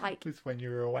Twitch, like... was when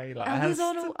you were away. Like, I was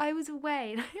away. I was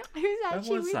actually...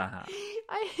 When was that?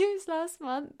 It was last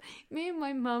month. Me and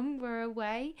my mum were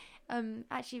away.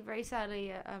 Actually, very sadly,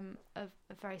 a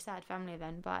very sad family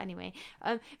event. But anyway,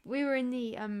 we were in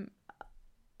the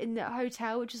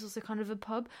hotel, which is also kind of a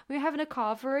pub. We were having a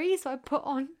carvery, so I put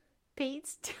on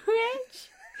Pete's Twitch.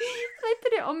 So I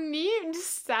put it on mute and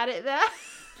just sat it there.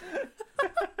 And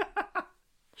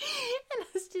I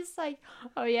was just like,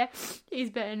 oh yeah, he's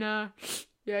getting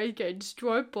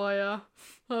destroyed by that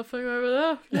thing over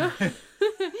there. Yeah.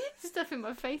 Stuff in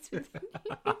my face with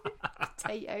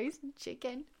potatoes and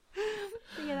chicken.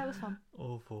 But yeah, that was fun.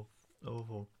 Awful.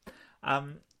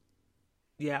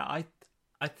 Yeah, I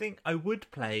think I would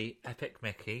play Epic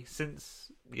Mickey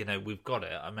since, we've got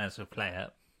it. I may as well play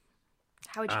it.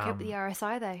 How would you cope with the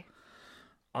RSI though?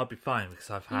 I'll be fine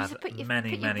because I've You had just put your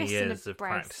many wrist in years a of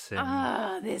brace.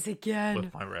 practicing This again.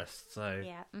 with my wrist, so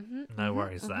Yeah. no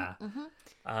worries there.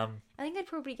 I think I'd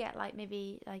probably get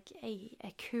maybe a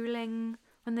cooling,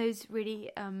 one of those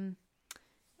really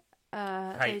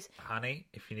Hey, those. honey,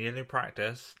 if you need any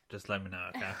practice, just let me know,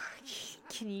 okay?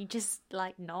 Can you just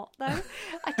not though?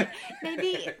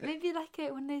 Maybe like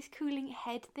one of those cooling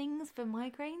head things for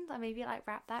migraines. I maybe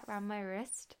wrap that around my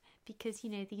wrist. because,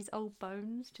 these old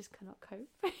bones just cannot cope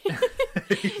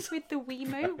with the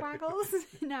Wiimote waggles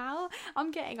now.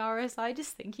 I'm getting RSI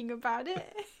just thinking about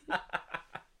it.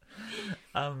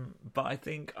 But I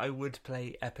think I would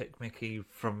play Epic Mickey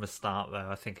from the start, though.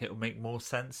 I think it would make more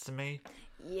sense to me.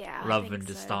 Yeah, rather than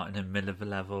just starting in the middle of a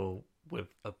level with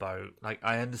a boat. Like,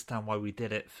 I understand why we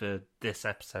did it for this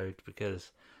episode,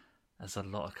 because there's a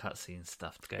lot of cutscene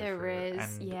stuff to go through. There is,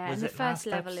 and yeah. Was and it the first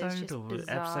level episode, is just or was it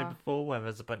bizarre. episode before where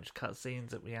there's a bunch of cutscenes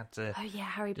that we had to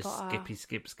Harry just Potter.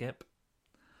 skip?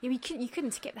 Yeah, you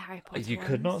couldn't skip the Harry Potter You ones.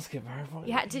 could not skip Harry Potter.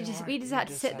 You had to we just had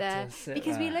to sit there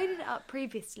because we there. loaded it up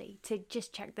previously to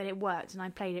just check that it worked, and I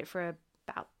played it for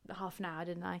about half an hour,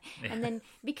 didn't I? Yeah. And then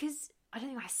because I don't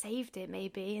think I saved it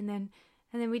maybe, and then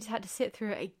we just had to sit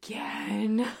through it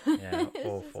again. Yeah, It's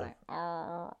awful. just like,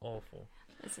 oh, Awful.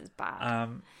 this is bad.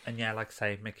 And yeah, like I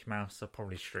say, Mickey Mouse will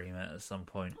probably stream it at some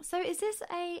point. So is this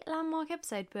a landmark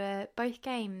episode where both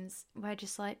games were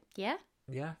just like, yeah,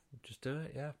 Yeah, just do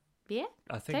it, yeah. yeah?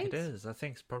 I think it Thanks. is. I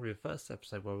think it's probably the first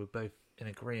episode where we're both in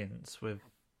agreement with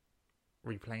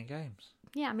replaying games.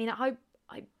 Yeah, I mean, I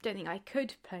don't think I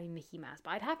could play Mickey Mouse, but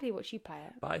I'd happily watch you play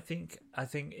it. But I think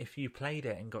if you played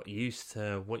it and got used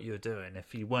to what you were doing,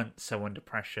 if you weren't so under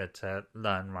pressure to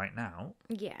learn right now,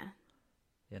 Yeah.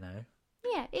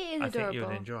 Yeah, it is I adorable. think you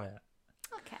would enjoy it.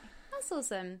 Okay, that's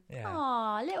awesome. Yeah.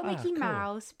 Aw, little Mickey cool.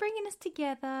 Mouse bringing us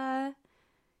together.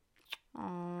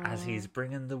 Aww. As he's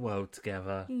bringing the world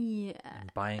together Yeah.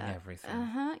 and buying everything.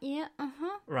 Yeah,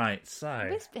 Right, so...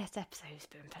 This episode's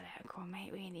been political,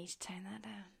 mate. We need to tone that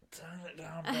down. Turn it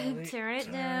down, baby.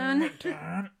 Turn it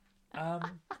down.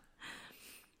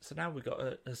 So now we've got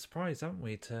a surprise, haven't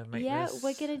we, to make this...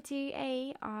 we're going to do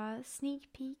a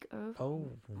sneak peek of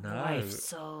Oh, no. Life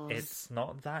Souls. It's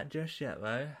not that just yet,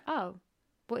 though. Oh,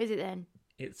 what is it then?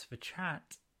 It's the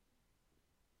chat.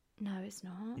 No, it's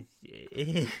not. It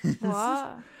is.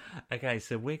 What? Okay,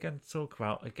 so we're going to talk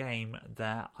about a game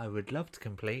that I would love to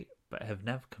complete, but have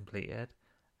never completed.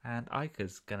 And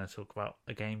Aika's going to talk about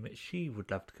a game that she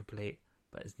would love to complete,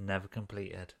 but has never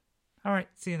completed. Alright,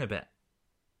 see you in a bit.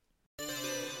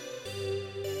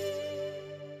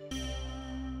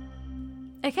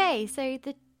 Okay, so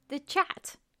the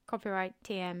chat. Copyright,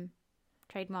 TM,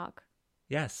 trademark.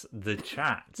 Yes, the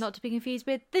chat. Not to be confused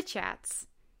with the chats.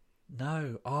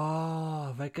 No.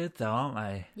 Oh, they're good though, aren't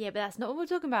they? Yeah, but that's not what we're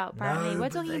talking about, apparently. No, we're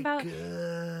but talking they're about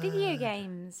good. video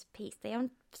games. Pete, stay on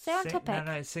topic.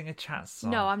 No, sing a chat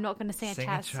song. No, I'm not going to sing a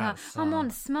chat song. I'm on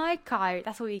Smoke Out.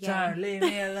 That's all you get. Don't leave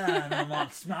me alone, I'm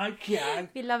on Smoke Out.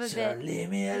 We love a So bit. leave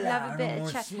me alone, Love a bit I'm of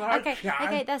on chat. Smoke Out.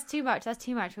 Okay, that's too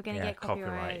much. We're going to Yeah, get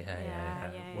copyright.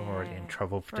 Yeah. We're already in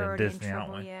trouble for We're doing already Disney, in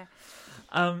trouble, aren't we?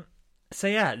 yeah. So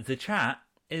yeah, the chat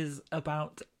is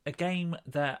about a game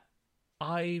that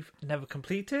I've never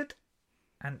completed,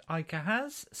 and Aika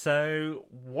has. So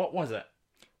what was it?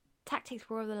 Tactics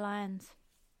War of the Lions.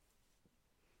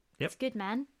 Yep. It's good,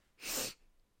 man.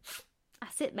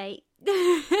 That's it, mate.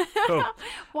 Cool.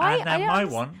 Why? And then my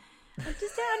one, I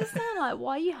just don't understand, like,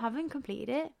 why you haven't completed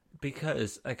it.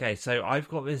 because okay, so I've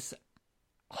got this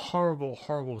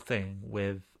horrible thing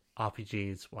with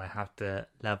RPGs where I have to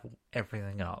level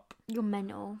everything up. You're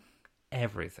mental.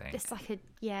 Everything. It's like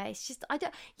it's just,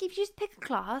 you just pick a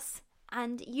class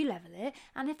and you level it,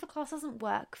 and if the class doesn't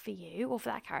work for you or for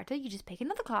that character, you just pick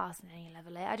another class and then you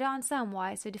level it. I don't understand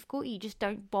why it's so difficult. You just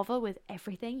don't bother with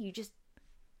everything. You just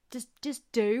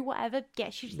do whatever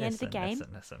gets you to the end of the game.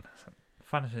 Listen.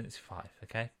 Final Fantasy V,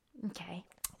 okay? Okay.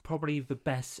 Probably the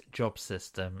best job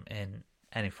system in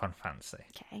any Final Fantasy.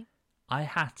 Okay. I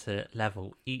had to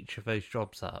level each of those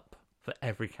jobs up for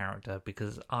every character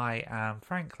because I am,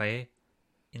 frankly,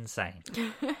 insane.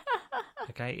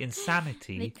 Okay, They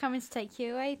insanity coming to take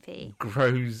you away, Pete.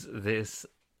 grows this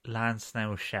land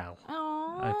snail shell.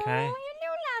 Oh, Okay. you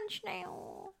little land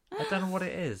snail. I don't know what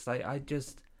it is. Like,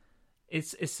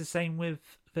 it's the same with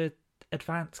the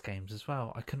advanced games as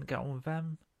well. I couldn't get on with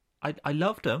them. I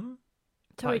loved them.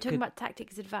 So we're talking about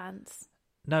Tactics Advance.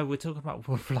 No, we're talking about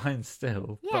Wolfline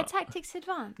still. Yeah, but, Tactics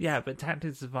Advance. yeah, but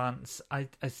Tactics Advance, I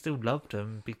still loved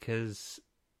them because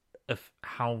of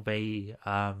how they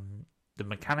the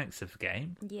mechanics of the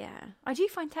game. Yeah, I do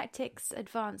find Tactics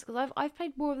Advance because I've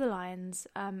played War of the Lions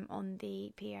on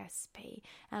the PSP,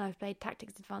 and I've played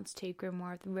Tactics Advance 2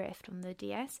 Grimoire of the Rift on the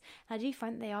DS. And I do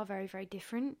find they are very, very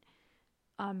different.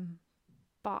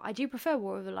 But I do prefer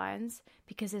War of the Lions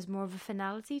because there's more of a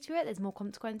finality to it. There's more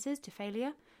consequences to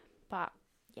failure. But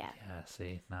yeah. Yeah,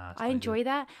 see, nah. I enjoy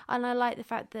that, and I like the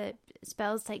fact that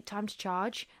spells take time to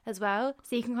charge as well,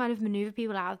 so you can kind of maneuver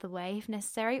people out of the way if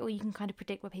necessary, or you can kind of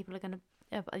predict where people are going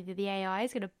to, either the AI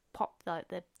is going to pop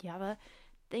the other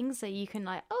things, so you can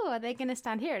like, oh, are they going to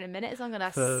stand here in a minute? So I'm going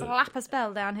to For- slap a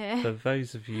spell down here. For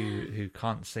those of you who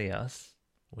can't see us,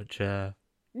 which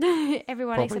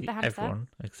Everyone probably except the hamster. everyone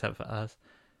except for us,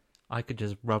 I could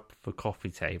just rub the coffee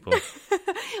table.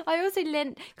 I also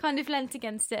kind of leant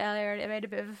against it earlier, and it made a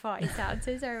bit of a farty sound.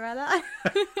 So sorry about that.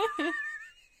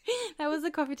 That was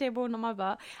the coffee table, not my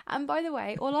butt. And by the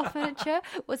way, all our furniture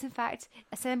was in fact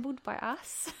assembled by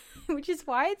us, which is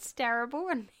why it's terrible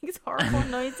and makes horrible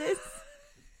noises.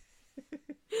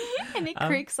 And it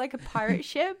creaks like a pirate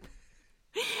ship.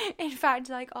 In fact,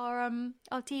 like our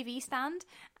TV stand,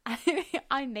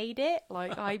 I made it,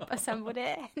 like I assembled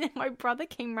it, and then my brother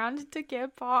came round and took it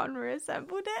apart and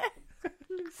reassembled it.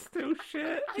 It's still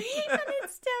shit. And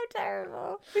it's still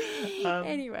terrible.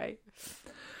 Anyway.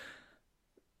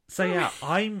 So yeah,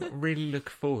 I'm really looking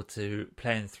forward to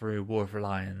playing through War of the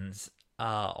Lions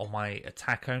on my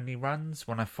attack only runs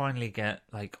when I finally get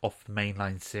like off the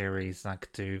mainline series and I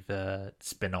could do the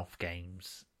spin-off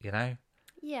games, you know?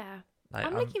 Yeah. Like,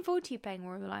 I'm looking forward to you playing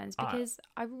War of the Lions because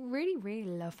I really, really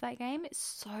love that game. It's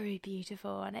so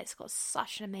beautiful and it's got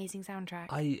such an amazing soundtrack.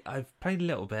 I've played a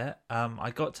little bit.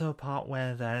 I got to a part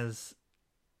where there's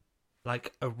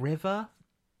like a river.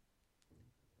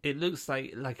 It looks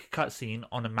like a cutscene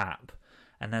on a map,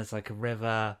 and there's like a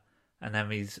river, and then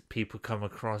these people come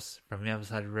across from the other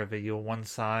side of the river. You're one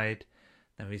side,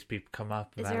 then these people come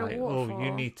up, and Is they're there a like, waterfall? "Oh,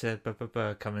 you need to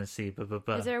come and see."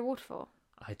 Is there a waterfall?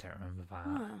 I don't remember that.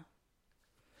 Huh.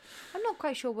 I'm not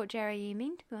quite sure what area you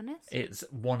mean, to be honest. It's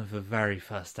one of the very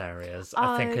first areas.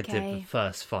 I think I did the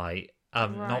first fight.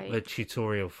 Not Right. the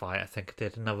tutorial fight. I think I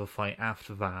did another fight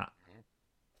after that.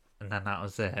 And then that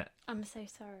was it. I'm so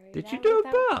sorry. Did you do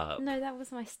a burp? No, that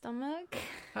was my stomach.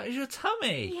 That was your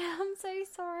tummy. Yeah, I'm so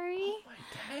sorry. Oh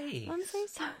my days. I'm so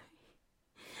sorry.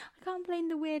 I can't blame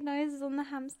the weird noises on the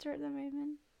hamster at the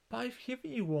moment. But I've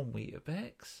given you one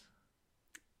Weetabix.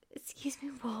 Excuse me,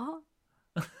 what?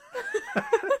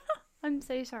 I'm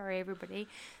so sorry, everybody.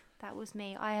 That was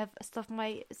me. I have stuffed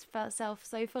myself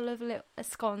so full of little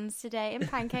scones today and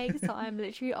pancakes that I'm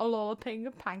literally a lolloping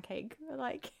a pancake.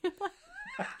 Like,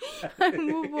 I'm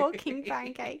a walking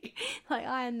pancake. Like,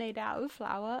 I am made out of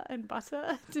flour and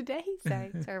butter today. So,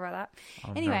 sorry about that.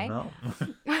 Oh, Anyway.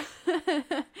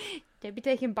 no. Don't be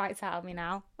taking bites out of me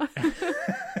now.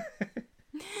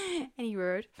 Any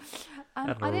rude.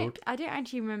 I don't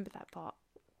actually remember that part.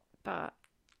 But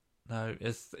No,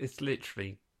 it's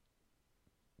literally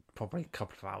probably a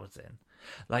couple of hours in.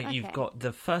 Like, Okay. you've got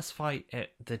the first fight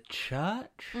at the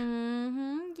church. yeah,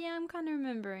 I'm kind of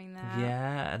remembering that.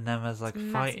 Yeah, and then there's like a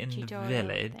fight Massive in the tutorial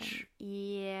village thing.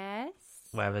 Yes.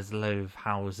 where there's a load of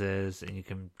houses and you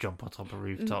can jump on top of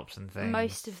rooftops and things.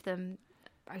 Most of them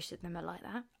are like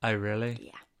that. Oh, really?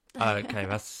 Yeah. Oh, okay,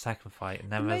 that's the second fight.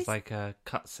 And then there's Most- like a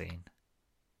cutscene.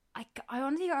 I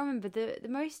honestly can't remember. The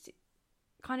most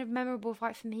kind of memorable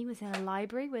fight for me was in a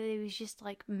library where there was just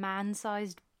like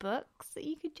man-sized books that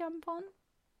you could jump on,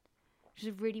 which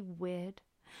is really weird.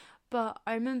 But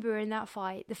I remember in that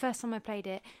fight, the first time I played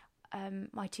it,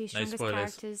 my two strongest spoilers.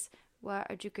 characters were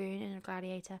a dragoon and a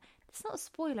gladiator. It's not a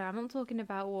spoiler. I'm not talking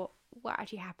about what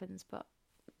actually happens, but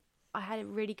I had a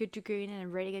really good dragoon and a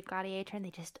really good gladiator, and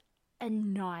they just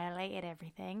annihilated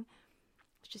everything.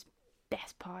 It's just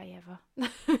best party ever.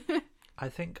 I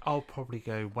think I'll probably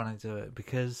go when I do it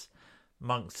because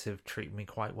monks have treated me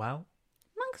quite well.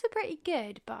 Monks are pretty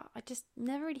good, but I just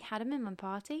never really had them in my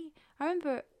party. I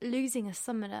remember losing a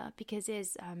summoner because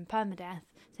it's permadeath.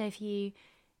 So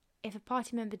if a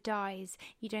party member dies,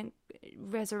 you don't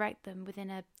resurrect them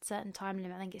within a certain time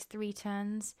limit. I think it's 3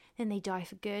 turns. Then they die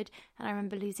for good. And I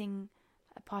remember losing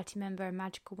a party member, a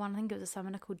magical one. I think it was a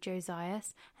summoner called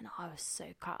Josias, and I was so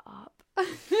cut up.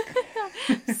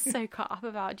 So cut up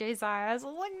about Josias. I was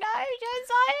like, no,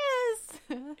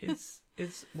 Josias!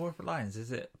 Is War of the Lions,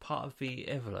 is it part of the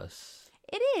Ivalice?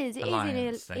 It is.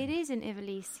 Alliance thing. It is in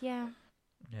Ivalice, yeah.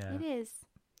 Yeah. It is.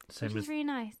 Same Which as is really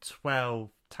nice. 12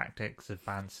 Tactics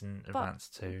Advance and Advance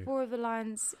 2. War of the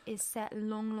Lions is set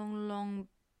long.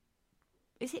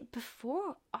 Is it before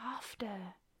or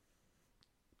after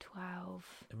 12?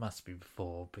 It must be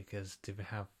before because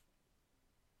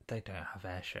they don't have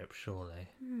airships, surely.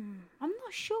 I'm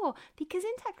not sure because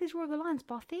in Tactics War of the Lions,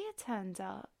 Barthea turns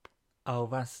up. Oh,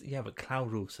 but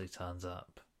Cloud also turns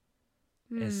up.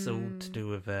 It's all to do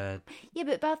with Yeah,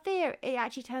 but Balthier, it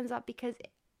actually turns up because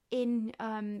in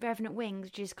Revenant Wings,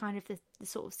 which is kind of the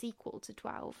sort of sequel to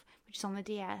 12, which is on the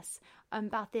DS,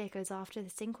 Balthier goes after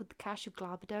this thing called the Cache of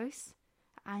Glabados,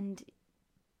 and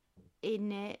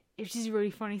in it, which is a really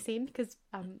funny scene because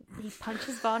he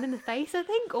punches Varn in the face, I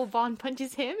think, or Varn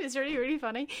punches him. It's really, really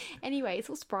funny. Anyway, it's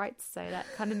all sprites, so that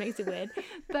kind of makes it weird.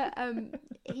 But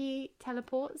he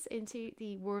teleports into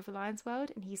the War of the Lions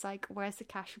world, and he's like, "Where's the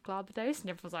cache of Glabados?" And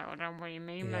everyone's like, "I don't know what you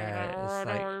mean, Yeah,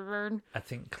 man." I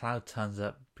think Cloud turns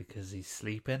up because he's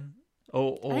sleeping.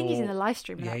 Or I think he's in the live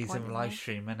stream. Yeah, he's in the live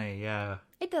stream, isn't he? Yeah.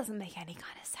 It doesn't make any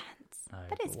kind of sense, No,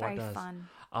 but it's very fun.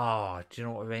 Oh, do you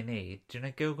know what they need? Do you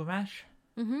know Gilgamesh?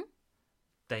 Mm-hmm.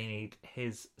 They need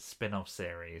his spin-off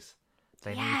series.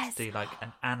 They Yes. need to do like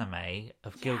an anime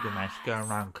of Gilgamesh going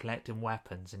around collecting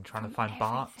weapons and trying to find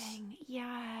Barts.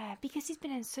 Yeah, because he's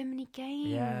been in so many games.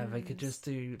 Yeah, they could just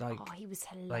do like... Oh, he was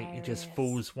hilarious. Like, he just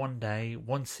falls one day,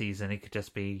 one season, he could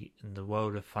just be in the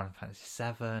world of Final Fantasy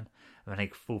VII, and then he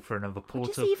could fall through another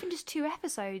portal. Or just 2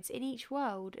 episodes in each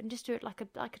world, and just do it like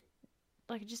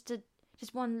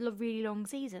just one really long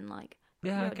season, like.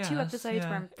 Yeah, I guess, 2 episodes yeah.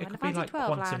 from It Final could be Fantasy like 12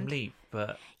 Quantum land. Leap,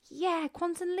 but... Yeah,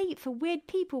 Quantum Leap for weird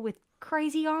people with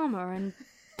crazy armour and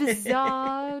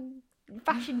bizarre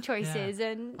fashion choices,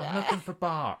 and... I'm looking for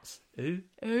Barts. Ooh.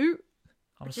 I'm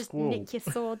a just squirrel. nick your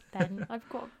sword then. I've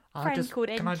got a friend called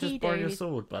Enkidu. Can I just borrow your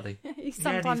sword, buddy? He's Yeah,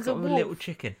 sometimes he's got a a wolf. little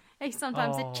chicken. He's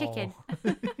sometimes a Oh. chicken.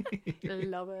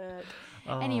 Love it.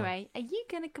 Oh. Anyway, are you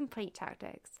going to complete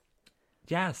Tactics?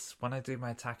 Yes, when I do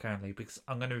my attack only, because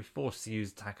I'm going to be forced to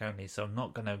use attack only, so I'm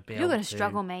not going to be You're able going to... to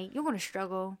struggle, mate. You're going to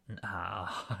struggle. Nah,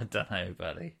 I don't know,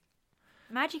 buddy.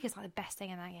 Magic is like the best thing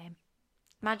in that game.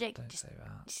 Magic, Don't say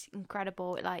that. just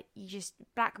incredible. Like, you just...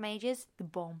 Black mages, the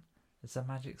bomb. Is a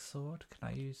magic sword? Can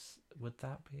I use... Would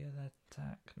that be an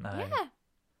attack? No.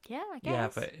 Yeah, I guess. Yeah,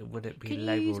 but would it be Can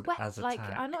you use labelled as attack?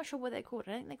 like, I'm not sure what they're called.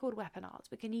 I think they're called weapon arts,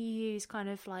 but can you use kind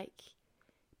of like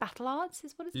battle arts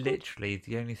is what it's called? Literally,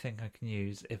 the only thing I can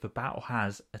use, if a battle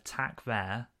has attack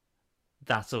there,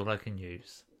 that's all I can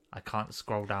use. I can't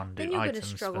scroll down and do Then you're items.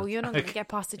 going to struggle. for- You're not going to get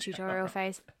past the tutorial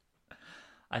phase.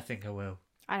 I think I will.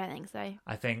 I don't think so.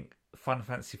 I think Final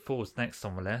Fantasy IV is next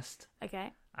on the list.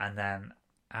 Okay. And then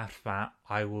after that,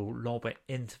 I will lob it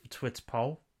into the Twitter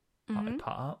poll that I put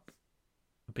up,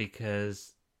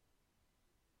 because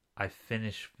I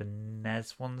finished the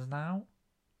NES ones now.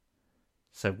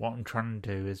 So what I'm trying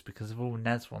to do is, because of all the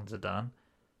NES ones are done,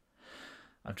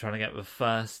 I'm trying to get the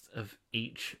first of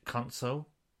each console.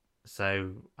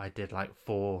 So I did like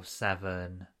 4,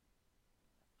 7,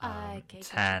 Okay,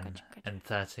 10 gotcha. and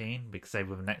 13, because they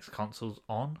were the next consoles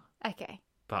on. Okay.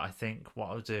 But I think what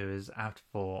I'll do is after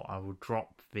 4, I will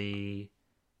drop the...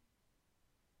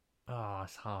 Oh,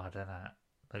 it's hard, isn't it?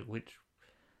 Like, which...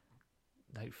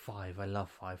 Like 5, I love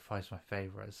 5. 5's my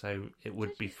favourite. So it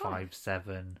would be 5,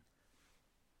 7,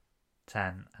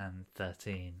 10 and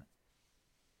 13.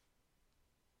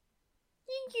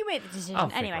 You made the decision. I'll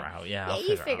figure anyway. it out, yeah. Yeah, I'll you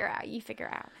figure figure it out. out. You figure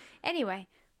out. Anyway,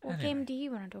 what game do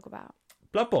you want to talk about?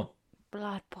 Bloodborne.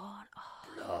 Bloodborne.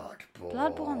 Oh, Bloodborne.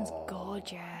 Bloodborne's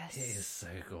gorgeous. It is so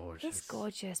gorgeous. It's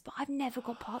gorgeous, but I've never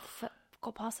got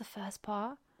past the first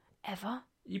part ever.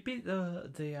 You beat the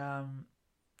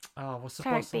what's the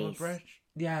Cleric boss on the Beast. bridge?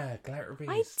 Yeah, Cleric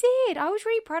Beast. I did. I was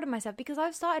really proud of myself because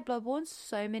I've started Bloodborne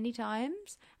so many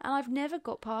times and I've never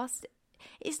got past it.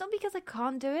 It's not because I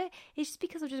can't do it. It's just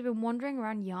because I've just been wandering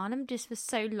around Yharnam just for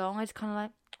so long. I just kind of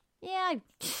like, yeah,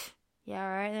 all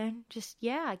right then. Just,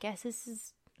 yeah, I guess this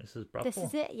is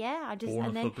Bloodborne. it. Yeah, I just... Born and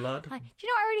of then, the blood. like, do you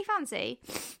know what I really fancy?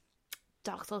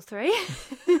 Dark Souls 3.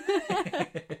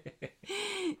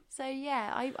 So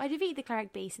yeah, I defeated the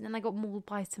Cleric Beast and then I got mauled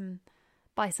by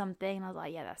something and I was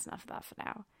like, yeah, that's enough of that for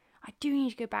now. I do need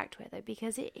to go back to it though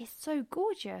because it is so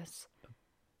gorgeous.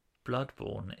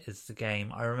 Bloodborne is the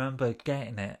game. I remember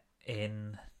getting it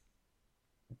in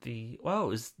it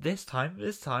was this time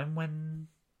when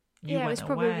you went it was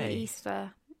probably away.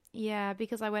 Easter. Yeah,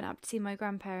 because I went up to see my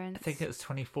grandparents. I think it was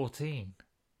 2014.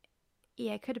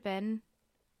 Yeah, it could have been.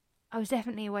 I was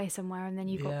definitely away somewhere and then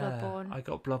you got Bloodborne. I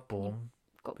got Bloodborne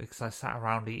Got- because I sat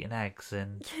around eating eggs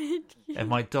and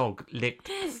my dog licked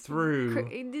through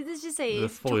Let's just say the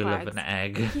it's foil of chocolate an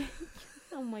egg.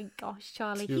 Oh my gosh,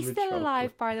 Charlie. Too He's much still chocolate.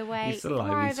 alive, by the way. He's still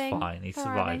alive. He's Thriving. fine. He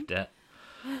Thriving. survived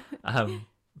it.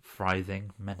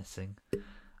 Thriving, menacing.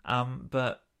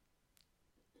 But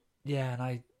yeah,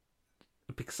 and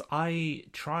because I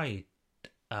tried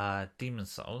Demon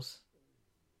Souls.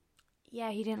 Yeah,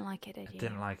 he didn't like it, did I he?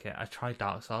 didn't like it. I tried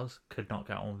Dark Souls, could not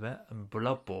get on with it. And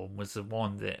Bloodborne was the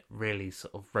one that really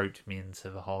sort of roped me into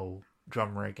the whole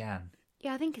genre again.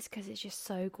 Yeah, I think it's because it's just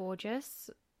so gorgeous.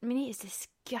 I mean, it is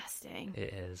disgusting.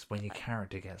 It is. When your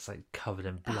character gets like covered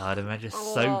in blood and they're just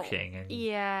soaking. And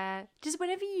Yeah. Just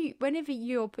whenever you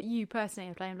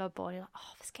personally are playing Bloodborne, you're like,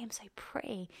 oh, this game's so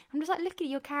pretty. I'm just like looking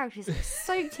at your characters like,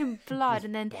 soaked in blood,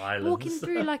 and then violence. walking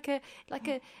through like a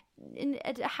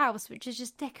house which is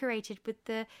just decorated with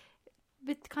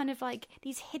kind of like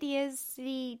these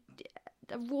hideously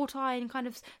wrought iron kind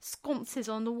of sconces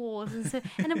on the walls,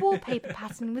 and a wallpaper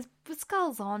pattern with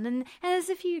skulls on, and there's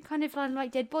a few kind of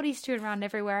like dead bodies strewn around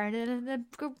everywhere, and a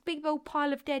big old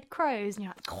pile of dead crows, and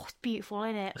you're like, oh, it's beautiful,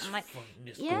 isn't it? I'm like,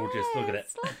 it's gorgeous. Look at it.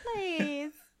 It's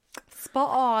lovely. Spot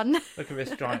on. Look at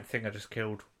this giant thing I just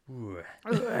killed. It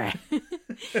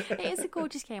is a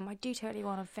gorgeous game. I do totally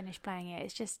want to finish playing it.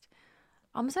 It's just,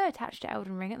 I'm so attached to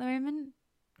Elden Ring at the moment.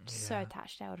 So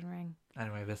attached to Elden Ring.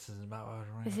 Anyway, this isn't about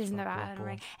Elden Ring. This isn't about Elden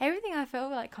Ring. Everything I feel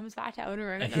like comes back to Elden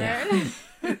Ring at the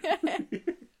moment.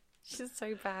 It's just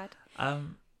so bad. Yeah,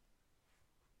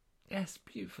 it's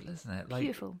beautiful, isn't it? Like,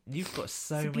 beautiful. You've got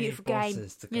so many bosses game.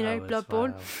 To kill. You know,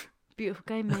 Bloodborne. Well. Beautiful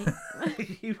game, mate.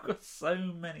 You've got so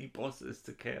many bosses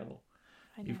to kill.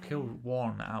 You've killed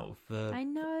one out of the... I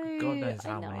know. God knows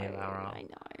how many there are. I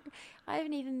know. I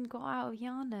haven't even got out of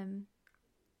Yharnam.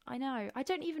 I know. I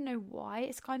don't even know why.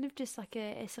 It's kind of just like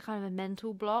it's a kind of a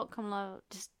mental block. I'm like,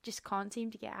 just can't seem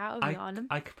to get out of Yharnam.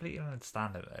 I completely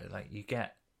understand it though. Like, you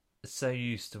get so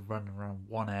used to running around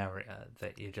one area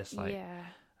that you're just like,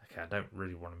 okay, I don't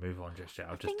really want to move on just yet.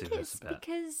 I'll just do this a bit.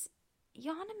 Because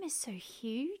Yharnam is so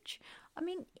huge. I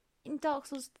mean, in Dark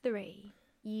Souls 3,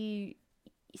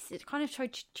 it's a kind of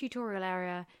tutorial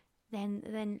area,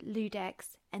 then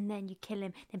Ludex, and then you kill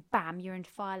him, then bam, you're into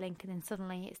Firelink, and then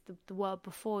suddenly it's the world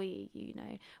before you, you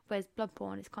know. Whereas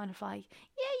Bloodborne is kind of like,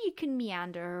 yeah, you can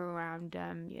meander around,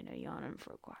 Yharnam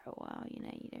for quite a while, you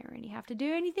know, you don't really have to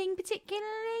do anything particularly,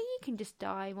 you can just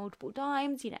die multiple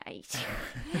times, you know.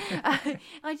 I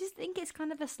just think it's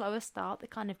kind of a slower start that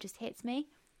kind of just hits me,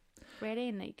 really,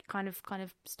 and it kind of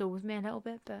stalls me a little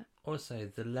bit, but... Also,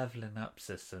 the levelling up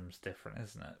system's different,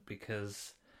 isn't it?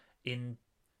 Because in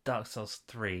Dark Souls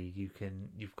 3, you've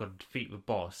got to defeat the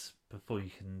boss before you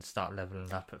can start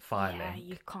leveling up at Firelink. Yeah,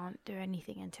 you can't do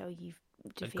anything until you've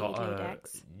defeated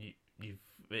Ludex.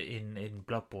 In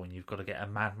Bloodborne, you've got to get a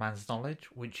Madman's Knowledge,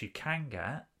 which you can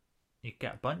get. You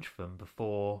get a bunch of them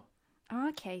before.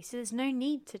 Okay, so there's no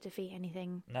need to defeat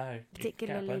anything. No,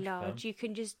 particularly large. You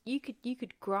can just you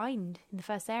could grind in the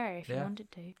first area if you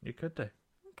wanted to. You could do.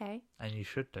 Okay. And you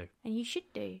should do.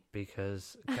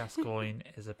 Because Gascoigne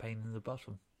is a pain in the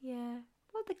bottom. Yeah.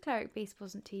 Well, the cleric beast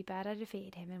wasn't too bad. I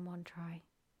defeated him in one try.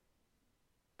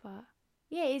 But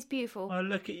yeah, it's beautiful. Oh,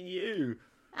 look at you.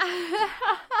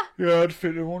 Yeah, I'd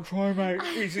fit in one try, mate.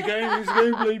 Easy game,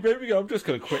 baby. I'm just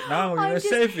going to quit now. I'm going to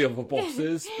save the other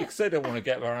bosses because they don't want to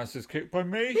get their asses kicked by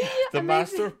me. The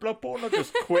master of Bloodborne. I'll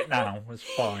just quit now. It's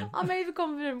fine. I'm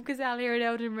overconfident because earlier in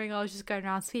Elden Ring I was just going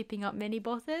around sweeping up mini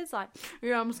bosses. Like,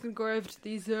 yeah, I'm just going to go over to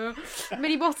these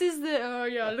mini bosses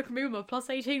that, look at me with my plus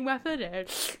 18 weapon and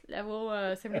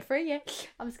level 73, yeah.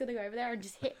 I'm just going to go over there and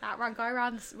just hit that guy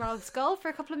around the skull for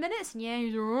a couple of minutes, and yeah,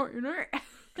 he's alright, you know.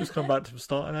 Just come back to the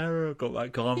starting area. Got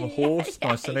that guy on the horse,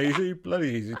 nice and easy,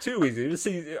 bloody easy, too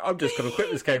easy. I'm just going to quit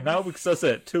this game now because that's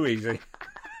it, too easy.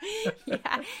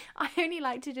 Yeah, I only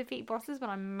like to defeat bosses when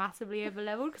I'm massively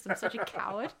overleveled because I'm such a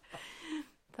coward.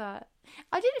 But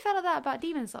I didn't feel like that about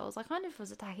Demon Souls. I kind of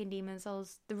was attacking Demon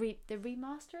Souls, the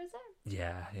remaster, is it?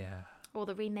 Yeah. Or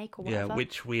the remake or whatever. Yeah,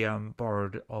 which we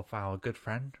borrowed off our good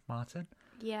friend Martin.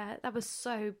 Yeah, that was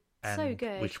so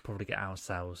good. We should probably get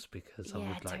ourselves because I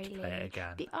would like to play it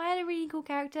again. I had a really cool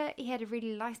character. He had a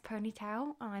really nice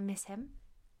ponytail, and I miss him.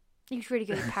 He was really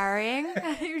good at parrying.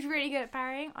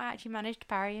 I actually managed to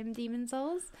parry him Demon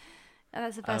Souls. And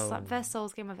that's the first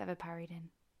Souls game I've ever parried in.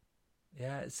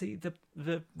 Yeah, see, the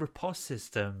riposte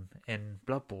system in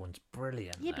Bloodborne's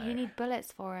brilliant. Yeah, but you need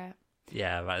bullets for it.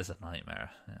 Yeah, that is a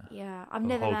nightmare. Yeah, I've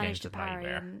never managed to parry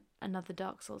in another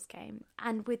Dark Souls game.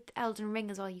 And with Elden Ring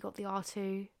as well, you got the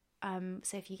R2.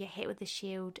 So if you get hit with the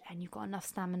shield and you've got enough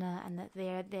stamina and that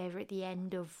they're at the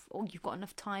end of, or you've got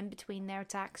enough time between their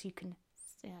attacks, you can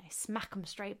smack them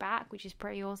straight back, which is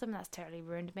pretty awesome. That's totally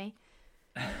ruined me.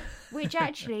 Which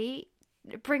actually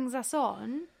brings us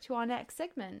on to our next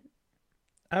segment.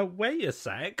 Wait a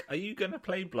sec. Are you going to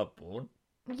play Bloodborne?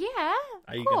 Yeah,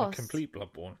 Are you going to complete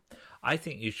Bloodborne? I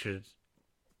think you should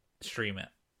stream it.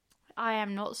 I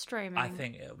am not streaming. I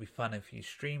think it'll be fun if you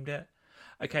streamed it.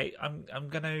 Okay, I'm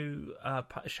going to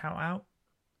put a shout out.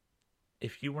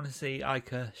 If you want to see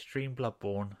Ica stream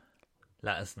Bloodborne,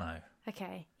 let us know.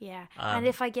 Okay, yeah. And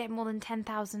if I get more than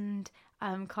 10,000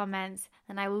 comments,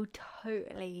 then I will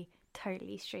totally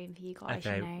totally stream for you guys.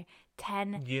 Okay. You know,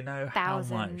 10. You know how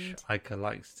much Ica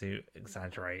likes to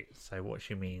exaggerate. So what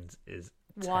she means is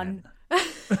 1.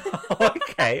 10.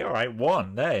 Okay, all right,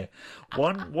 1 there.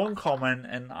 One comment,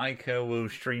 and Ica will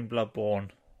stream Bloodborne.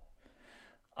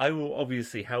 I will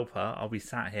obviously help her. I'll be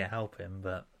sat here helping,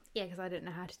 but Yeah, because I don't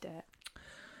know how to do it.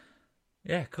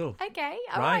 yeah, cool. Okay,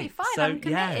 all right, fine. So, I'm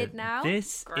committed now.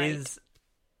 This Great. is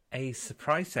a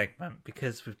surprise segment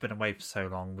because we've been away for so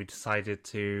long. We decided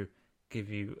to give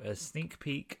you a sneak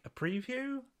peek, a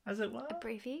preview, as it were. A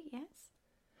preview, yes.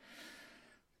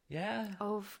 Yeah.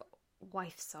 Of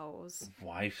Wife Souls.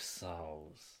 Wife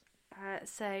Souls.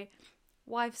 So,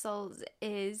 Wife Souls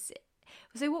is...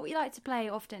 So what we like to play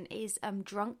often is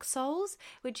Drunk Souls,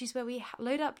 which is where we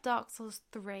load up Dark Souls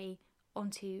 3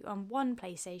 onto one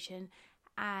PlayStation,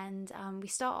 and we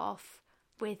start off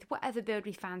with whatever build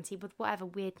we fancy, with whatever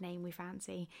weird name we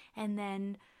fancy, and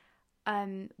then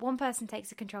one person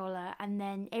takes a controller, and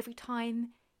then every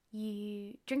time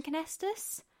you drink an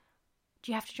Estus,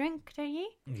 do you have to drink, don't you?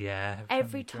 Yeah.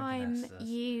 Every time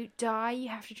you die, you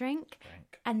have to drink,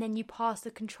 and then you pass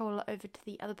the controller over to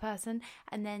the other person,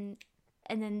 and then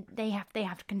they have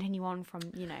to continue on from,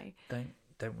 you know.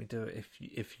 Don't we do it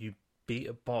if you beat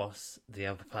a boss, the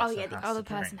other person? Oh yeah, the other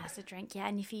person has to drink. Yeah,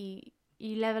 and if you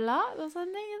level up or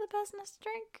something, the other person has to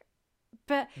drink.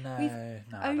 But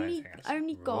we've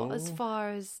only got as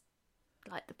far as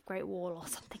like the Great Wall or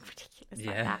something ridiculous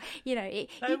like that. You know,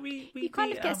 you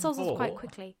kind of get souls quite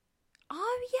quickly.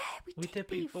 Oh yeah, we did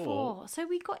beat 4. So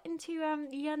we got into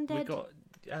the undead. We got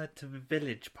to the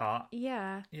village part.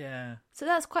 Yeah. Yeah. So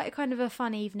that's quite a kind of a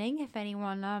fun evening if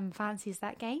anyone fancies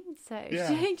that game. So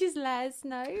just let us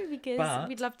know, because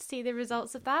we'd love to see the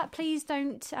results of that. Please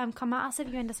don't come at us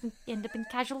if you end up in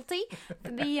casualty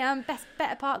for the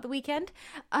better part of the weekend.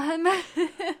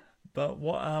 But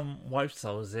what Wife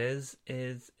Souls is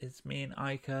me and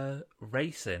Ica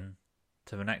racing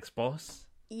to the next boss.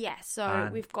 Yeah, so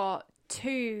we've got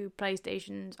 2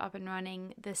 PlayStations up and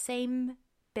running, the same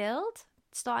build,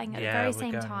 starting at the very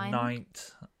same time.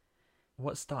 Night.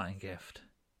 What starting gift?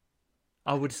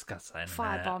 Oh, we'll discuss that in a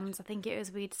minute. Firebombs, I think it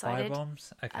was, we decided.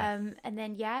 Firebombs? Okay. And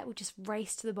then, we'll just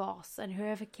race to the boss, and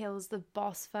whoever kills the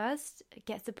boss first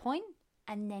gets a point,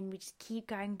 and then we just keep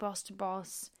going boss to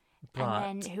boss,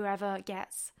 and then whoever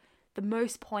gets the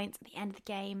most points at the end of the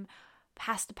game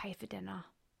has to pay for dinner.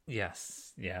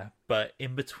 Yes, yeah. But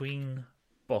in between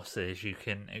bosses, you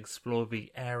can explore the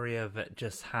area that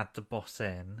just had the boss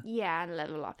in. Yeah, and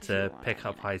level up to pick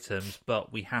up items,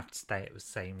 but we have to stay at the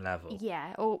same level.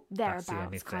 Yeah, or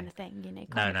thereabouts kind of thing, you know.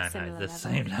 No, the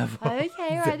same level.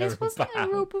 Okay, right. This wasn't a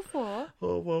rule before.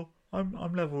 Oh well,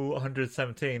 I'm level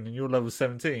 117 and you're level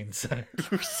 17, so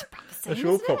that's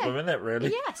your problem, isn't it? Really?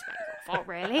 Yeah, it's your fault,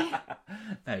 really.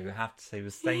 No, you have to stay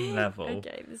the same level.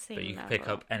 Okay, the same level. But you can pick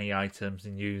up any items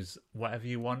and use whatever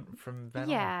you want from then on.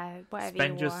 Yeah, whatever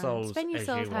Spend you your want. souls Spend your as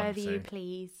souls you however want you to.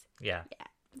 please. Yeah.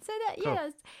 So that cool.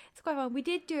 It's quite fun. We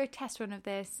did do a test run of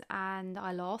this, and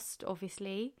I lost,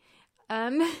 obviously.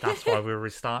 That's why we're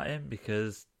restarting,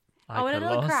 because I want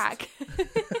another crack.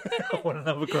 I want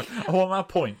another crack. I want my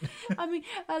point. I mean,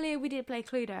 earlier we did play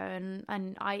Cluedo,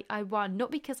 and I won, not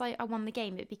because I won the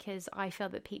game, but because I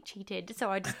felt that Pete cheated,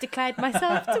 so I just declared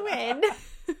myself to win.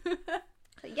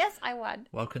 So yes, I won.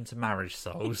 Welcome to Marriage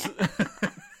Souls.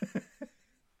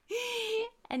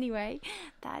 Anyway,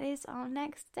 that is our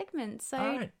next segment. So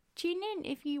right. Tune in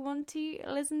if you want to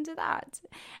listen to that.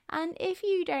 And if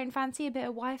you don't fancy a bit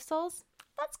of Wife Souls,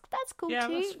 that's cool too. That's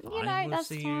fine. You know, We'll that's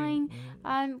see fine.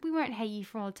 you. We won't hate you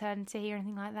for eternity or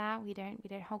anything like that. We don't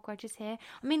hold grudges here.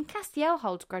 I mean, Castiel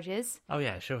holds grudges. Oh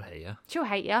yeah, she'll hate you. She'll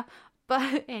hate you.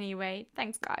 But anyway,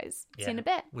 thanks guys. See you in a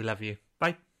bit. We love you.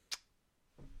 Bye.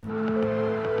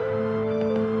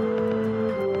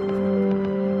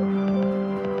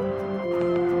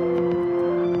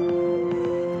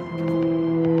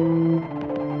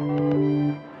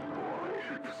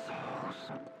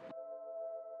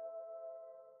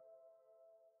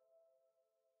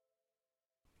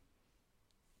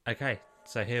 Okay,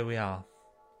 so here we are,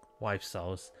 Wife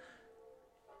Souls.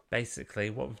 Basically,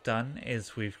 what we've done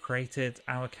is we've created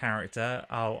our character.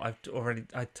 Oh, I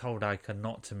told Ica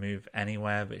not to move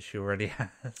anywhere, but she already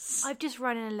has. I've just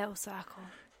run in a little circle.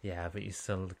 Yeah, but you're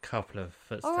still a couple of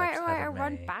footsteps All right, ahead of me. I'll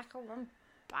run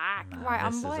back. Nah, right,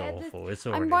 this is awful. It's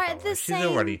already I'm right at the She's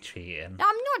already cheating.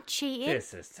 I'm not cheating.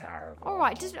 This is terrible. All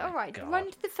right,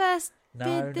 run to the first.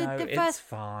 No, it's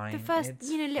fine. The first, it's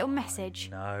little fine. message.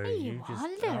 No, there you just.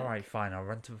 Look. All right, fine. I'll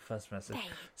run to the first message. There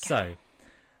you So,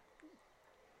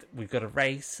 we've got a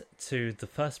race to the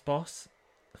first boss.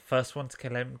 The first one to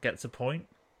kill him gets a point.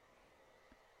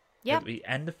 Yep. At the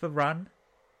end of the run,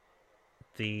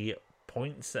 the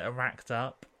points that are racked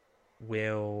up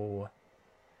will...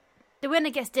 The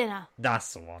winner gets dinner.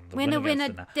 That's the one. The Winner, gets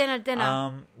dinner.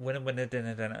 Winner,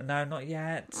 dinner. No, not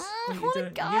yet. I want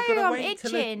to go. I'm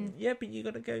itching. Yeah, but you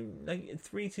got to go like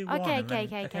 3, 2, 1.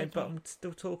 Okay. But I'm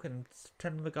still talking,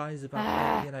 telling the guys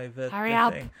about the hurry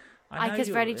up. thing. Ika's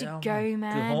ready to go,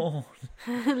 man.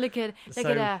 look at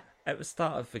her. At the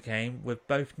start of the game, we're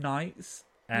both knights,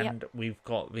 and we've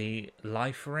got the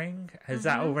life ring. Is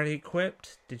that already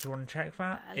equipped? Did you want to check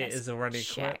that? It is already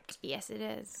equipped. Yes, it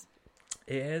is.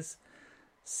 It is.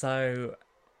 So,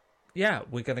 yeah,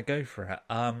 we're going to go for it.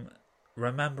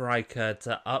 Remember, Ika,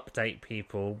 to update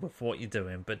people with what you're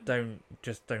doing, but don't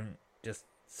just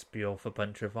spew off a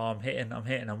bunch of, I'm hitting, I'm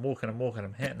walking,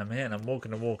 I'm hitting, I'm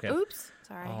walking. Oops,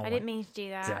 sorry, I didn't mean to do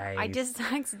that. Days. I just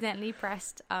accidentally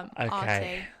pressed Okay.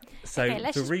 R2. So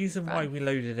Okay, the reason why we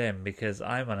loaded in, because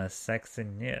I'm on a sexy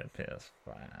new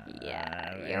PS5.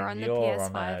 Yeah, you're on the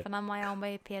PS5 and I'm on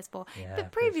my PS4. Yeah,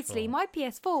 but previously, PS4. my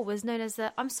PS4 was known as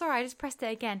the... I'm sorry, I just pressed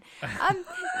it again.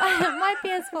 My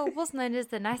PS4 was known as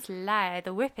the nice lie,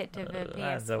 the whippet of the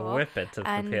PS4. The whippet of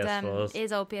and, the PS4s.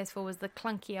 His old PS4 was the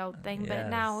clunky old thing, but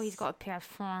now he's got a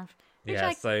PS4. Which Yeah,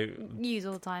 I so use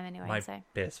all the time anyway. my So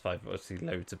PS5 obviously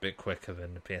loads a bit quicker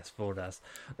than the PS4 does.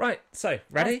 Right, so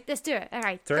ready? Let's do it.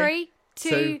 Okay, 3,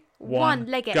 2, 1,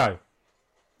 leg it. Go.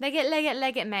 Leg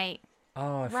it, mate.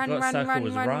 Oh, I Run. forgot circle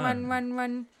was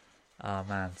Run. Oh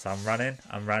man, so I'm running.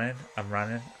 I'm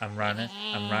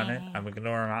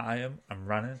ignoring that item. I'm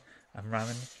running.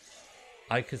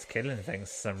 Ika's killing things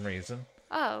for some reason.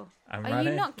 Oh, I'm are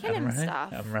running, you not killing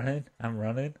stuff? I'm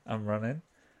running.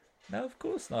 No, of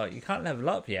course not. You can't level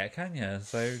up yet, can you?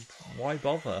 So why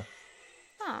bother?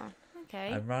 Oh,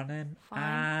 okay. I'm running, Fine.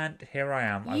 and here I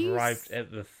am. I've arrived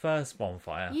at the first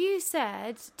bonfire. You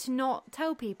said to not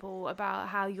tell people about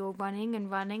how you're running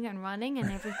and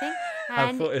everything. I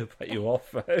And thought it would put you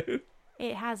off, though.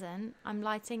 it hasn't. I'm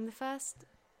lighting the first...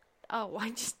 Oh,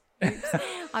 Oops.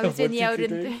 I was What doing the did you Elden...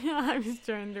 do? I was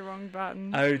doing the wrong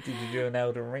button. Oh, did you do an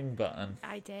Elden Ring button?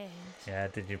 I did. Yeah,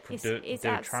 did you It's do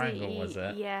a triangle, was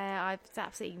it? Yeah, it's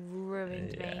absolutely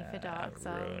ruined me for Dark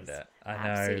Souls. Ruined it. I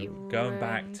Absolutely know. Going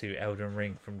back ruined. to Elden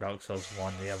Ring from Dark Souls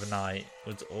 1 the other night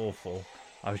was awful.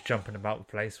 I was jumping about the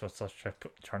place whilst I was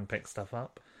trying to pick stuff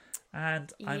up.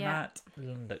 And I'm at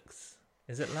Lundux.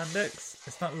 Is it Lundux?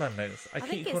 It's not Lundux. I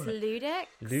think keep it's calling Ludex.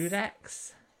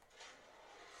 Ludex?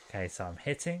 Okay, so I'm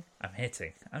hitting.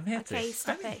 Okay,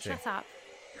 stop it. Shut up.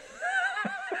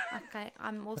 Okay,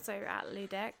 I'm also at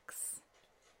Ludex.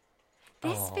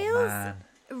 This feels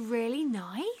really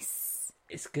nice.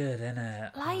 It's good, isn't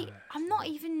it? Like, I'm not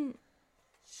even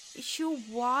sure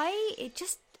why. It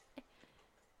just...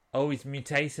 Oh, he's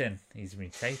mutating.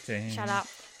 Shut up.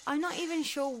 I'm not even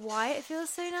sure why it feels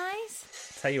so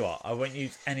nice. Tell you what, I won't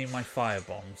use any of my fire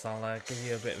bombs. I'll give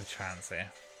you a bit of a chance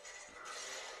here.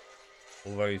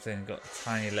 Although he's only got a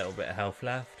tiny little bit of health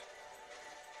left.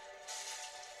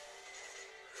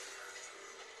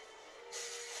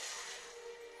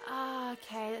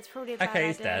 Okay, that's probably a bad idea. Okay,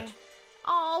 he's dead.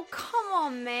 Oh, come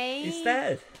on, mate. He's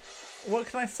dead. What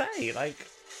can I say? Like,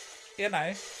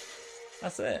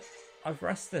 that's it. I've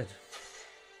rested.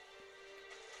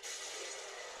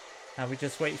 Now we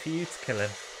just wait for you to kill him.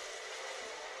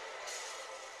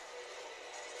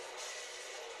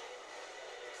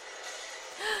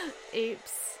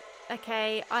 Oops.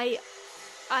 Okay, I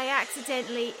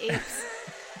accidentally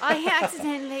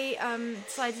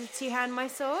decided to two-hand my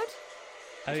sword,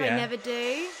 which I never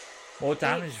do. More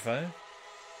damage though.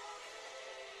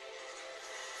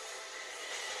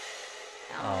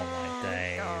 Oh my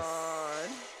days. God.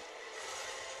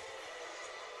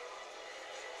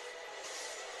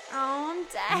 Oh, I'm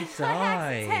dead. You died.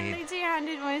 I accidentally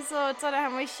two-handed my sword, so I don't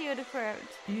have my shield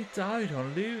equipped. You died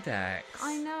on Ludex.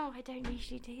 I know, I don't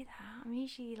usually do that.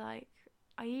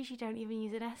 I usually don't even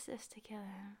use an Estus to kill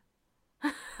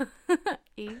him.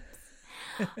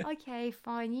 Oops. Okay,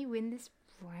 fine, you win this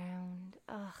round.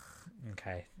 Ugh.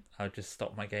 Okay, I'll just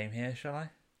stop my game here, shall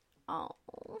I? Oh,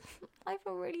 I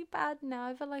feel really bad now.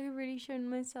 I feel like I've really shown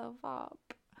myself up.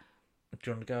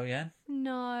 Do you want to go again?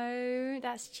 No,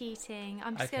 that's cheating.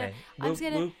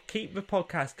 We'll keep the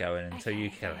podcast going until you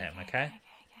kill him, okay?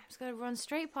 I'm just going to run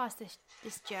straight past this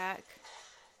jerk.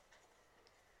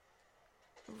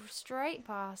 Straight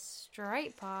past.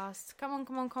 Come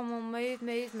on. Move.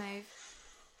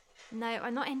 No,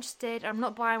 I'm not interested. I'm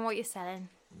not buying what you're selling.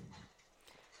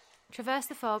 Traverse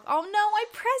the fog. Oh no, I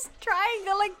pressed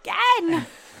triangle again!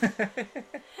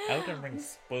 Elden Ring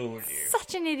spoiled you.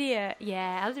 Such an idiot.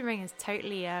 Yeah, Elden Ring has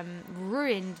totally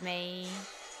ruined me.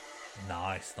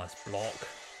 Nice block.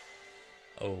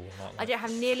 Oh, not I that. don't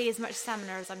have nearly as much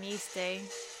stamina as I'm used to.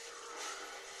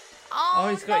 Oh,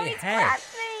 he's got no, your he's head. grabbed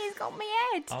me. He's got my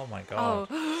head. Oh my god.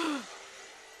 Oh.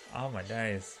 Oh my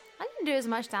days. I didn't do as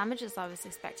much damage as I was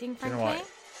expecting, Do you frankly. know what?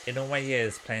 In all my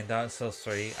years playing Dark Souls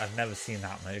 3, I've never seen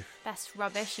that move. That's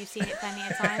rubbish. You've seen it plenty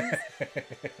of times.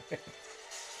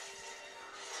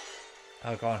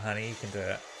 Oh, go on, honey, you can do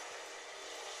it.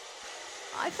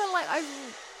 I feel like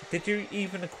I've... Did you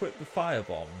even equip the fire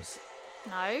bombs?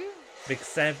 No.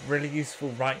 Because they're really useful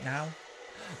right now.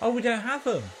 Oh, we don't have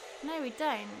them. No, we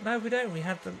don't. No, we don't. We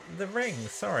had the ring.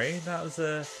 Sorry, that was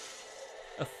a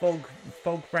fog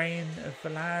rain of the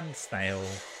land snail.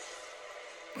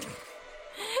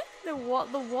 The what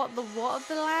of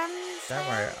the land? Don't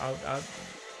worry. I'll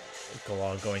go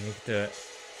on. You can do it.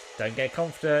 Don't get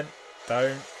confident.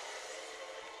 Don't.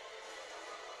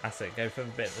 That's it. Go for the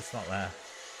bit that's not there.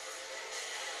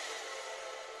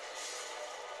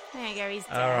 There you go, he's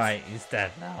dead. Alright, he's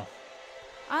dead now.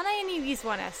 And I only used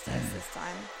one Estus this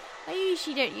time. I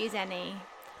usually don't use any.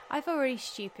 I feel really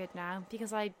stupid now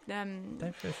because I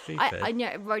Don't feel stupid. I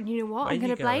know. Right, you know what? Where I'm gonna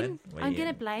you blame. going? I'm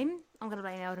gonna blame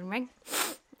Elden Ring.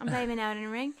 I'm blaming Elden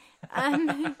Ring.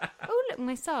 Oh look,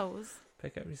 my souls.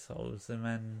 Pick up your souls and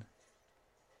then.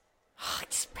 Oh,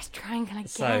 just press triangle again.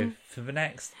 So for the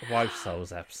next Wife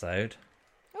Souls episode.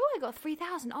 Oh, I got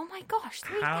 3,000. Oh my gosh,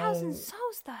 3,000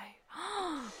 souls though.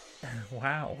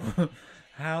 Wow.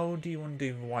 How do you want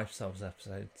to do the Wife Souls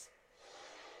episodes?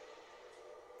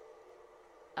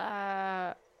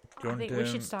 I think we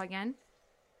should start again.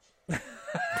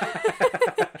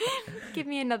 Give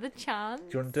me another chance.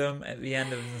 Do you want to do them at the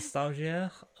end of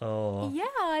Nostalgia? Or Yeah,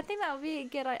 I think that would be a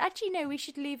good idea. Actually, no, we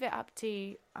should leave it up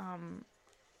to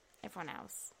everyone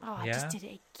else. Oh, I just did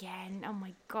it again. Oh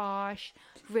my gosh.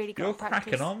 Really got you're to practice.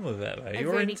 cracking on with it though.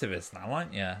 You're into this now,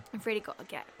 aren't you? I've really got to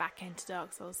get back into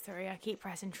Dark Souls 3. I keep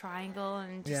pressing triangle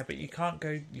and just... Yeah, but you can't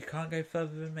go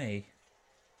further than me.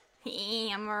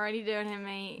 I'm already doing it,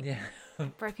 mate. Yeah.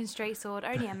 Broken straight sword.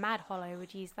 Only a mad hollow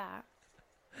would use that.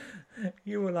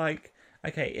 You were like,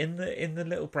 okay, in the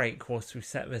little break whilst we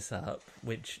set this up,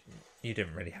 which you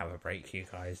didn't really have a break, you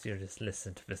guys. You just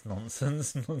listened to this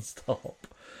nonsense non-stop.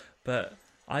 But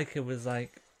Ica was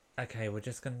like, okay, we're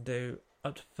just going to do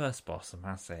up to first boss and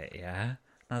that's it, yeah? And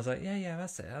I was like, yeah,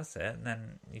 that's it. And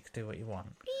then you can do what you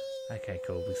want. Okay,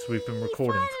 cool. Because we've been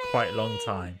recording for quite a long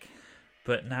time.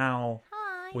 But now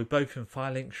we're both in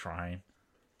Firelink Shrine.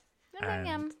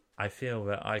 And I feel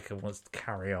that Ica wants to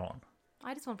carry on.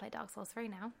 I just want to play Dark Souls 3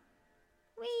 now.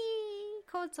 Whee!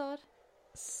 Chord sword.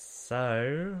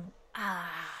 So...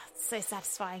 so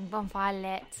satisfying. Bonfire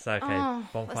lit. It's okay.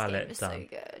 Bonfire lit, done. So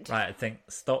good. Right, I think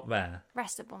stop there.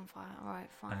 Rest at bonfire.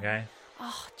 Alright, fine. Okay.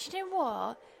 Oh, do you know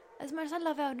what? As much as I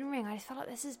love Elden Ring, I just feel like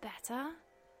this is better.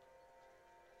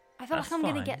 I feel like I'm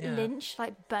going to get lynched,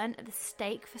 like burnt at the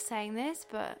stake for saying this,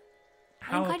 but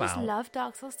I just love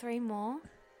Dark Souls 3 more.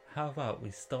 How about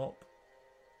we stop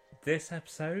this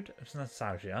episode of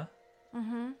Nostalgia,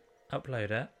 upload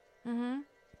it,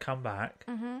 come back,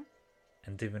 and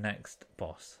do the next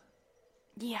boss?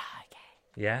 Yeah, okay.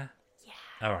 Yeah?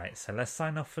 Yeah. Alright, so let's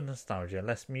sign off for Nostalgia.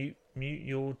 Let's mute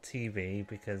your TV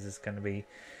because it's going to be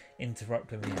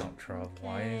interrupting the outro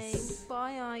otherwise.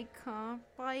 Bye, Ica.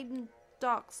 Bye,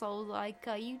 Dark Souls,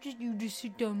 Ica. You just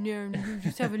sit down there and you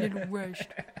just have a little rest.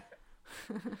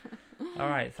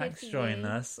 Alright, thanks for joining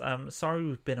us. Sorry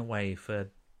we've been away for a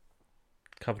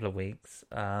couple of weeks.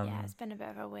 Yeah, it's been a bit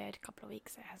of a weird couple of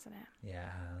weeks, hasn't it? Yeah,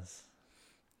 it has.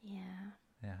 Yeah.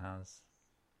 It has.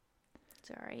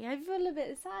 Sorry, I feel a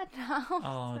bit sad now.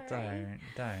 Oh, Sorry.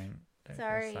 don't.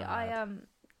 Sorry, feel sad.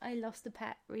 I lost a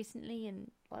pet recently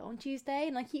and on Tuesday,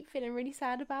 and I keep feeling really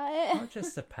sad about it. Not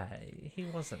just a pet. He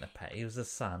wasn't a pet. He was a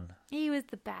son. He was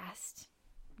the best,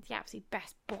 the absolute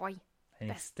best boy.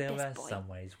 And he's still there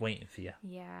somewhere. He's waiting for you.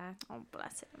 Yeah. Oh,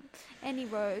 bless him. Any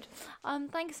road.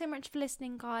 Thanks so much for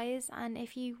listening, guys. And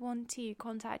if you want to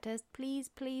contact us, please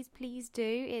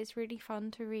do. It's really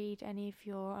fun to read any of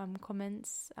your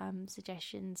comments,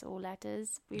 suggestions, or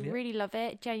letters. We really love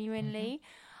it, genuinely.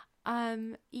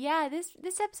 Yeah,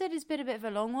 this episode has been a bit of a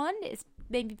long one. It's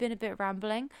maybe been a bit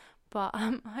rambling, but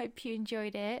I hope you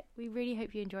enjoyed it. We really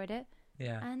hope you enjoyed it.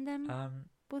 Yeah. And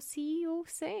we'll see you all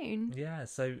soon. Yeah,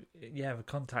 so the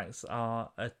contacts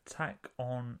are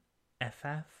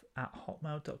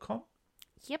attackonff@hotmail.com.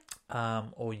 Yep.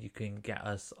 Or you can get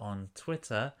us on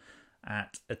Twitter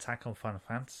at Attack on Final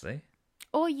Fantasy.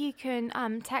 Or you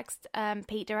can text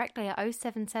Pete directly at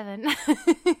 077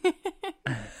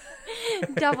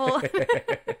 double.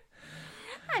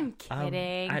 I'm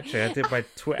kidding. Actually, I did my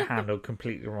Twitter handle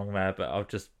completely wrong there, but I'll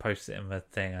just post it in the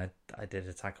thing. I did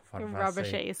Attack on Final Fantasy.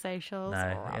 Rubbish at your socials. No,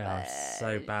 yeah, I'm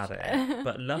so bad at it.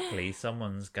 But luckily,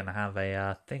 someone's going to have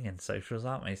a thing in socials,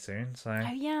 aren't they, soon? So.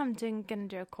 Oh yeah, I'm going to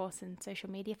do a course in social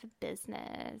media for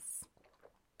business.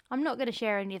 I'm not going to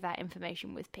share any of that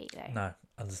information with Pete, though. No,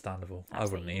 understandable.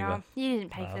 Absolutely I wouldn't either. not. You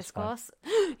didn't pay for this course.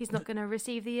 He's not going to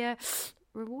receive the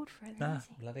reward for it. Nah,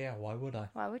 bloody hell, why would I?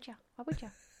 Why would you? Why would you?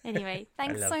 Anyway,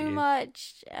 thanks love so you.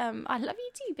 much. I love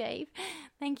you too, babe.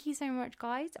 Thank you so much,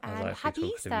 guys. I was And actually happy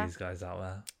talking Easter. to these guys out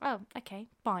there. Oh, okay.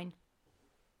 Fine.